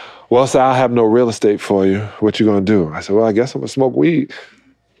 well, sir, I have no real estate for you. What you gonna do? I said, well, I guess I'm gonna smoke weed.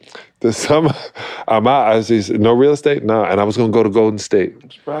 This summer, I'm out. He said, no real estate? No. And I was gonna go to Golden State.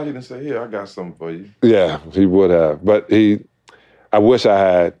 I'm surprised he didn't say, here, I got something for you. Yeah, he would have. But I wish I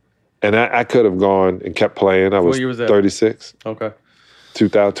had. And I could have gone and kept playing. I was 36. Okay.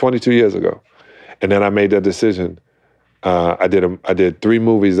 22 years ago. And then I made that decision. I did 3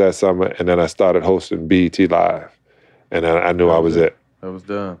 movies that summer, and then I started hosting BET Live. And I knew I was it. That was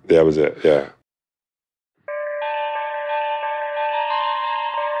done. That was it, yeah.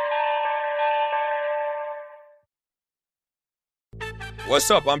 What's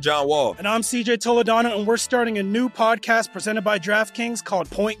up? I'm John Wall. And I'm CJ Toledano, and we're starting a new podcast presented by DraftKings called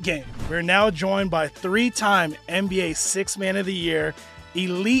Point Game. We're now joined by 3-time NBA Sixth Man of the Year,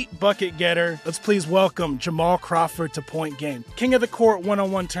 elite bucket getter. Let's please welcome Jamal Crawford to Point Game. King of the Court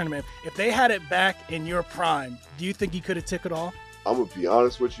one-on-one tournament. If they had it back in your prime, do you think you could have took it all? I'm going to be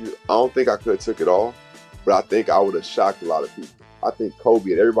honest with you. I don't think I could have took it all, but I think I would have shocked a lot of people. I think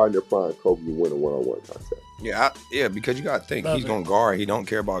Kobe and everybody in their prime, Kobe would win a one-on-one contest. Yeah, because you got to think, he's going to guard. He don't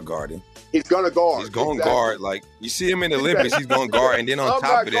care about guarding. He's going to guard. He's going to guard. Like, you see him in the Olympics, he's going to guard. And then on top of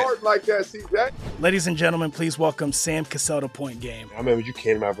that. I'm not guarding like that, CJ. Ladies and gentlemen, please welcome Sam Cassell to Point Game. I remember you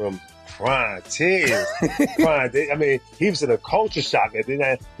came out from crying, tears. I mean, he was in a culture shock. And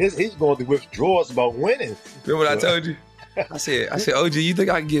then he's going through withdrawals about winning. Remember what I told you? I said, OG, you think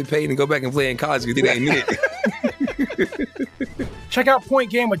I can get paid and go back and play in college because it ain't it? Check out Point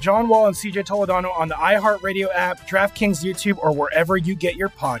Game with John Wall and CJ Toledano on the iHeartRadio app, DraftKings YouTube, or wherever you get your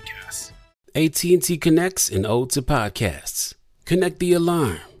podcasts. AT&T connects an ode to podcasts. Connect the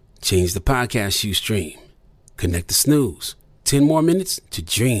alarm. Change the podcast you stream. Connect the snooze. 10 more minutes to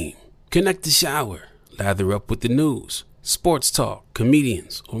dream. Connect the shower. Lather up with the news, sports talk,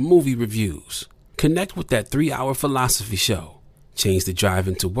 comedians, or movie reviews. Connect with that 3-hour philosophy show. Change the drive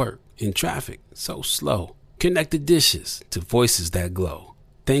into work in traffic so slow. Connect the dishes to voices that glow.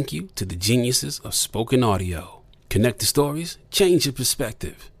 Thank you to the geniuses of spoken audio. Connect the stories, change your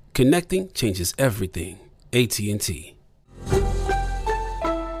perspective. Connecting changes everything. AT&T.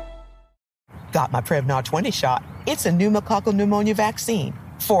 Got my Prevnar 20 shot. It's a pneumococcal pneumonia vaccine.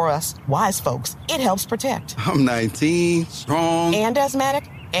 For us, wise folks, it helps protect. I'm 19, strong. And asthmatic,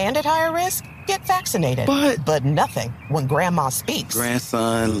 and at higher risk. Get vaccinated. But nothing when grandma speaks.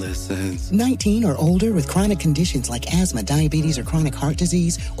 Grandson listens. 19 or older with chronic conditions like asthma, diabetes, or chronic heart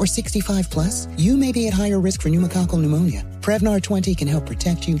disease, or 65 plus, you may be at higher risk for pneumococcal pneumonia. Prevnar 20 can help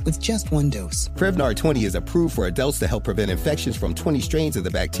protect you with just 1 dose. Prevnar 20 is approved for adults to help prevent infections from 20 strains of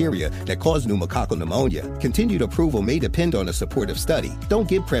the bacteria that cause pneumococcal pneumonia. Continued approval may depend on a supportive study. Don't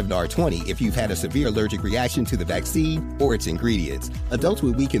give Prevnar 20 if you've had a severe allergic reaction to the vaccine or its ingredients. Adults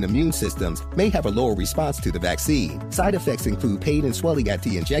with weakened immune systems may have a lower response to the vaccine. Side effects include pain and swelling at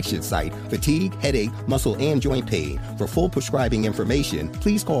the injection site, fatigue, headache, muscle, and joint pain. For full prescribing information,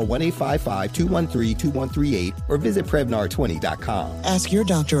 please call 1-855-213-2138 or visit Prevnar20.com. Ask your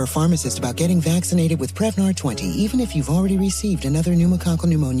doctor or pharmacist about getting vaccinated with Prevnar 20, even if you've already received another pneumococcal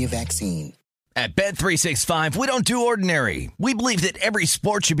pneumonia vaccine. At Bet365, we don't do ordinary. We believe that every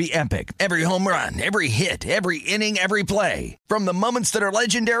sport should be epic. Every home run, every hit, every inning, every play. From the moments that are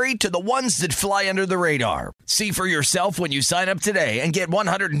legendary to the ones that fly under the radar. See for yourself when you sign up today and get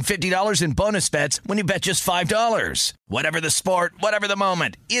 $150 in bonus bets when you bet just $5. Whatever the sport, whatever the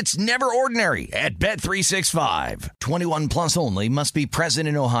moment, it's never ordinary at Bet365. 21 plus only. Must be present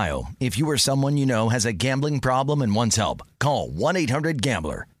in Ohio. If you or someone you know has a gambling problem and wants help, call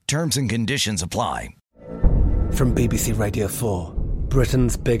 1-800-GAMBLER. Terms and conditions apply. From BBC Radio 4,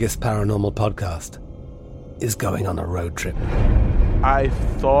 Britain's biggest paranormal podcast is going on a road trip. I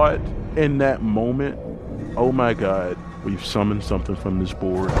thought in that moment, oh my God, we've summoned something from this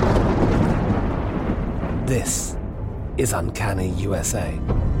board. This is Uncanny USA.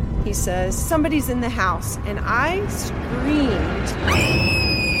 He says, somebody's in the house, and I screamed.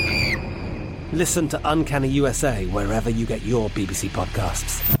 Listen to Uncanny USA wherever you get your BBC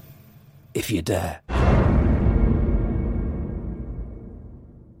podcasts, if you dare.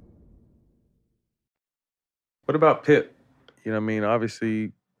 What about Pitt? You know what I mean?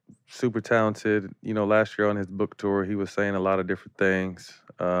 Obviously, super talented. You know, last year on his book tour, he was saying a lot of different things.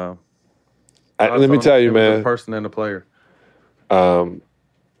 Let me tell you, man. The person and the player.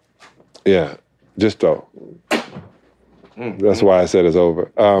 Yeah, just though. That's why I said it's over.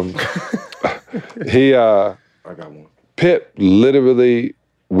 I got one. Pitt literally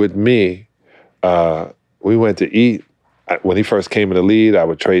with me, we went to eat. When he first came in the league, I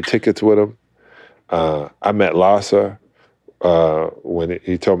would trade tickets with him. I met Larsa when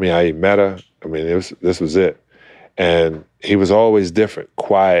he told me how he met her. I mean, this was it. And he was always different,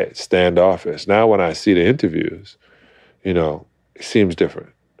 quiet, standoffish. Now when I see the interviews, you know, he seems different.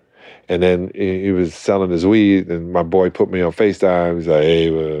 And then he was selling his weed, and my boy put me on FaceTime. He's like, hey,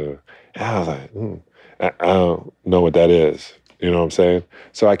 and I was like, I don't know what that is. You know what I'm saying?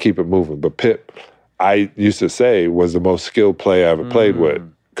 So I keep it moving. But Pip, I used to say, was the most skilled player I ever played with,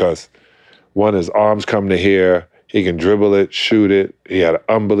 because one, his arms come to here, he can dribble it, shoot it. He had an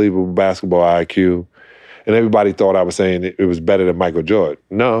unbelievable basketball IQ. And everybody thought I was saying it was better than Michael Jordan.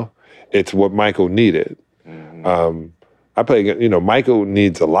 No, it's what Michael needed. I play, you know, Michael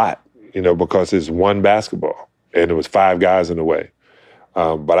needs a lot, you know, because it's one basketball and there was 5 guys in the way.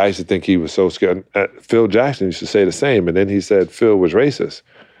 But I used to think he was so skilled. Phil Jackson used to say the same, and then he said Phil was racist,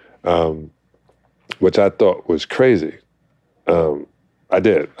 which I thought was crazy. I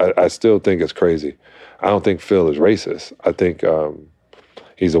did. I still think it's crazy. I don't think Phil is racist. I think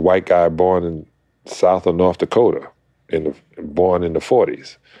he's a white guy born in South or North Dakota, born in the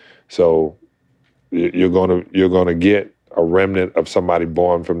 40s. So you're gonna get a remnant of somebody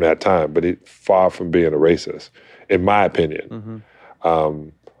born from that time, but it's far from being a racist, in my opinion.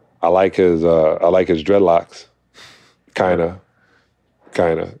 I like his dreadlocks, kinda.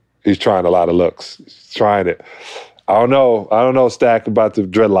 He's trying a lot of looks. He's trying it. I don't know, Stack, about the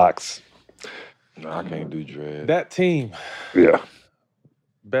dreadlocks. No, I can't do dread. That team. Yeah.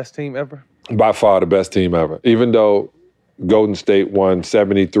 Best team ever? By far the best team ever. Even though Golden State won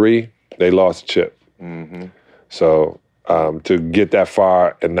 73, they lost a chip. So to get that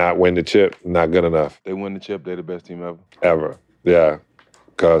far and not win the chip, not good enough. They win the chip, they're the best team ever. Ever. Yeah.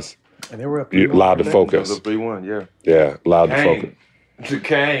 Because you're allowed to focus. It was 3-1, yeah. Yeah, allowed to focus. To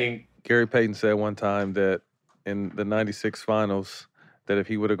Kane. Gary Payton said one time that in the 96 finals, that if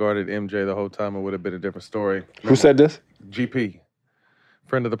he would have guarded MJ the whole time, it would have been a different story. Who said this? GP,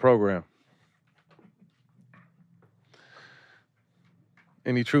 friend of the program.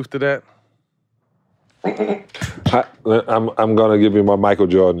 Any truth to that? I'm going to give you my Michael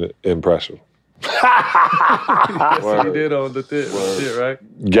Jordan impression. Yes, he did on the shit,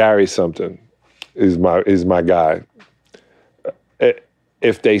 right? Gary something is my guy.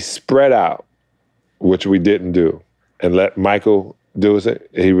 If they spread out, which we didn't do, and let Michael do it,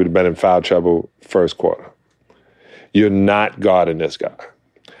 he would have been in foul trouble first quarter. You're not guarding this guy.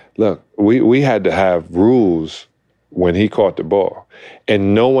 Look, we had to have rules when he caught the ball,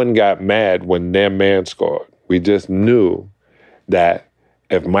 and no one got mad when their man scored. We just knew that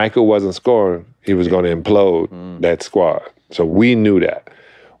if Michael wasn't scoring, he was going to implode that squad. So we knew that.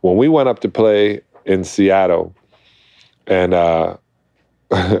 When we went up to play in Seattle and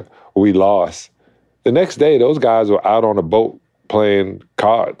we lost, the next day those guys were out on a boat playing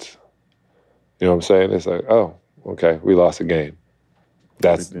cards. You know what I'm saying? It's like, oh, okay, we lost a game.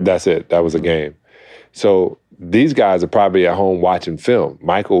 That's it. That was a game. So these guys are probably at home watching film.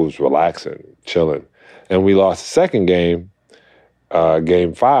 Michael was relaxing, chilling. And we lost the second game,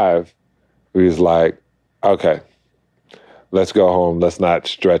 game 5. We was like, okay, let's go home. Let's not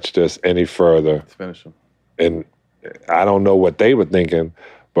stretch this any further. Let's finish them. And I don't know what they were thinking,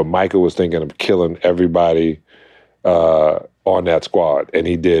 but Michael was thinking of killing everybody on that squad, and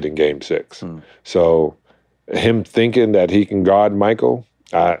he did in game 6. So him thinking that he can guard Michael,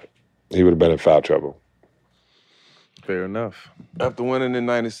 he would have been in foul trouble. Fair enough. After winning in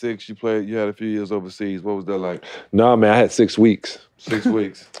 96, you had a few years overseas. What was that like? No, man, I had 6 weeks. 6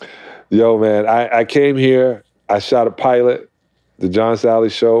 weeks. Yo, man, I came here. I shot a pilot, the John Sally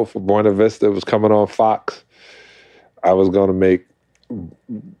show for Buena Vista. It was coming on Fox. I was going to make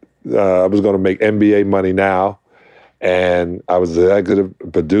NBA money now, and I was the executive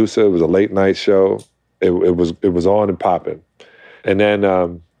producer. It was a late night show. It was on and popping. And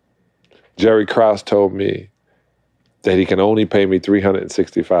then Jerry Krause told me that he can only pay me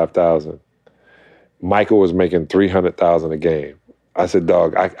 $365,000. Michael was making $300,000 a game. I said,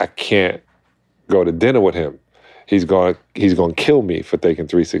 dog, I can't go to dinner with him. He's gonna kill me for taking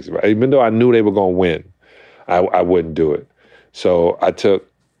 $365,000. Even though I knew they were gonna win, I wouldn't do it. So I took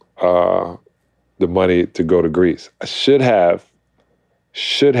the money to go to Greece. I should have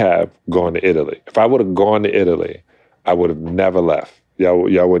gone to Italy. If I would have gone to Italy, I would have never left.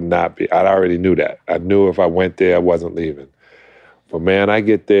 Y'all would not be. I already knew that. I knew if I went there, I wasn't leaving. But man, I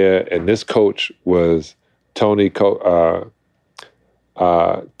get there, and this coach was Tony Kukoc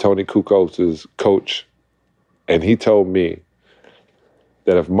coach, and he told me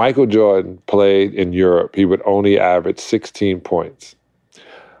that if Michael Jordan played in Europe, he would only average 16 points.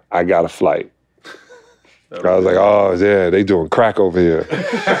 I got a flight. I was like, oh, yeah, they doing crack over here.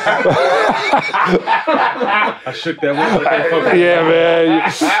 I shook that one. Yeah,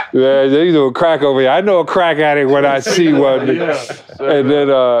 man. Yeah, they doing crack over here. I know a crack addict when I see one. And then,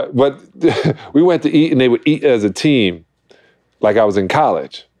 but we went to eat, and they would eat as a team like I was in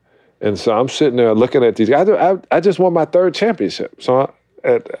college. And so I'm sitting there looking at these guys. I just won my 3rd championship. So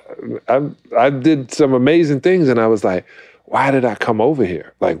I did some amazing things, and I was like, why did I come over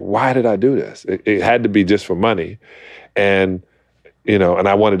here? Like, why did I do this? It had to be just for money. And, and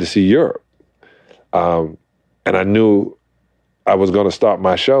I wanted to see Europe. And I knew I was going to start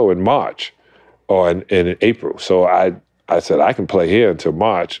my show in March or in April. So I said, I can play here until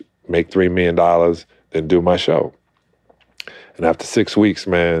March, make $3 million, then do my show. And after 6 weeks,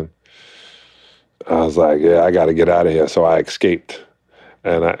 man, I was like, yeah, I got to get out of here. So I escaped.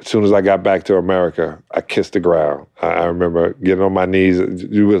 And as soon as I got back to America, I kissed the ground. I remember getting on my knees.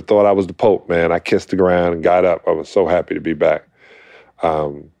 You would have thought I was the Pope, man. I kissed the ground and got up. I was so happy to be back.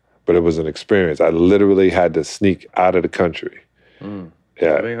 But it was an experience. I literally had to sneak out of the country.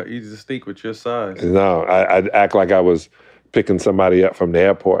 Yeah. It ain't easy to sneak with your size. No, I'd act like I was picking somebody up from the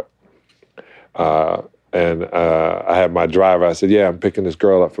airport. And I had my driver. I said, yeah, I'm picking this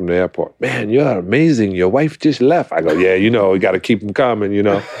girl up from the airport. Man, you're amazing. Your wife just left. I go, yeah, you got to keep them coming,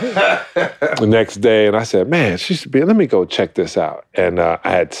 The next day, and I said, man, she should be, let me go check this out. And I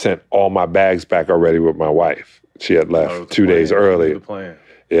had sent all my bags back already with my wife. She had left 2 days early.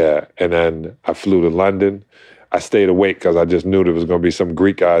 Yeah, and then I flew to London. I stayed awake because I just knew there was going to be some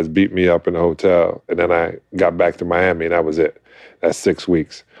Greek guys beat me up in the hotel. And then I got back to Miami, and that was it. That's 6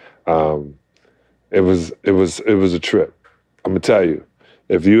 weeks. It was a trip. I'm gonna tell you,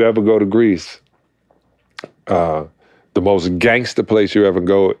 if you ever go to Greece, the most gangster place you ever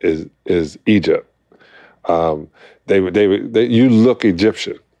go is Egypt. You look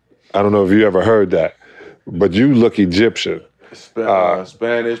Egyptian. I don't know if you ever heard that, but you look Egyptian.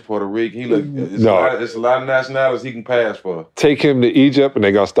 Spanish, Puerto Rican. It's a lot of nationalities he can pass for. Take him to Egypt, and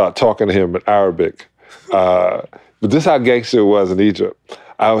they're gonna start talking to him in Arabic. But this is how gangster it was in Egypt.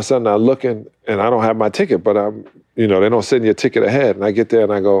 All of a sudden, I'm looking, and I don't have my ticket, but they don't send you a ticket ahead. And I get there,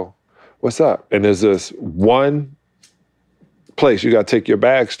 and I go, what's up? And there's this one place you got to take your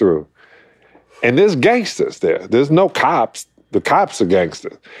bags through. And there's gangsters there. There's no cops. The cops are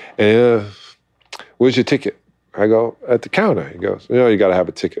gangsters. And where's your ticket? I go, at the counter. He goes, you got to have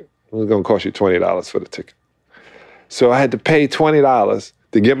a ticket. It's going to cost you $20 for the ticket. So I had to pay $20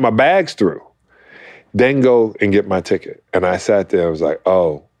 to get my bags through. Then go and get my ticket. And I sat there and was like,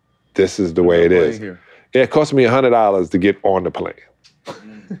 oh, this is the way it is. Yeah, it cost me $100 to get on the plane.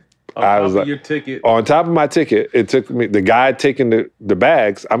 Your ticket. On top of my ticket, it took me, the guy taking the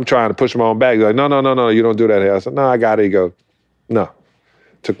bags, I'm trying to push my own bags. He's like, no, you don't do that here. I said, no, I got it. He goes, no.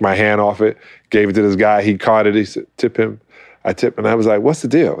 Took my hand off it, gave it to this guy. He carded it. He said, tip him. I tipped, and I was like, what's the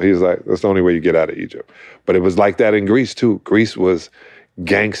deal? He was like, that's the only way you get out of Egypt. But it was like that in Greece, too. Greece was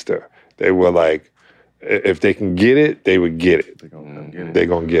gangster. They were like, if they can get it, they would get it. They're going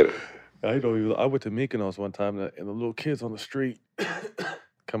to get it. I went to Mykonos one time, and the little kids on the street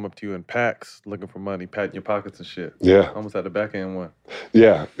come up to you in packs looking for money, patting your pockets and shit. Yeah. Almost had a backhand one.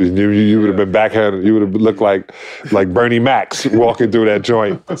 Yeah. You would have been backhanded. You would have looked like Bernie Mac walking through that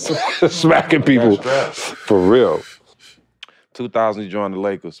joint, smacking people. For real. 2000, you joined the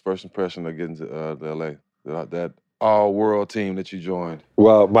Lakers. First impression of getting to the LA. That all-world team that you joined.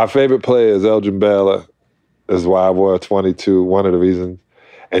 Well, my favorite player is Elgin Baylor. That's why I wore 22, one of the reasons.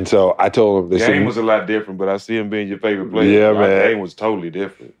 And so I told him... The game was a lot different, but I see him being your favorite player. Yeah, man. The game was totally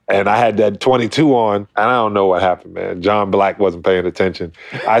different. And I had that 22 on, and I don't know what happened, man. John Black wasn't paying attention.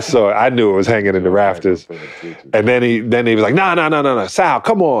 I saw it. I knew it was hanging in the rafters. And then he was like, no, Sal,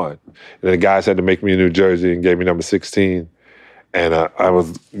 come on. And the guys had to make me a new jersey and gave me number 16. And I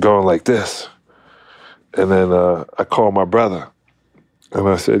was going like this. And then I called my brother. And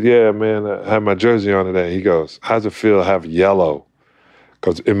I said, yeah, man, I had my jersey on today. He goes, how's it feel to have yellow?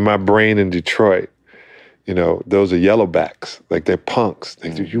 Because in my brain in Detroit, those are yellowbacks. Like, they're punks.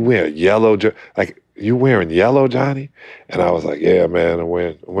 Like, you wear yellow, like, you wearing yellow, Johnny? And I was like, yeah, man, I'm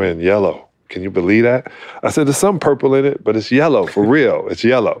wearing yellow. Can you believe that? I said, there's some purple in it, but it's yellow, for real. It's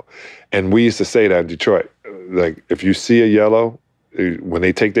yellow. And we used to say that in Detroit. Like, if you see a yellow, when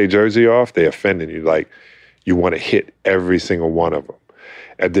they take their jersey off, they're offending you. Like, you want to hit every single one of them.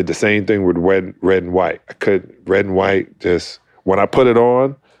 I did the same thing with red and white. Red and white, just, when I put it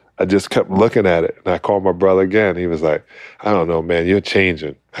on, I just kept looking at it. And I called my brother again. He was like, I don't know, man, you're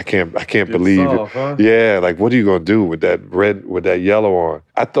changing. I can't believe soft, it. Huh? Yeah, like, what are you going to do with that red, with that yellow on?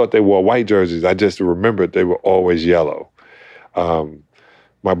 I thought they wore white jerseys. I just remembered they were always yellow.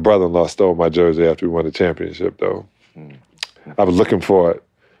 My brother-in-law stole my jersey after we won the championship, though. I was looking for it,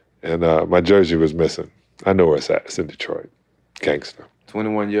 and my jersey was missing. I know where it's at. It's in Detroit. Gangster.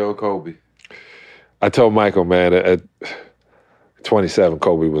 21-year-old Kobe. I told Michael, man, at 27,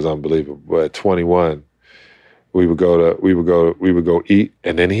 Kobe was unbelievable. But at 21, we would go eat,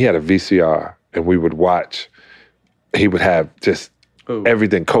 and then he had a VCR, and we would watch. He would have just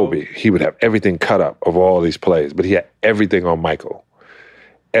everything Kobe. He would have everything cut up of all these plays, but he had everything on Michael.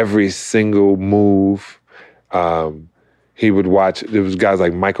 Every single move. He would watch. There was guys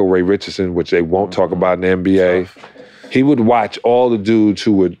like Michael Ray Richardson, which they won't talk about in the NBA. He would watch all the dudes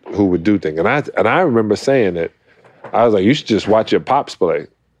who would do things, and I remember saying it. I was like, you should just watch your pops play,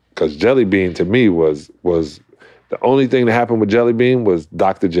 because Jelly Bean to me was the only thing that happened with Jelly Bean was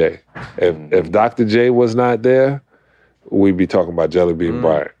Dr. J. If Dr. J was not there, we'd be talking about Jelly Bean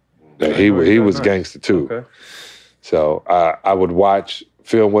Bryant. He was gangster too. Okay. So I would watch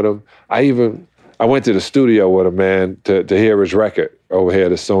film with him. I went to the studio with him, man, to hear his record over here at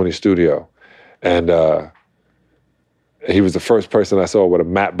the Sony studio. And he was the first person I saw with a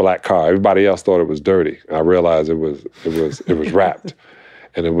matte black car. Everybody else thought it was dirty. I realized it was wrapped.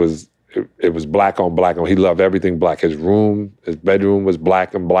 And it was black on black. He loved everything black. His bedroom was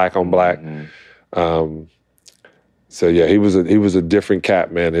black and black on black. So yeah, he was a different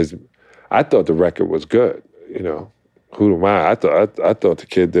cat, man. I thought the record was good, you know. Who am I? I thought the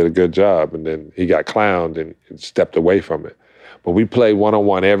kid did a good job, and then he got clowned and stepped away from it. But we played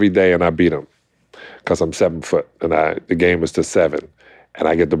one-on-one every day, and I beat him because I'm 7 foot, and the game was to 7, and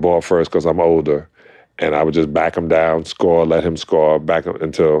I get the ball first because I'm older, and I would just back him down, score, let him score, back him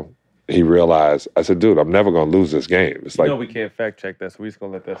until he realized. I said, dude, I'm never gonna lose this game. It's like, we can't fact check that, so we're just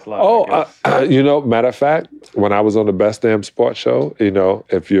gonna let that slide. Matter of fact, when I was on the Best Damn Sports Show,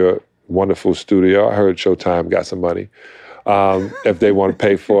 if you're wonderful studio. I heard Showtime got some money. If they want to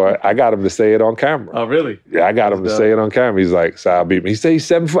pay for it, I got him to say it on camera. Oh, really? Yeah, I got him to say it on camera. He's like, Sal beat me. He said he's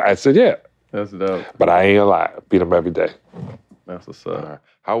 7 foot. I said, yeah. That's dope. But I ain't gonna lie. Beat him every day. That's what's up.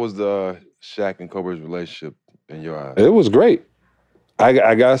 How was the Shaq and Kobe's relationship in your eyes? It was great. I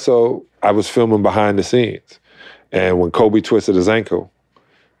was filming behind the scenes. And when Kobe twisted his ankle,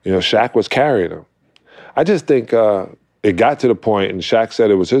 Shaq was carrying him. I just think it got to the point, and Shaq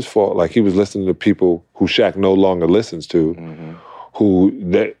said it was his fault. Like, he was listening to people who Shaq no longer listens to, who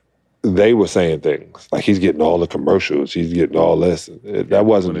they were saying things. Like, he's getting all the commercials, he's getting all this. That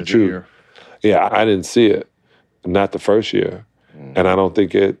wasn't the truth. Yeah, I didn't see it. Not the first year. And I don't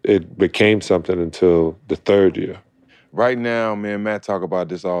think it became something until the third year. Right now, me and Matt talk about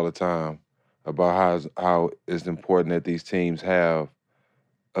this all the time, about how it's important that these teams have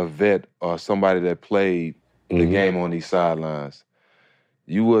a vet or somebody that played the game on these sidelines.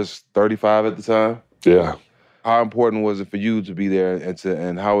 You was 35 at the time? Yeah. How important was it for you to be there,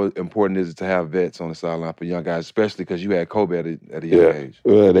 and how important is it to have vets on the sideline for young guys, especially because you had Kobe at a young age?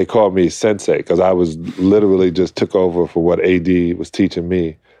 Yeah, they called me sensei because I was literally just took over for what AD was teaching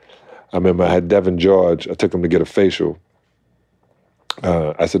me. I remember I had Devin George. I took him to get a facial.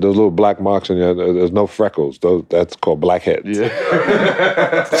 I said, those little black marks on you, there's no freckles. That's called blackheads. Yeah.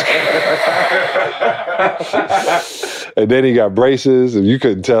 And then he got braces, and you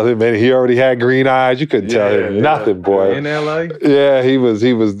couldn't tell him. And he already had green eyes. You couldn't tell him nothing, boy. In LA? Yeah, he was.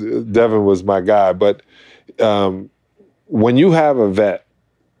 Devin was my guy. But when you have a vet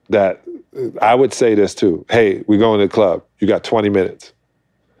that, I would say this too. Hey, we going to the club. You got 20 minutes.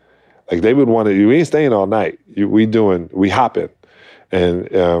 Like, they would want to. We ain't staying all night. We hopping.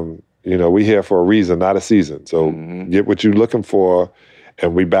 And, we here for a reason, not a season. So get what you're looking for,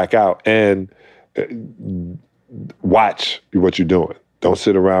 and we back out. And watch what you're doing. Don't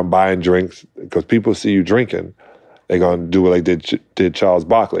sit around buying drinks, because people see you drinking. They're going to do what they did Charles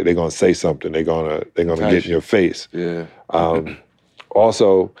Barkley. They're going to say something. They're going to get in your face. Yeah.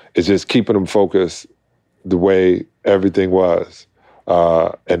 Also, it's just keeping them focused the way everything was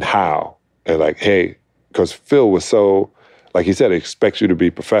and how. And like, hey, because Phil was so... Like he said, he expects you to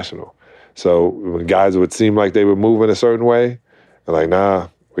be professional. So when guys would seem like they were moving a certain way, they're like, nah,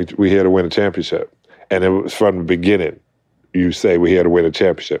 we here to win a championship. And it was from the beginning. You say, we're here to win a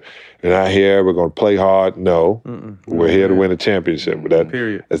championship. You're not here, we're going to play hard. No, we're here to win a championship.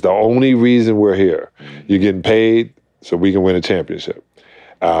 Period. That's the only reason we're here. You're getting paid so we can win a championship.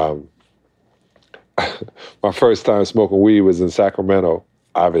 My first time smoking weed was in Sacramento,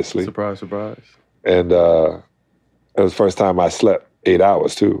 obviously. Surprise, surprise. And it was the first time I slept 8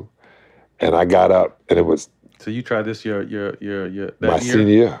 hours too, and I got up, and it was. So you tried this your senior year, yeah, my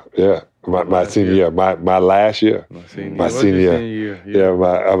senior year, my last year, my senior year. Yeah,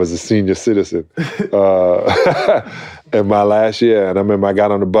 I was a senior citizen, in my last year, and I remember I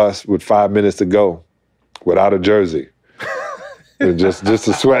got on the bus with 5 minutes to go without a jersey. And just a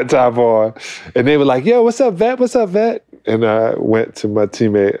sweat top on. And they were like, yo, what's up, vet? What's up, vet? And I went to my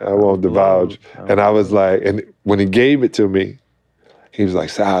teammate, I won't divulge, and I was like, and when he gave it to me, he was like,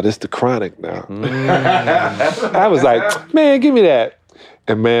 Sal, this the Chronic now. I was like, man, give me that.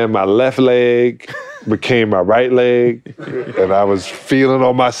 And man, my left leg became my right leg, and I was feeling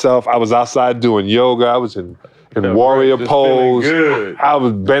on myself. I was outside doing yoga. I was in warrior pose. I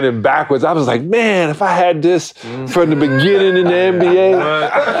was bending backwards. I was like, man, if I had this from the beginning in the NBA.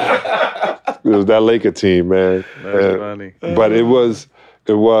 It was that Laker team, man. That's funny. But it was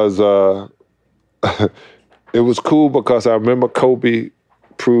it was cool because I remember Kobe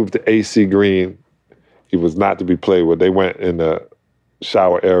proved to AC Green he was not to be played with. They went in the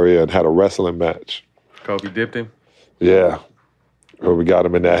shower area and had a wrestling match. Kobe dipped him? Yeah. Where we got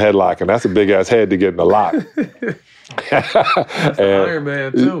him in that headlock, and that's a big-ass head to get in the lock. That's Iron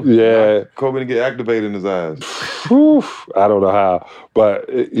Man, too. Yeah. Kobe didn't get activated in his eyes. Whew, I don't know how, but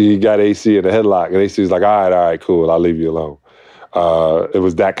he got AC in the headlock, and AC was like, all right, cool, I'll leave you alone. It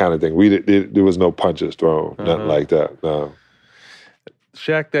was that kind of thing. There was no punches thrown, nothing like that, no.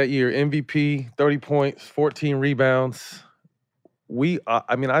 Shaq that year, MVP, 30 points, 14 rebounds.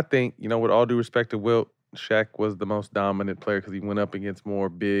 I think, with all due respect to Wilt, Shaq was the most dominant player because he went up against more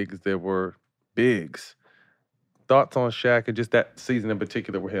bigs. There were bigs. Thoughts on Shaq and just that season in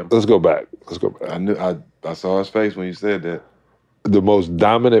particular with him? Let's go back. I saw his face when you said that. The most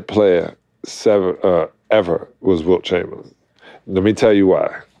dominant player ever was Wilt Chamberlain. Let me tell you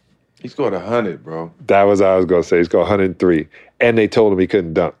why. He scored 100, bro. That was what I was going to say. He scored 103. And they told him he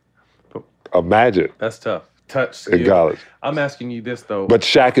couldn't dunk. Imagine. That's tough. Touch skill. In college. I'm asking you this, though. But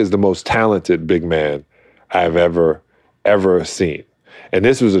Shaq is the most talented big man I've ever seen. And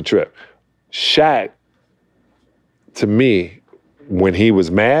this was a trip. Shaq, to me, when he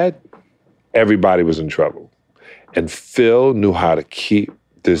was mad, everybody was in trouble. And Phil knew how to keep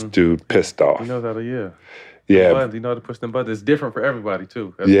this dude pissed off. He knows how to, Yeah. Buttons, he know how to push them buttons. It's different for everybody,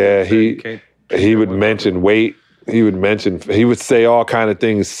 too. That's he would mention weight. He would say all kind of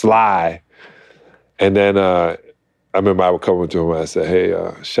things sly. And then I remember I would come up to him and I said, hey,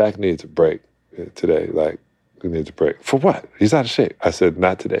 Shaq needs a break today. Like, he needs a break. For what? He's out of shape. I said,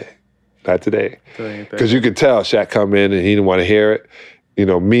 not today. Not today. Because you could tell Shaq come in and he didn't want to hear it.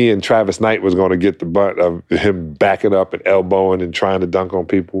 Me and Travis Knight was going to get the butt of him backing up and elbowing and trying to dunk on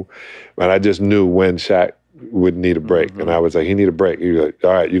people. But I just knew when Shaq would need a break. Mm-hmm. And I was like, he need a break. He was like,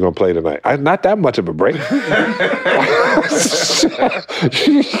 all right, you're going to play tonight. Not that much of a break.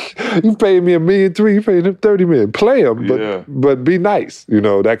 You paid me $1.3 million, you paid him $30 million. Play him, but be nice.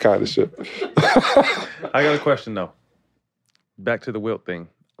 That kind of shit. I got a question, though. Back to the Wilt thing.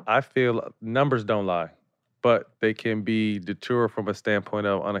 I feel numbers don't lie, but they can be deterrent from a standpoint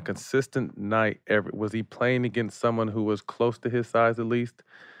of on a consistent night, was he playing against someone who was close to his size at least?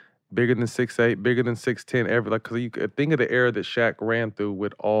 Bigger than 6'8", bigger than 6'10", because you could think of the era that Shaq ran through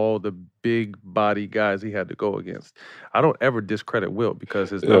with all the big body guys he had to go against. I don't ever discredit Wilt because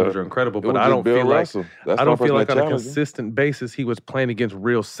his numbers are incredible, but I don't feel like on a consistent basis he was playing against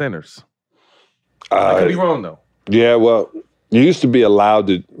real centers. I could be wrong though. Yeah, well, you used to be allowed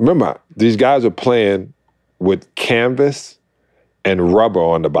to remember these guys are playing with canvas and rubber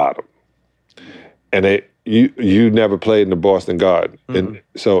on the bottom, and You never played in the Boston Garden. Mm-hmm. And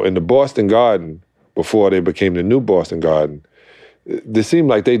so in the Boston Garden, before they became the new Boston Garden, it seemed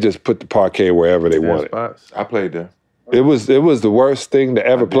like they just put the parquet wherever they wanted. Spots. I played there. It was the worst thing to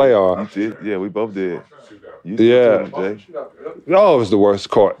ever play on. You did? Yeah, we both did. Yeah. No, it was the worst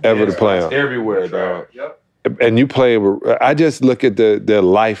court ever to play on. Everywhere, dog. And you play, I just look at their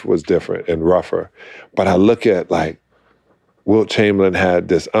life was different and rougher. But I look at Wilt Chamberlain had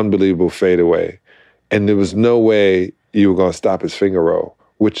this unbelievable fadeaway. And there was no way you were going to stop his finger roll,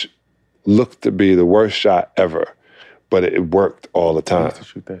 which looked to be the worst shot ever, but it worked all the time. He used to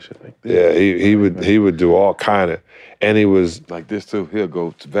shoot that shit like this. Yeah, he would do all kind of, and he was like this too. He'll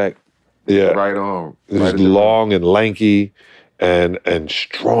go back, right arm. He was long and lanky, and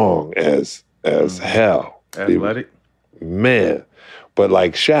strong as hell. Athletic, man. But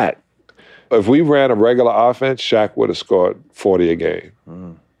like Shaq, if we ran a regular offense, Shaq would have scored 40 a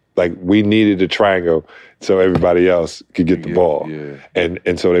game. Like we needed a triangle so everybody else could get the ball. Yeah.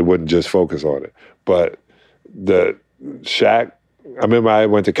 And so they wouldn't just focus on it. But the Shaq, I remember I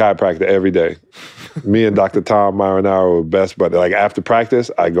went to chiropractor every day. Me and Dr. Tom Marinaro were best buddies. Like after practice,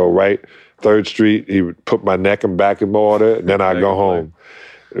 I go right 3rd Street. He would put my neck and back in order, and then I'd go home.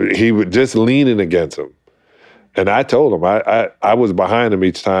 He would just leaning against him. And I told him, I was behind him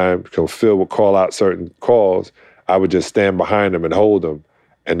each time because Phil would call out certain calls. I would just stand behind him and hold him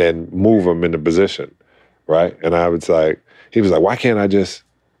and then move him into position, right? And I was like, he was like, why can't I just,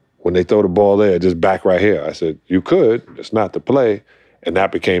 when they throw the ball there, just back right here? I said, you could, it's not the play. And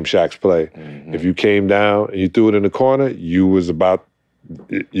that became Shaq's play. Mm-hmm. If you came down and you threw it in the corner, you were about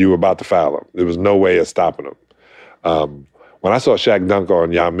to foul him. There was no way of stopping him. When I saw Shaq dunk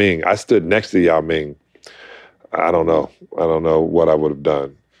on Yao Ming, I stood next to Yao Ming. I don't know what I would have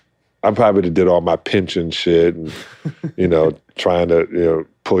done. I probably did all my pinching shit and, trying to,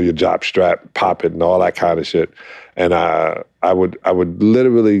 pull your jock strap, pop it and all that kind of shit. And I would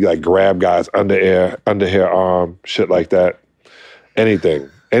literally like grab guys under arm, shit like that. Anything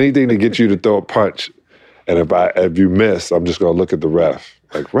to get you to throw a punch. And if you miss, I'm just gonna look at the ref.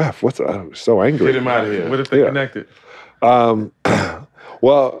 Like, ref, I'm so angry. Get him out of here. What if they connected?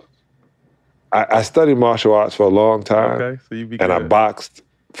 Well, I studied martial arts for a long time. Okay, so you be and good. I boxed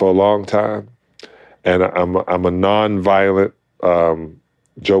for a long time. And I'm a non-violent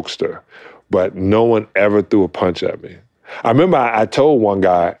jokester, but no one ever threw a punch at me. I remember I told one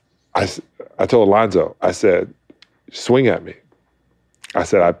guy, I told Alonzo, I said, swing at me. I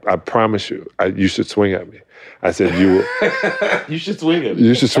said, I promise you, you should swing at me. I said, you should swing at me.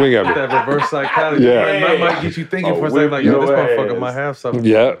 You should swing at me. That reverse psychology. Yeah. That might get you thinking for a second, like, yo, this motherfucker might have something.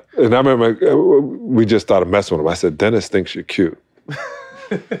 Yeah. And I remember we just started messing with him. I said, Dennis thinks you're cute.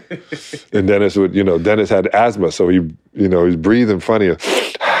 And Dennis would, Dennis had asthma, so he's breathing funny.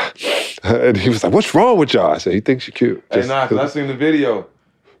 And he was like, what's wrong with y'all? I said, he thinks you're cute. Hey, cause I seen the video.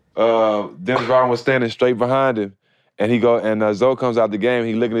 Dennis Rodman was standing straight behind him. And Zoe comes out the game,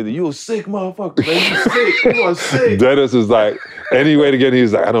 he looking at you a sick motherfucker, man. You sick. You are sick. Dennis is like, any way to get him,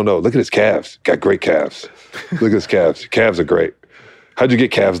 he's like, I don't know. Look at his calves. Got great calves. Look at his calves. Calves are great. How'd you get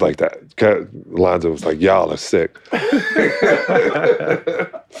calves like that? Lonzo was like, y'all are sick.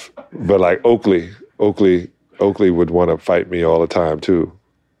 But like Oakley would want to fight me all the time too.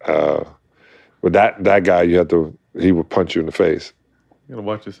 But that guy, he would punch you in the face. You gotta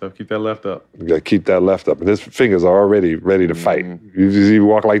watch yourself. Keep that left up. You gotta keep that left up. And his fingers are already ready to fight. You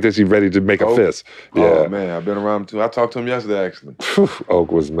walk like this, he's ready to make a fist. Yeah. Oh man, I've been around him too. I talked to him yesterday actually.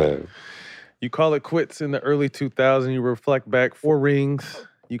 Oak was mad. You call it quits in the early 2000s. You reflect back 4 rings.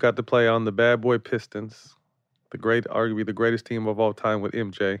 You got to play on the Bad Boy Pistons, arguably the greatest team of all time with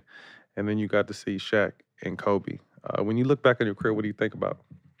MJ. And then you got to see Shaq and Kobe. When you look back on your career, what do you think about?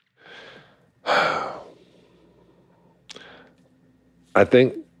 I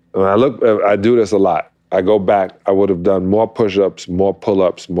think when I do this a lot. I go back, I would have done more push-ups, more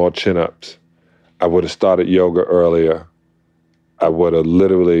pull-ups, more chin-ups. I would have started yoga earlier. I would have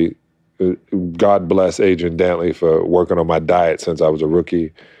literally, God bless Adrian Dantley for working on my diet since I was a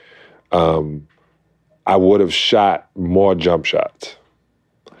rookie. I would have shot more jump shots.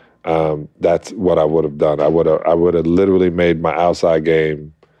 That's what I would have done. I would have literally made my outside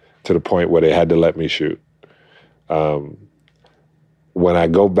game to the point where they had to let me shoot. When I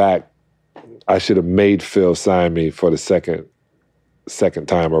go back, I should have made Phil sign me for the second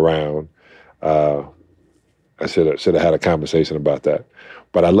time around. I should have had a conversation about that.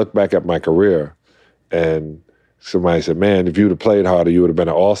 But I look back at my career, and somebody said, man, if you'd have played harder, you would have been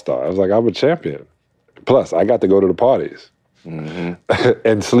an all-star. I was like, I'm a champion. Plus, I got to go to the parties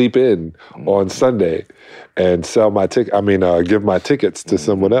and sleep in on Sunday and sell my give my tickets to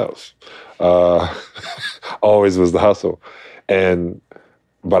someone else. Always was the hustle.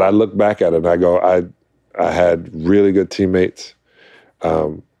 But I look back at it and I go, I had really good teammates.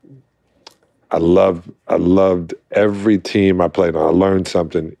 I loved every team I played on. I learned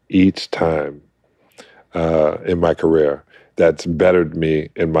something each time in my career that's bettered me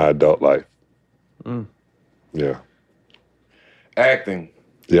in my adult life. Yeah. Acting.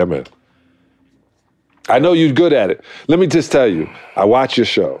 Yeah, man. I know you're good at it. Let me just tell you, I watch your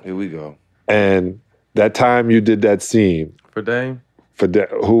show. Here we go. And that time you did that scene. For Dame?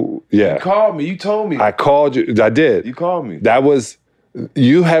 Who? Yeah. You called me. You told me. I called you. I did. You called me. That was,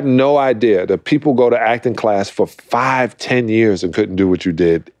 you have no idea that people go to acting class for 5-10 years and couldn't do what you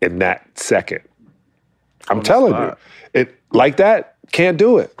did in that second. I'm telling you. It like that, can't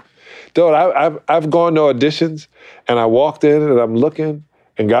do it. Dude, I've gone to auditions and I walked in and I'm looking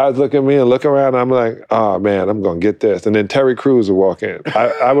and guys look at me and look around and I'm like, oh man, I'm gonna get this. And then Terry Crews would walk in.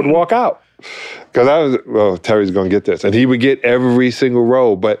 I would walk out. Because Terry's going to get this. And he would get every single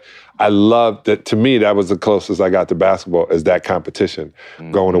role. But I loved that. To me, that was the closest I got to basketball, is that competition.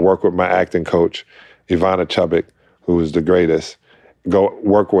 Going to work with my acting coach, Ivana Chubbuck, who was the greatest. Go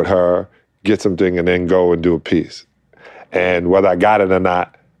work with her, get something, and then go and do a piece. And whether I got it or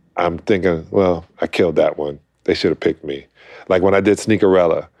not, I'm thinking, well, I killed that one. They should have picked me. Like when I did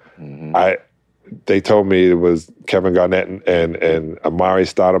Sneakerella, they told me it was Kevin Garnett and Amari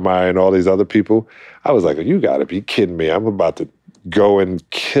Stoudemire and all these other people, I was like, you got to be kidding me. I'm about to go and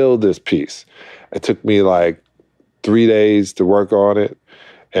kill this piece. It took me like 3 days to work on it,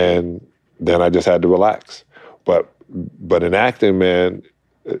 and then I just had to relax. But in acting, man,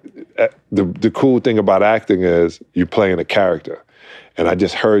 the cool thing about acting is you playing a character. And I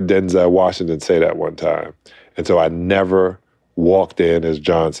just heard Denzel Washington say that one time. And so I never walked in as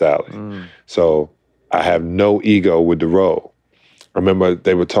John Sally. So I have no ego with the role. I remember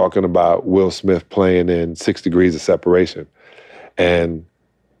they were talking about Will Smith playing in 6 Degrees of Separation. And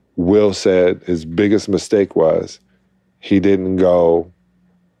Will said his biggest mistake was he didn't go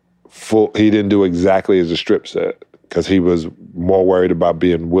full, he didn't do exactly as the strip said, because he was more worried about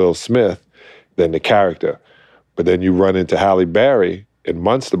being Will Smith than the character. But then you run into Halle Berry in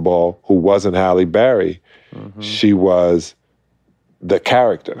Monster Ball, who wasn't Halle Berry. She was the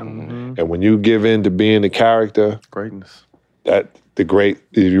character. And when you give in to being the character, greatness.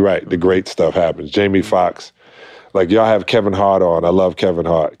 You're right, the great stuff happens. Jamie Foxx, like y'all have Kevin Hart on. I love Kevin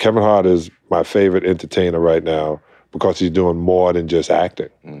Hart. Kevin Hart is my favorite entertainer right now because he's doing more than just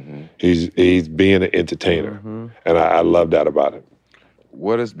acting. He's being an entertainer. And I love that about him.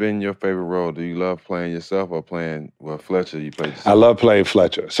 What has been your favorite role? Do you love playing yourself or playing, Fletcher, you played yourself? I love playing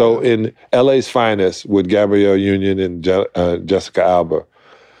Fletcher. So in LA's Finest with Gabrielle Union and Jessica Alba,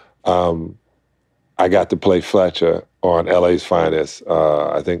 I got to play Fletcher on LA's Finest,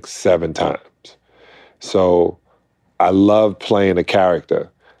 I think 7 times. So I love playing a character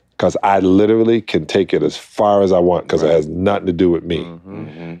because I literally can take it as far as I want because it has nothing to do with me.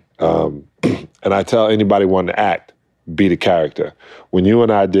 And I tell anybody wanting to act, be the character. When you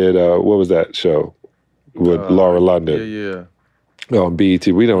and I did, what was that show with Laura London? On BET.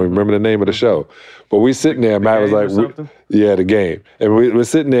 We don't remember the name of the show. But we sitting there, Matt was like, The Game. And we were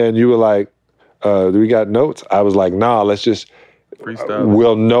sitting there and you were like, do we got notes? I was like, nah, let's just,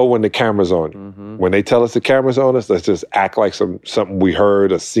 we'll know when the camera's on you. When they tell us the camera's on us, let's just act like something we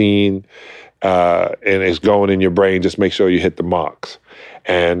heard, a scene, and it's going in your brain. Just make sure you hit the marks.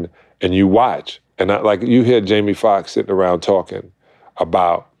 And you watch. And like you hear Jamie Foxx sitting around talking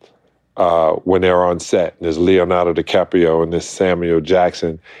about when they're on set. And there's Leonardo DiCaprio and there's Samuel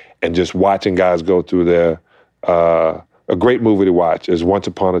Jackson. And just watching guys go through their, a great movie to watch is Once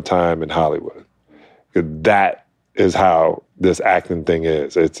Upon a Time in Hollywood. That is how this acting thing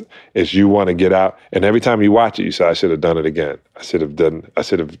is. It's you want to get out. And every time you watch it, you say, I should have done it again. I should have done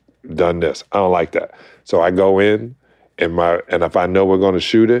this. I don't like that. So I go in, and if I know we're going to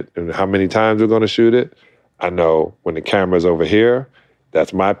shoot it and how many times we're going to shoot it, I know when the camera's over here,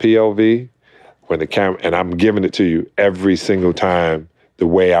 that's my POV. When the camera, and I'm giving it to you every single time the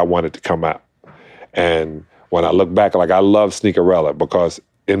way I want it to come out. And when I look back, like I love Sneakerella because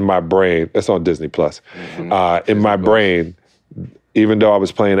in my brain, it's on Disney Plus. In my brain, even though I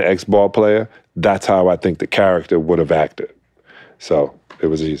was playing an ex-ball player, that's how I think the character would have acted. So it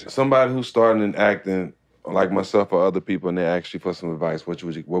was easy. Somebody who's starting in acting, like myself or other people, and they ask you for some advice, what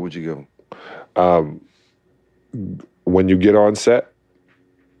would you give them? When you get on set,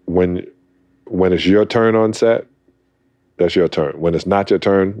 when it's your turn on set, that's your turn. When it's not your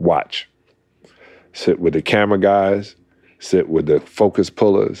turn, watch. Sit with the camera guys, sit with the focus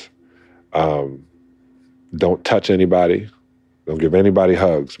pullers. Don't touch anybody. Don't give anybody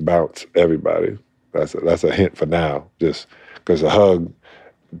hugs. Bounce everybody. That's a hint for now, just because a hug,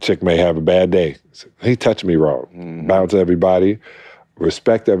 chick may have a bad day. He touched me wrong. Bounce everybody,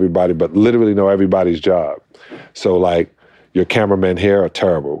 respect everybody, but literally know everybody's job. So like your cameramen here are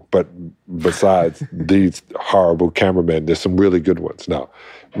terrible, but besides these horrible cameramen, there's some really good ones. Now,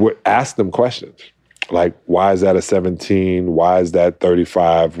 ask them questions. Like, why is that a 17? Why is that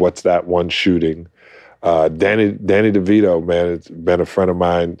 35? What's that one shooting? Danny DeVito, man, it's been a friend of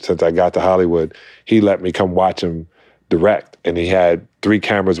mine since I got to Hollywood. He let me come watch him direct, and he had 3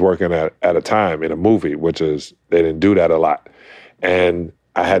 cameras working at a time in a movie, which is, they didn't do that a lot. And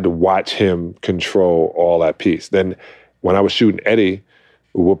I had to watch him control all that piece. Then when I was shooting Eddie,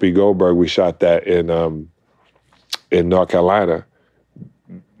 Whoopi Goldberg, we shot that in North Carolina.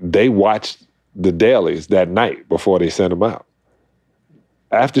 They watched the dailies that night before they sent them out.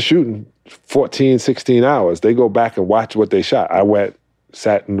 After shooting 14, 16 hours, they go back and watch what they shot. I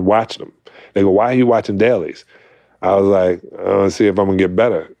sat and watched them. They go, why are you watching dailies? I was like, I want to see if I'm going to get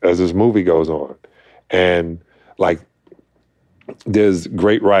better as this movie goes on. And like, there's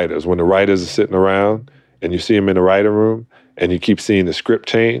great writers. When the writers are sitting around and you see them in the writer room and you keep seeing the script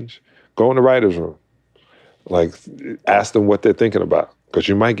change, go in the writer's room. Like, ask them what they're thinking about, because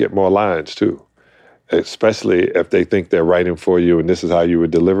you might get more lines too. especially if they think they're writing for you and this is how you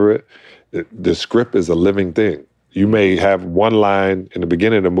would deliver it. The script is a living thing. You may have one line in the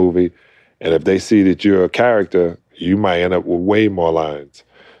beginning of the movie, and if they see that you're a character, you might end up with way more lines.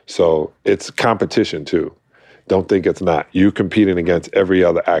 So it's competition too. Don't think it's not. You're competing against every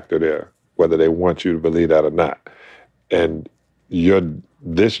other actor there, whether they want you to believe that or not. And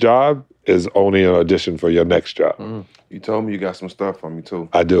this job is only an audition for your next job. You told me you got some stuff for me too.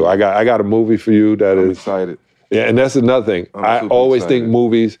 I do. I got a movie for you that I'm is excited. Yeah, and that's another thing. I always think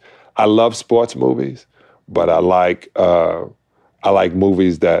movies. I love sports movies, but I like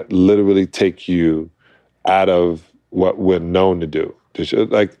movies that literally take you out of what we're known to do.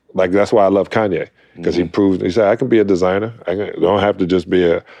 Like that's why I love Kanye, because he proved. He said, "I can be a designer. I don't have to just be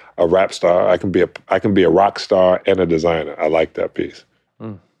a rap star. I can be a rock star and a designer." I like that piece.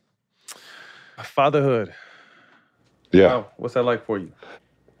 Fatherhood. Yeah. Wow. What's that like for you?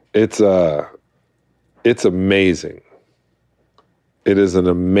 It's amazing. It is an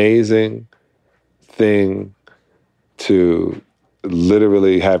amazing thing to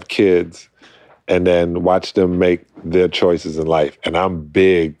literally have kids and then watch them make their choices in life. And I'm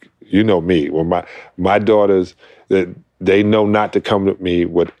big, you know me, when my daughters, they know not to come to me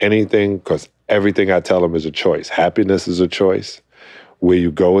with anything, because everything I tell them is a choice. Happiness is a choice. Where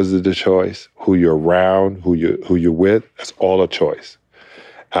you go is the choice. Who you're around, who you're with, that's all a choice.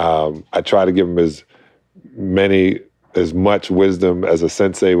 I try to give them as much wisdom as a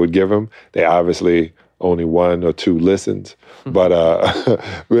sensei would give them. They obviously only 1 or 2 listens, but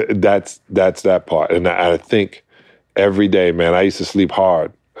that's that part. And I think every day, man, I used to sleep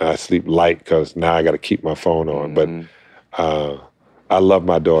hard. I sleep light because now I got to keep my phone on. But I love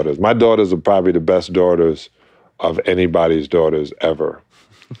my daughters. My daughters are probably the best daughters of anybody's daughters ever.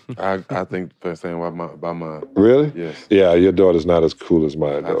 I think the same about mine. Really? Yes. Yeah, your daughter's not as cool as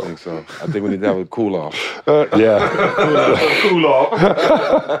mine, though. I think so. I think we need to have a cool off. Yeah. Cool off.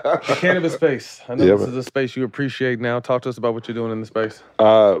 The cannabis space. I know this is a space you appreciate now. Talk to us about what you're doing in the space.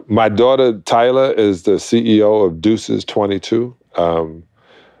 My daughter, Tyler, is the CEO of Deuces 22.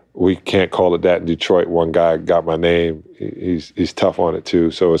 We can't call it that in Detroit. One guy got my name. He's tough on it,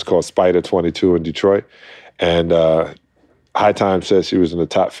 too. So it's called Spider 22 in Detroit. And High Times says she was in the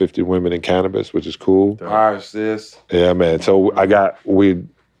top 50 women in cannabis, which is cool. All right, sis. Yeah, man. So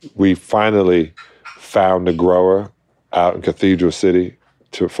we finally found a grower out in Cathedral City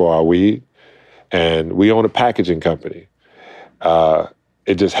for our weed, and we own a packaging company.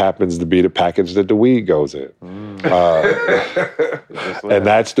 It just happens to be the package that the weed goes in. And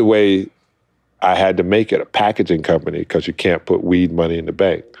that's the way I had to make it, a packaging company, because you can't put weed money in the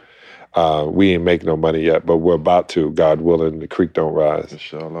bank. We ain't make no money yet, but we're about to, God willing, the creek don't rise.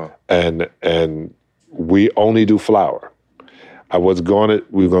 Inshallah. And we only do flower. We were going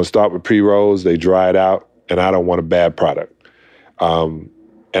to start with pre-rolls. They dried out, and I don't want a bad product. And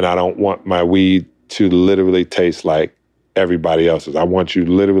I don't want my weed to literally taste like everybody else's. I want you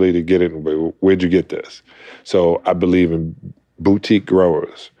literally to get it. Where'd you get this? So I believe in boutique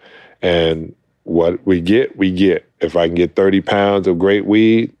growers. And what we get, we get. If I can get 30 pounds of great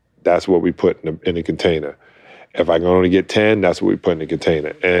weed, that's what we put in a container. If I can only get 10, that's what we put in a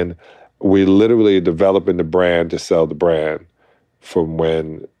container. And we literally are developing the brand to sell the brand from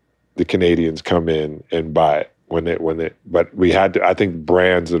when the Canadians come in and buy it. But we had to, I think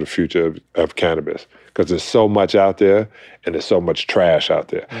brands are the future of cannabis, because there's so much out there and there's so much trash out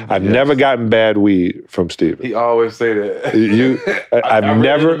there. I've never gotten bad weed from Steven. He always say that. I've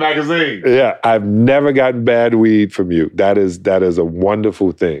never read in the magazine. Yeah, I've never gotten bad weed from you. That is a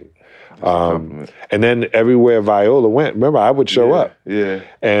wonderful thing. And then everywhere Viola went, remember, I would show up. Yeah.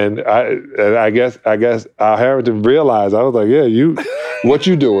 And I guess Al Harrington realized, I was like, yeah, what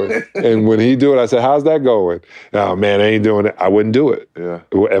you doing? And when he do it, I said, how's that going? Oh man, I ain't doing it. I wouldn't do it. Yeah.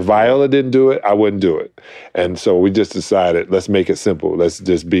 If Viola didn't do it, I wouldn't do it. And so we just decided, let's make it simple. Let's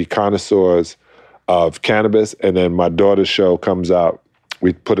just be connoisseurs of cannabis. And then my daughter's show comes out.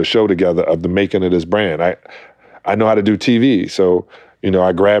 We put a show together of the making of this brand. I know how to do TV, so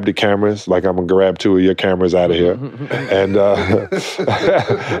I grabbed the cameras, like I'm gonna grab 2 of your cameras out of here. And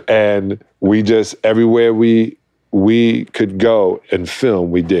and we just, everywhere we could go and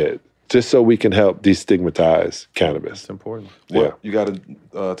film, we did, just so we can help destigmatize cannabis. It's important. Yeah. You got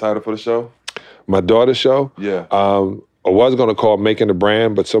a title for the show? My daughter's show? Yeah. I was gonna call Making the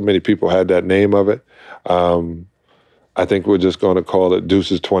Brand, but so many people had that name of it. I think we're just gonna call it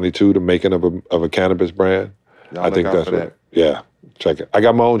Deuces 22, the making of a cannabis brand. Y'all I think that's what. That. Yeah. Check it. I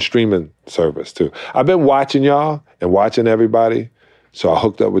got my own streaming service, too. I've been watching y'all and watching everybody. So I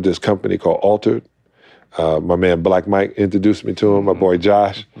hooked up with this company called Altered. My man Black Mike introduced me to him, my boy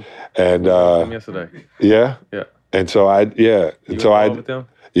Josh. And yesterday. Yeah? Yeah. And so I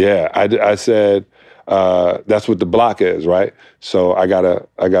said, that's what the block is, right? So I got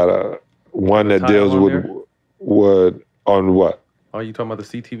a one that deals with on what? Oh, you talking about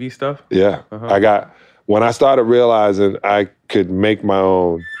the CTV stuff? Yeah. When I started realizing I could make my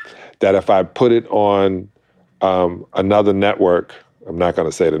own, that if I put it on another network, I'm not going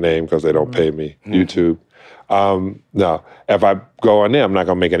to say the name because they don't pay me, YouTube. No, if I go on there, I'm not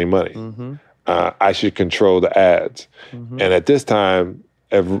going to make any money. I should control the ads. And at this time,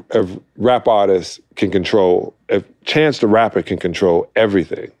 if rap artists can control, if Chance the Rapper can control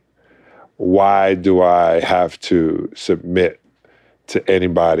everything, why do I have to submit to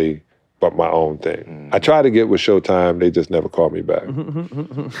anybody but my own thing? I tried to get with Showtime, they just never called me back.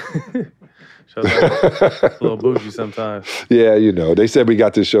 Showtime's a little bougie sometimes. Yeah, you know, they said we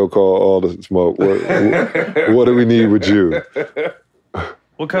got this show called All the Smoke. What do we need with you?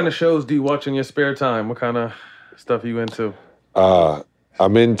 What kind of shows do you watch in your spare time? What kind of stuff are you into?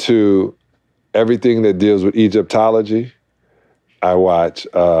 I'm into everything that deals with Egyptology. I watch,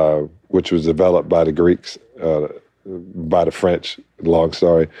 which was developed by the Greeks, by the French, long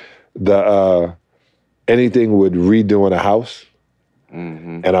story. Anything with redoing a house.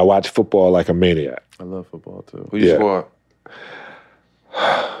 And I watch football like a maniac. I love football too. Who you support?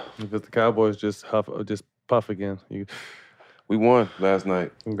 Because the Cowboys just puff again. We won last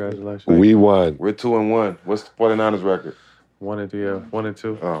night. Congratulations. We won. We're 2-1. What's the 49ers record?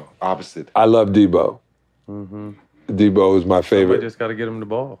 1-2. Oh, opposite. I love Debo. Debo is my favorite. Somebody just got to get him the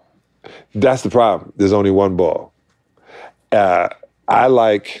ball. That's the problem. There's only one ball. I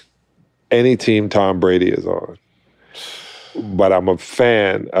like any team Tom Brady is on. But I'm a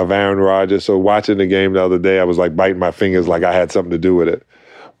fan of Aaron Rodgers. So watching the game the other day, I was like biting my fingers like I had something to do with it.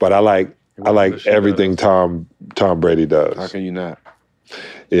 But I like everything Tom Brady does. How can you not?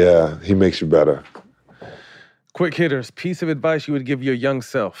 Yeah, he makes you better. Quick hitters, piece of advice you would give your younger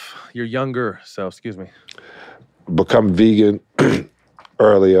self, Become vegan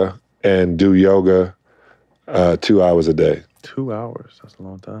earlier and do yoga 2 hours a day. 2 hours, that's a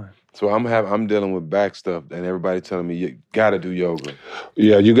long time. So I'm dealing with back stuff and everybody telling me you gotta do yoga.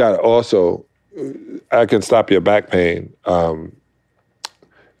 Yeah, you gotta also, I can stop your back pain.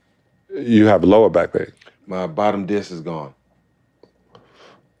 You have lower back pain. My bottom disc is gone.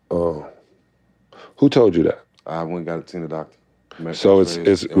 Oh. Who told you that? I went and got to see the doctor. So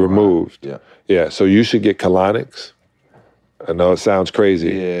it's removed. Yeah. Yeah, so you should get colonics. I know it sounds crazy.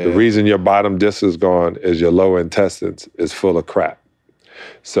 Yeah. The reason your bottom disc is gone is your lower intestines is full of crap.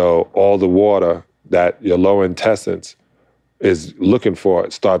 So all the water that your lower intestines is looking for,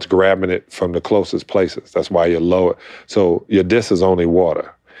 it starts grabbing it from the closest places. That's why you're lower. So your disc is only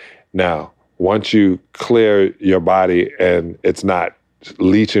water. Now, once you clear your body and it's not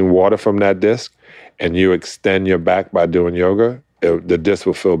leaching water from that disc, and you extend your back by doing yoga, the disc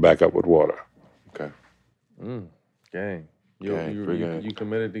will fill back up with water. Okay. Gang. You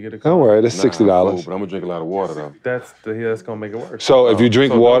committed to get a Don't worry, that's $60. Cool, but I'm gonna drink a lot of water though. That's gonna make it work. So if you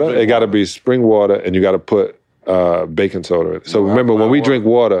drink water, it got to be spring water, and you got to put baking soda in it. So remember, when we drink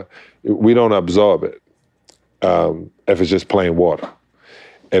water, we don't absorb it if it's just plain water.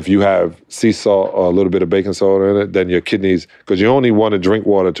 If you have sea salt or a little bit of baking soda in it, then your kidneys, because you only want to drink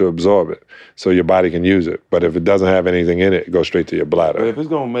water to absorb it, so your body can use it. But if it doesn't have anything in it, it goes straight to your bladder. But if it's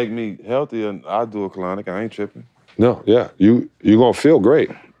gonna make me healthier, I'll do a colonic. I ain't tripping. No, yeah, you're gonna feel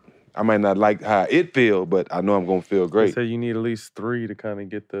great. I might not like how it feel, but I know I'm gonna feel great. They say you need at least 3 to kind of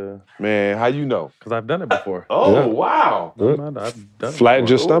get the... Man, how you know? Because I've done it before. Oh, Yeah. wow. I've done Flatten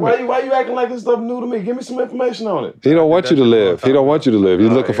your stomach. Why you acting like this stuff new to me? Give me some information on it. He don't want you to live. He don't want you to live. He's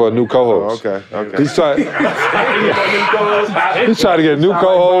looking for a new co-host. Okay. He's trying to get a new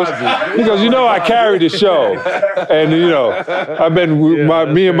co-host. He goes, I carry the show. And,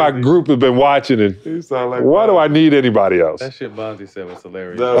 me and my group have been watching it. Why do I need anybody else? That shit Bonzi said was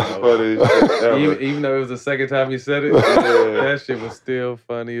hilarious. That was funny as shit ever. Even though it was the second time he said it, that shit was still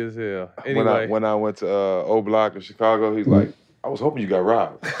funny as hell. Anyway. When I went to O Block in Chicago, he's like, I was hoping you got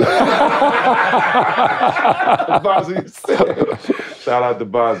robbed. Bonzi said. Shout out to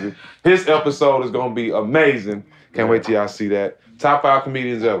Bonzi. His episode is going to be amazing. Can't wait till y'all see that. Top 5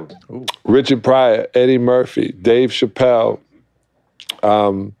 comedians ever. Ooh. Richard Pryor, Eddie Murphy, Dave Chappelle,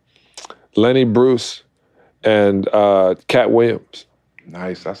 Lenny Bruce, and Cat Williams.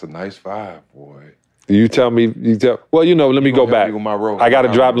 Nice. That's a nice 5, boy. Let me go back. I got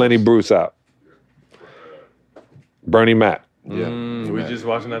to drop Lenny Bruce out. Bernie Mac. Yeah. We just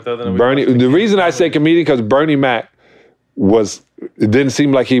watching that the other night. Bernie. The reason I say comedian because Bernie Mac it didn't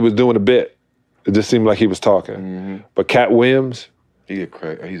seem like he was doing a bit. It just seemed like he was talking. Mm-hmm. But Cat Williams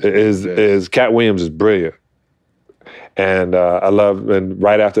Cat Williams is brilliant. And I love, and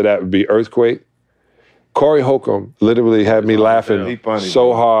right after that would be Earthquake. Corey Holcomb literally had me laughing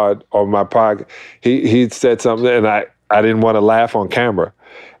so hard on my podcast. He said something and I didn't want to laugh on camera.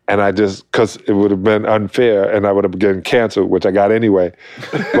 And I just, because it would have been unfair and I would have gotten canceled, which I got anyway.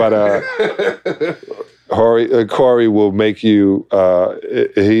 But Corey will make you,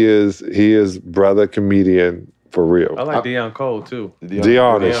 he is brother comedian for real. I like Deion Cole too.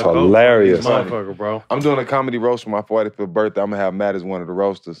 Deion is hilarious. Motherfucker, bro. I'm doing a comedy roast for my 45th birthday. I'm going to have Matt as one of the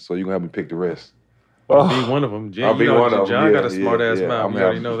roasters, so you're going to help me pick the rest. I'll be one of them. I'll be one of them. John got a smart-ass mouth. You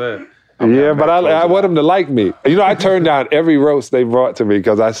already know that. Yeah, but I want them to like me. I turned down every roast they brought to me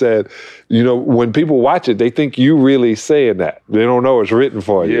because I said, when people watch it, they think you really saying that. They don't know it's written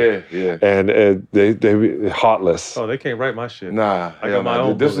for you. Yeah. And they heartless. Oh, they can't write my shit. Nah. I got my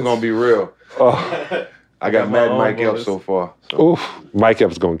own. This is going to be real. I got Matt and Mike Epps so far. So. Oof, Mike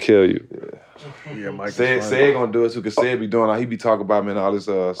Epps going to kill you. Yeah, Mike. Say gonna do it too, because Say be doing. He be talking about me and all this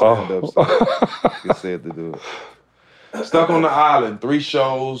stand-up stuff. Get Say to do it. Stuck on the Island. 3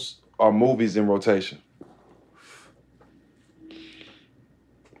 shows or movies in rotation.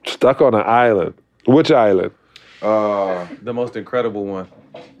 Stuck on an island. Which island? The most incredible one.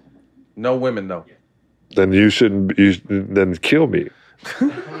 No women though. Then you shouldn't. Then kill me.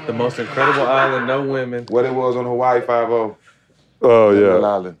 The most incredible island. No women. What it was on Hawaii 5-0. Oh yeah.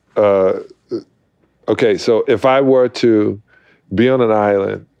 Island. Okay, so if I were to be on an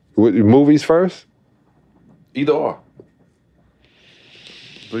island, movies first? Either or.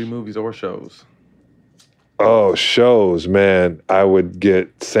 3 movies or shows. Oh, shows, man. I would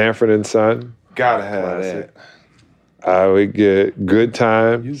get Sanford and Son. Gotta have that. I would get Good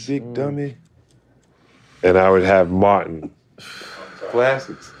Times. You big dummy. And I would have Martin.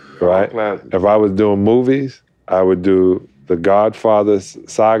 Classics. Right? Classics. If I was doing movies, I would do The Godfather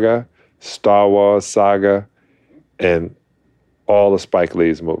saga, Star Wars saga, and all of Spike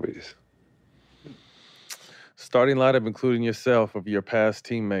Lee's movies. Starting lineup, including yourself, of your past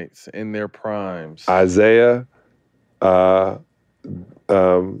teammates in their primes. Isaiah. This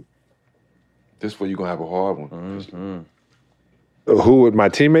way you're going to have a hard one. Mm-hmm. Who would my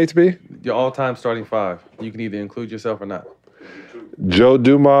teammates be? Your all-time starting 5. You can either include yourself or not. Joe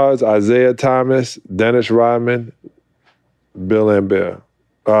Dumars, Isaiah Thomas, Dennis Rodman, Bill Lambert,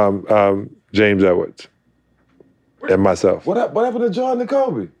 James Edwards, and myself. What happened to Jordan and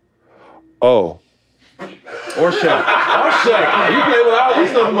Kobe? Oh. Or Shaq. You play with all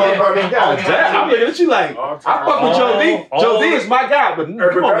these other motherfucking guys. I'm looking at you like, I fuck with Joe D. Joe D is my guy, but come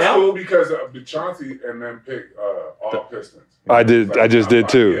on that's now. cool because Chauncey and them picked all Pistons. I just did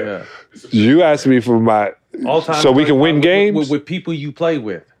too. Yeah. You asked me for my all-time so we can win games with people you play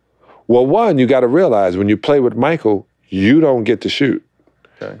with. Well, one, you got to realize when you play with Michael, you don't get to shoot.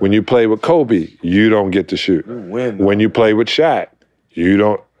 Okay. When you play with Kobe, you don't get to shoot. When you play with Shaq, you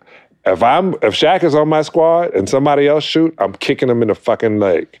don't. If Shaq is on my squad and somebody else shoot, I'm kicking them in the fucking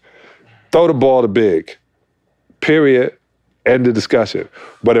leg. Throw the ball to Big. Period. End of discussion.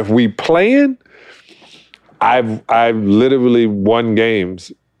 But if we playing, I've literally won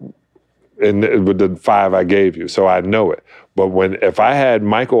games with the 5 I gave you, so I know it. But if I had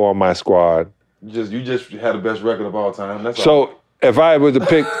Michael on my squad, you just had the best record of all time. That's so all. If I was to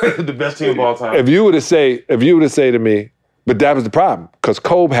pick the best team of all time, if you were to say to me, but that was the problem because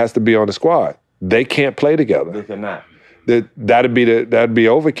Kobe has to be on the squad. They can't play together. They cannot. That'd be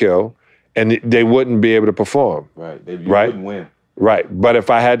overkill, and they wouldn't be able to perform. Right. You wouldn't win. Right. But if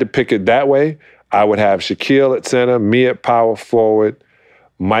I had to pick it that way, I would have Shaquille at center, me at power forward,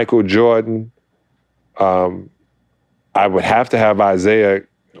 Michael Jordan. I would have to have Isaiah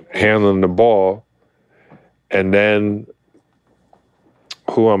handling the ball, and then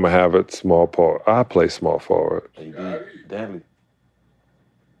who I'm gonna have at small forward? I play small forward. Danley.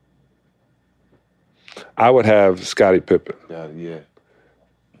 I would have Scottie Pippen.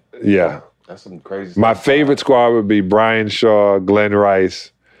 Yeah. That's some crazy stuff. My favorite squad would be Brian Shaw, Glenn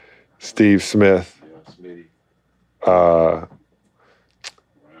Rice, Steve Smith. I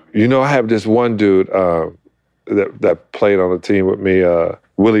have this one dude that played on the team with me,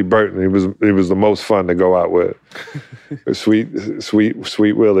 Willie Burton. He was the most fun to go out with. Sweet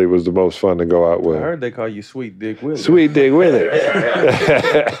Willie was the most fun to go out with. I heard they call you Sweet Dick Willie. Sweet Dick Willie.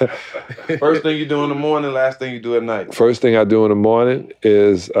 First thing you do in the morning, last thing you do at night. First thing I do in the morning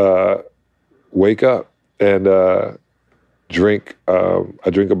is wake up and drink. I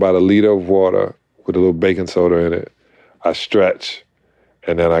drink about 1 liter of water with a little baking soda in it. I stretch,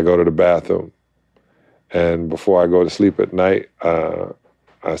 and then I go to the bathroom. And before I go to sleep at night,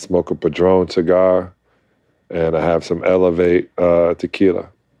 I smoke a Padron cigar, and I have some Elevate tequila.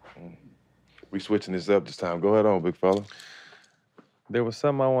 We switching this up this time. Go ahead on, big fella. There was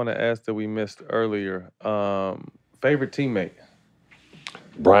something I want to ask that we missed earlier. Favorite teammate?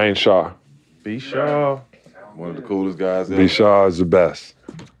 Brian Shaw. B. Shaw. One of the coolest guys ever. B. Shaw is the best.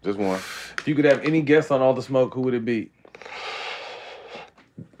 Just one. If you could have any guest on All the Smoke, who would it be?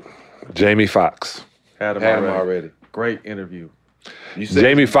 Jamie Foxx. Had him already. Great interview.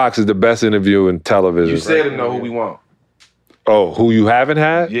 Jamie Foxx is the best interview in television. You said him, know who we want. Oh, who you haven't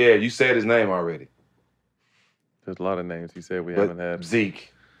had? Yeah, you said his name already. There's a lot of names he said we haven't had.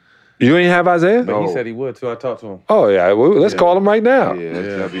 Zeke. You ain't have Isaiah? But he said he would, too. I talked to him. Oh, yeah. Well, let's call him right now. Yeah,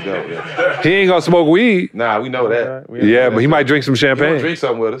 that'd be dope. Yeah. He ain't going to smoke weed. Nah, we know that. Yeah, but he might drink some He wanna champagne. drink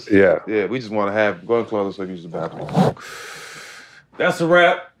something with us. Yeah. Yeah, we just want to go and close so we use the bathroom. That's a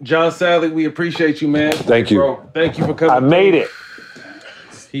wrap. John Sally, we appreciate you, man. Thank you. Bro, thank you for coming. I made it.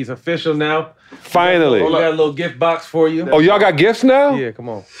 He's official now. Finally. We got a little gift box for you. Oh, y'all got gifts now? Yeah, come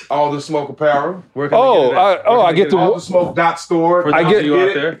on. All the Smoke apparel. Where can we get it at? I get the All the Smoke .store. I get you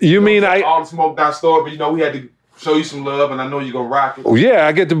out there. You mean All the Smoke .store, but we had to show you some love, and I know you're gonna rock it. Oh, yeah,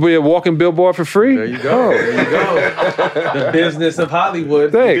 I get to be a walking billboard for free. There you go. There you go. The business of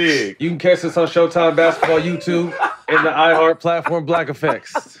Hollywood. Thanks. You can catch us on Showtime Basketball YouTube and the iHeart platform Black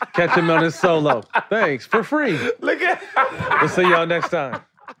Effects. Catch him on his solo. Thanks. For free. Look at. We'll see y'all next time.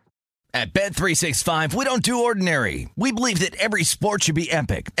 At Bet365, we don't do ordinary. We believe that every sport should be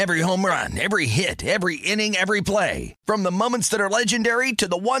epic. Every home run, every hit, every inning, every play. From the moments that are legendary to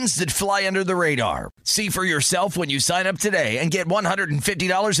the ones that fly under the radar. See for yourself when you sign up today and get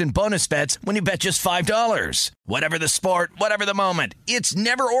 $150 in bonus bets when you bet just $5. Whatever the sport, whatever the moment, it's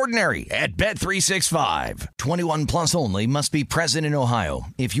never ordinary at Bet365. 21 plus only. Must be present in Ohio.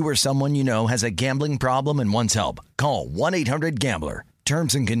 If you or someone you know has a gambling problem and wants help, call 1-800-GAMBLER.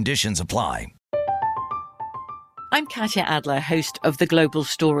 Terms and conditions apply. I'm Katya Adler, host of The Global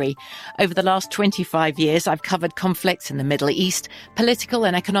Story. Over the last 25 years, I've covered conflicts in the Middle East, political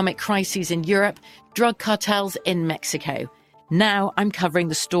and economic crises in Europe, drug cartels in Mexico. Now I'm covering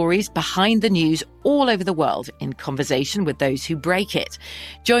the stories behind the news all over the world in conversation with those who break it.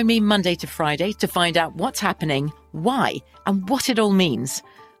 Join me Monday to Friday to find out what's happening, why, and what it all means.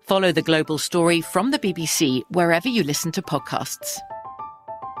 Follow The Global Story from the BBC wherever you listen to podcasts.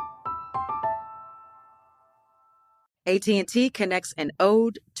 AT&T connects an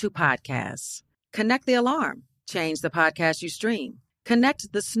ode to podcasts. Connect the alarm. Change the podcast you stream.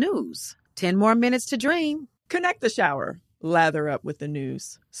 Connect the snooze. 10 more minutes to dream. Connect the shower. Lather up with the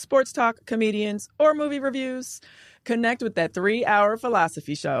news. Sports talk, comedians, or movie reviews. Connect with that 3-hour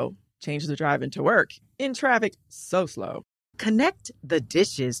philosophy show. Change the drive into work. In traffic so slow. Connect the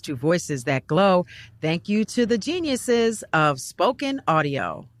dishes to voices that glow. Thank you to the geniuses of spoken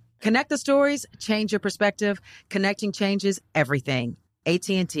audio. Connect the stories, change your perspective. Connecting changes everything.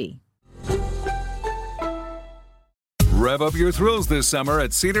 AT&T. Rev up your thrills this summer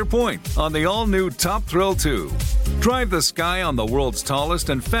at Cedar Point on the all-new Top Thrill 2. Drive the sky on the world's tallest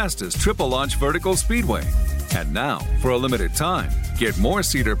and fastest triple-launch vertical speedway. And now, for a limited time, get more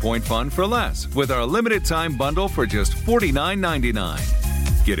Cedar Point fun for less with our limited-time bundle for just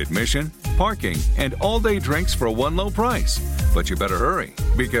 $49.99. Get admission, parking, and all-day drinks for one low price. But you better hurry,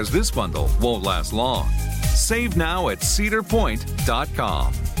 because this bundle won't last long. Save now at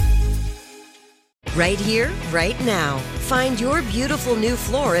cedarpoint.com. Right here, right now. Find your beautiful new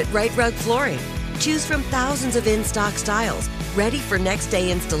floor at Right Rug Flooring. Choose from thousands of in-stock styles, ready for next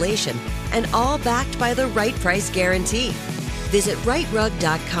day installation, and all backed by the right price guarantee. Visit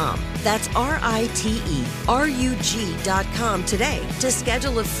rightrug.com. That's RITERUG.com today to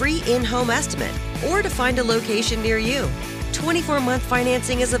schedule a free in-home estimate or to find a location near you. 24-month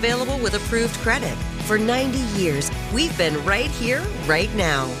financing is available with approved credit. For 90 years, we've been right here, right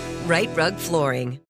now. Right Rug Flooring.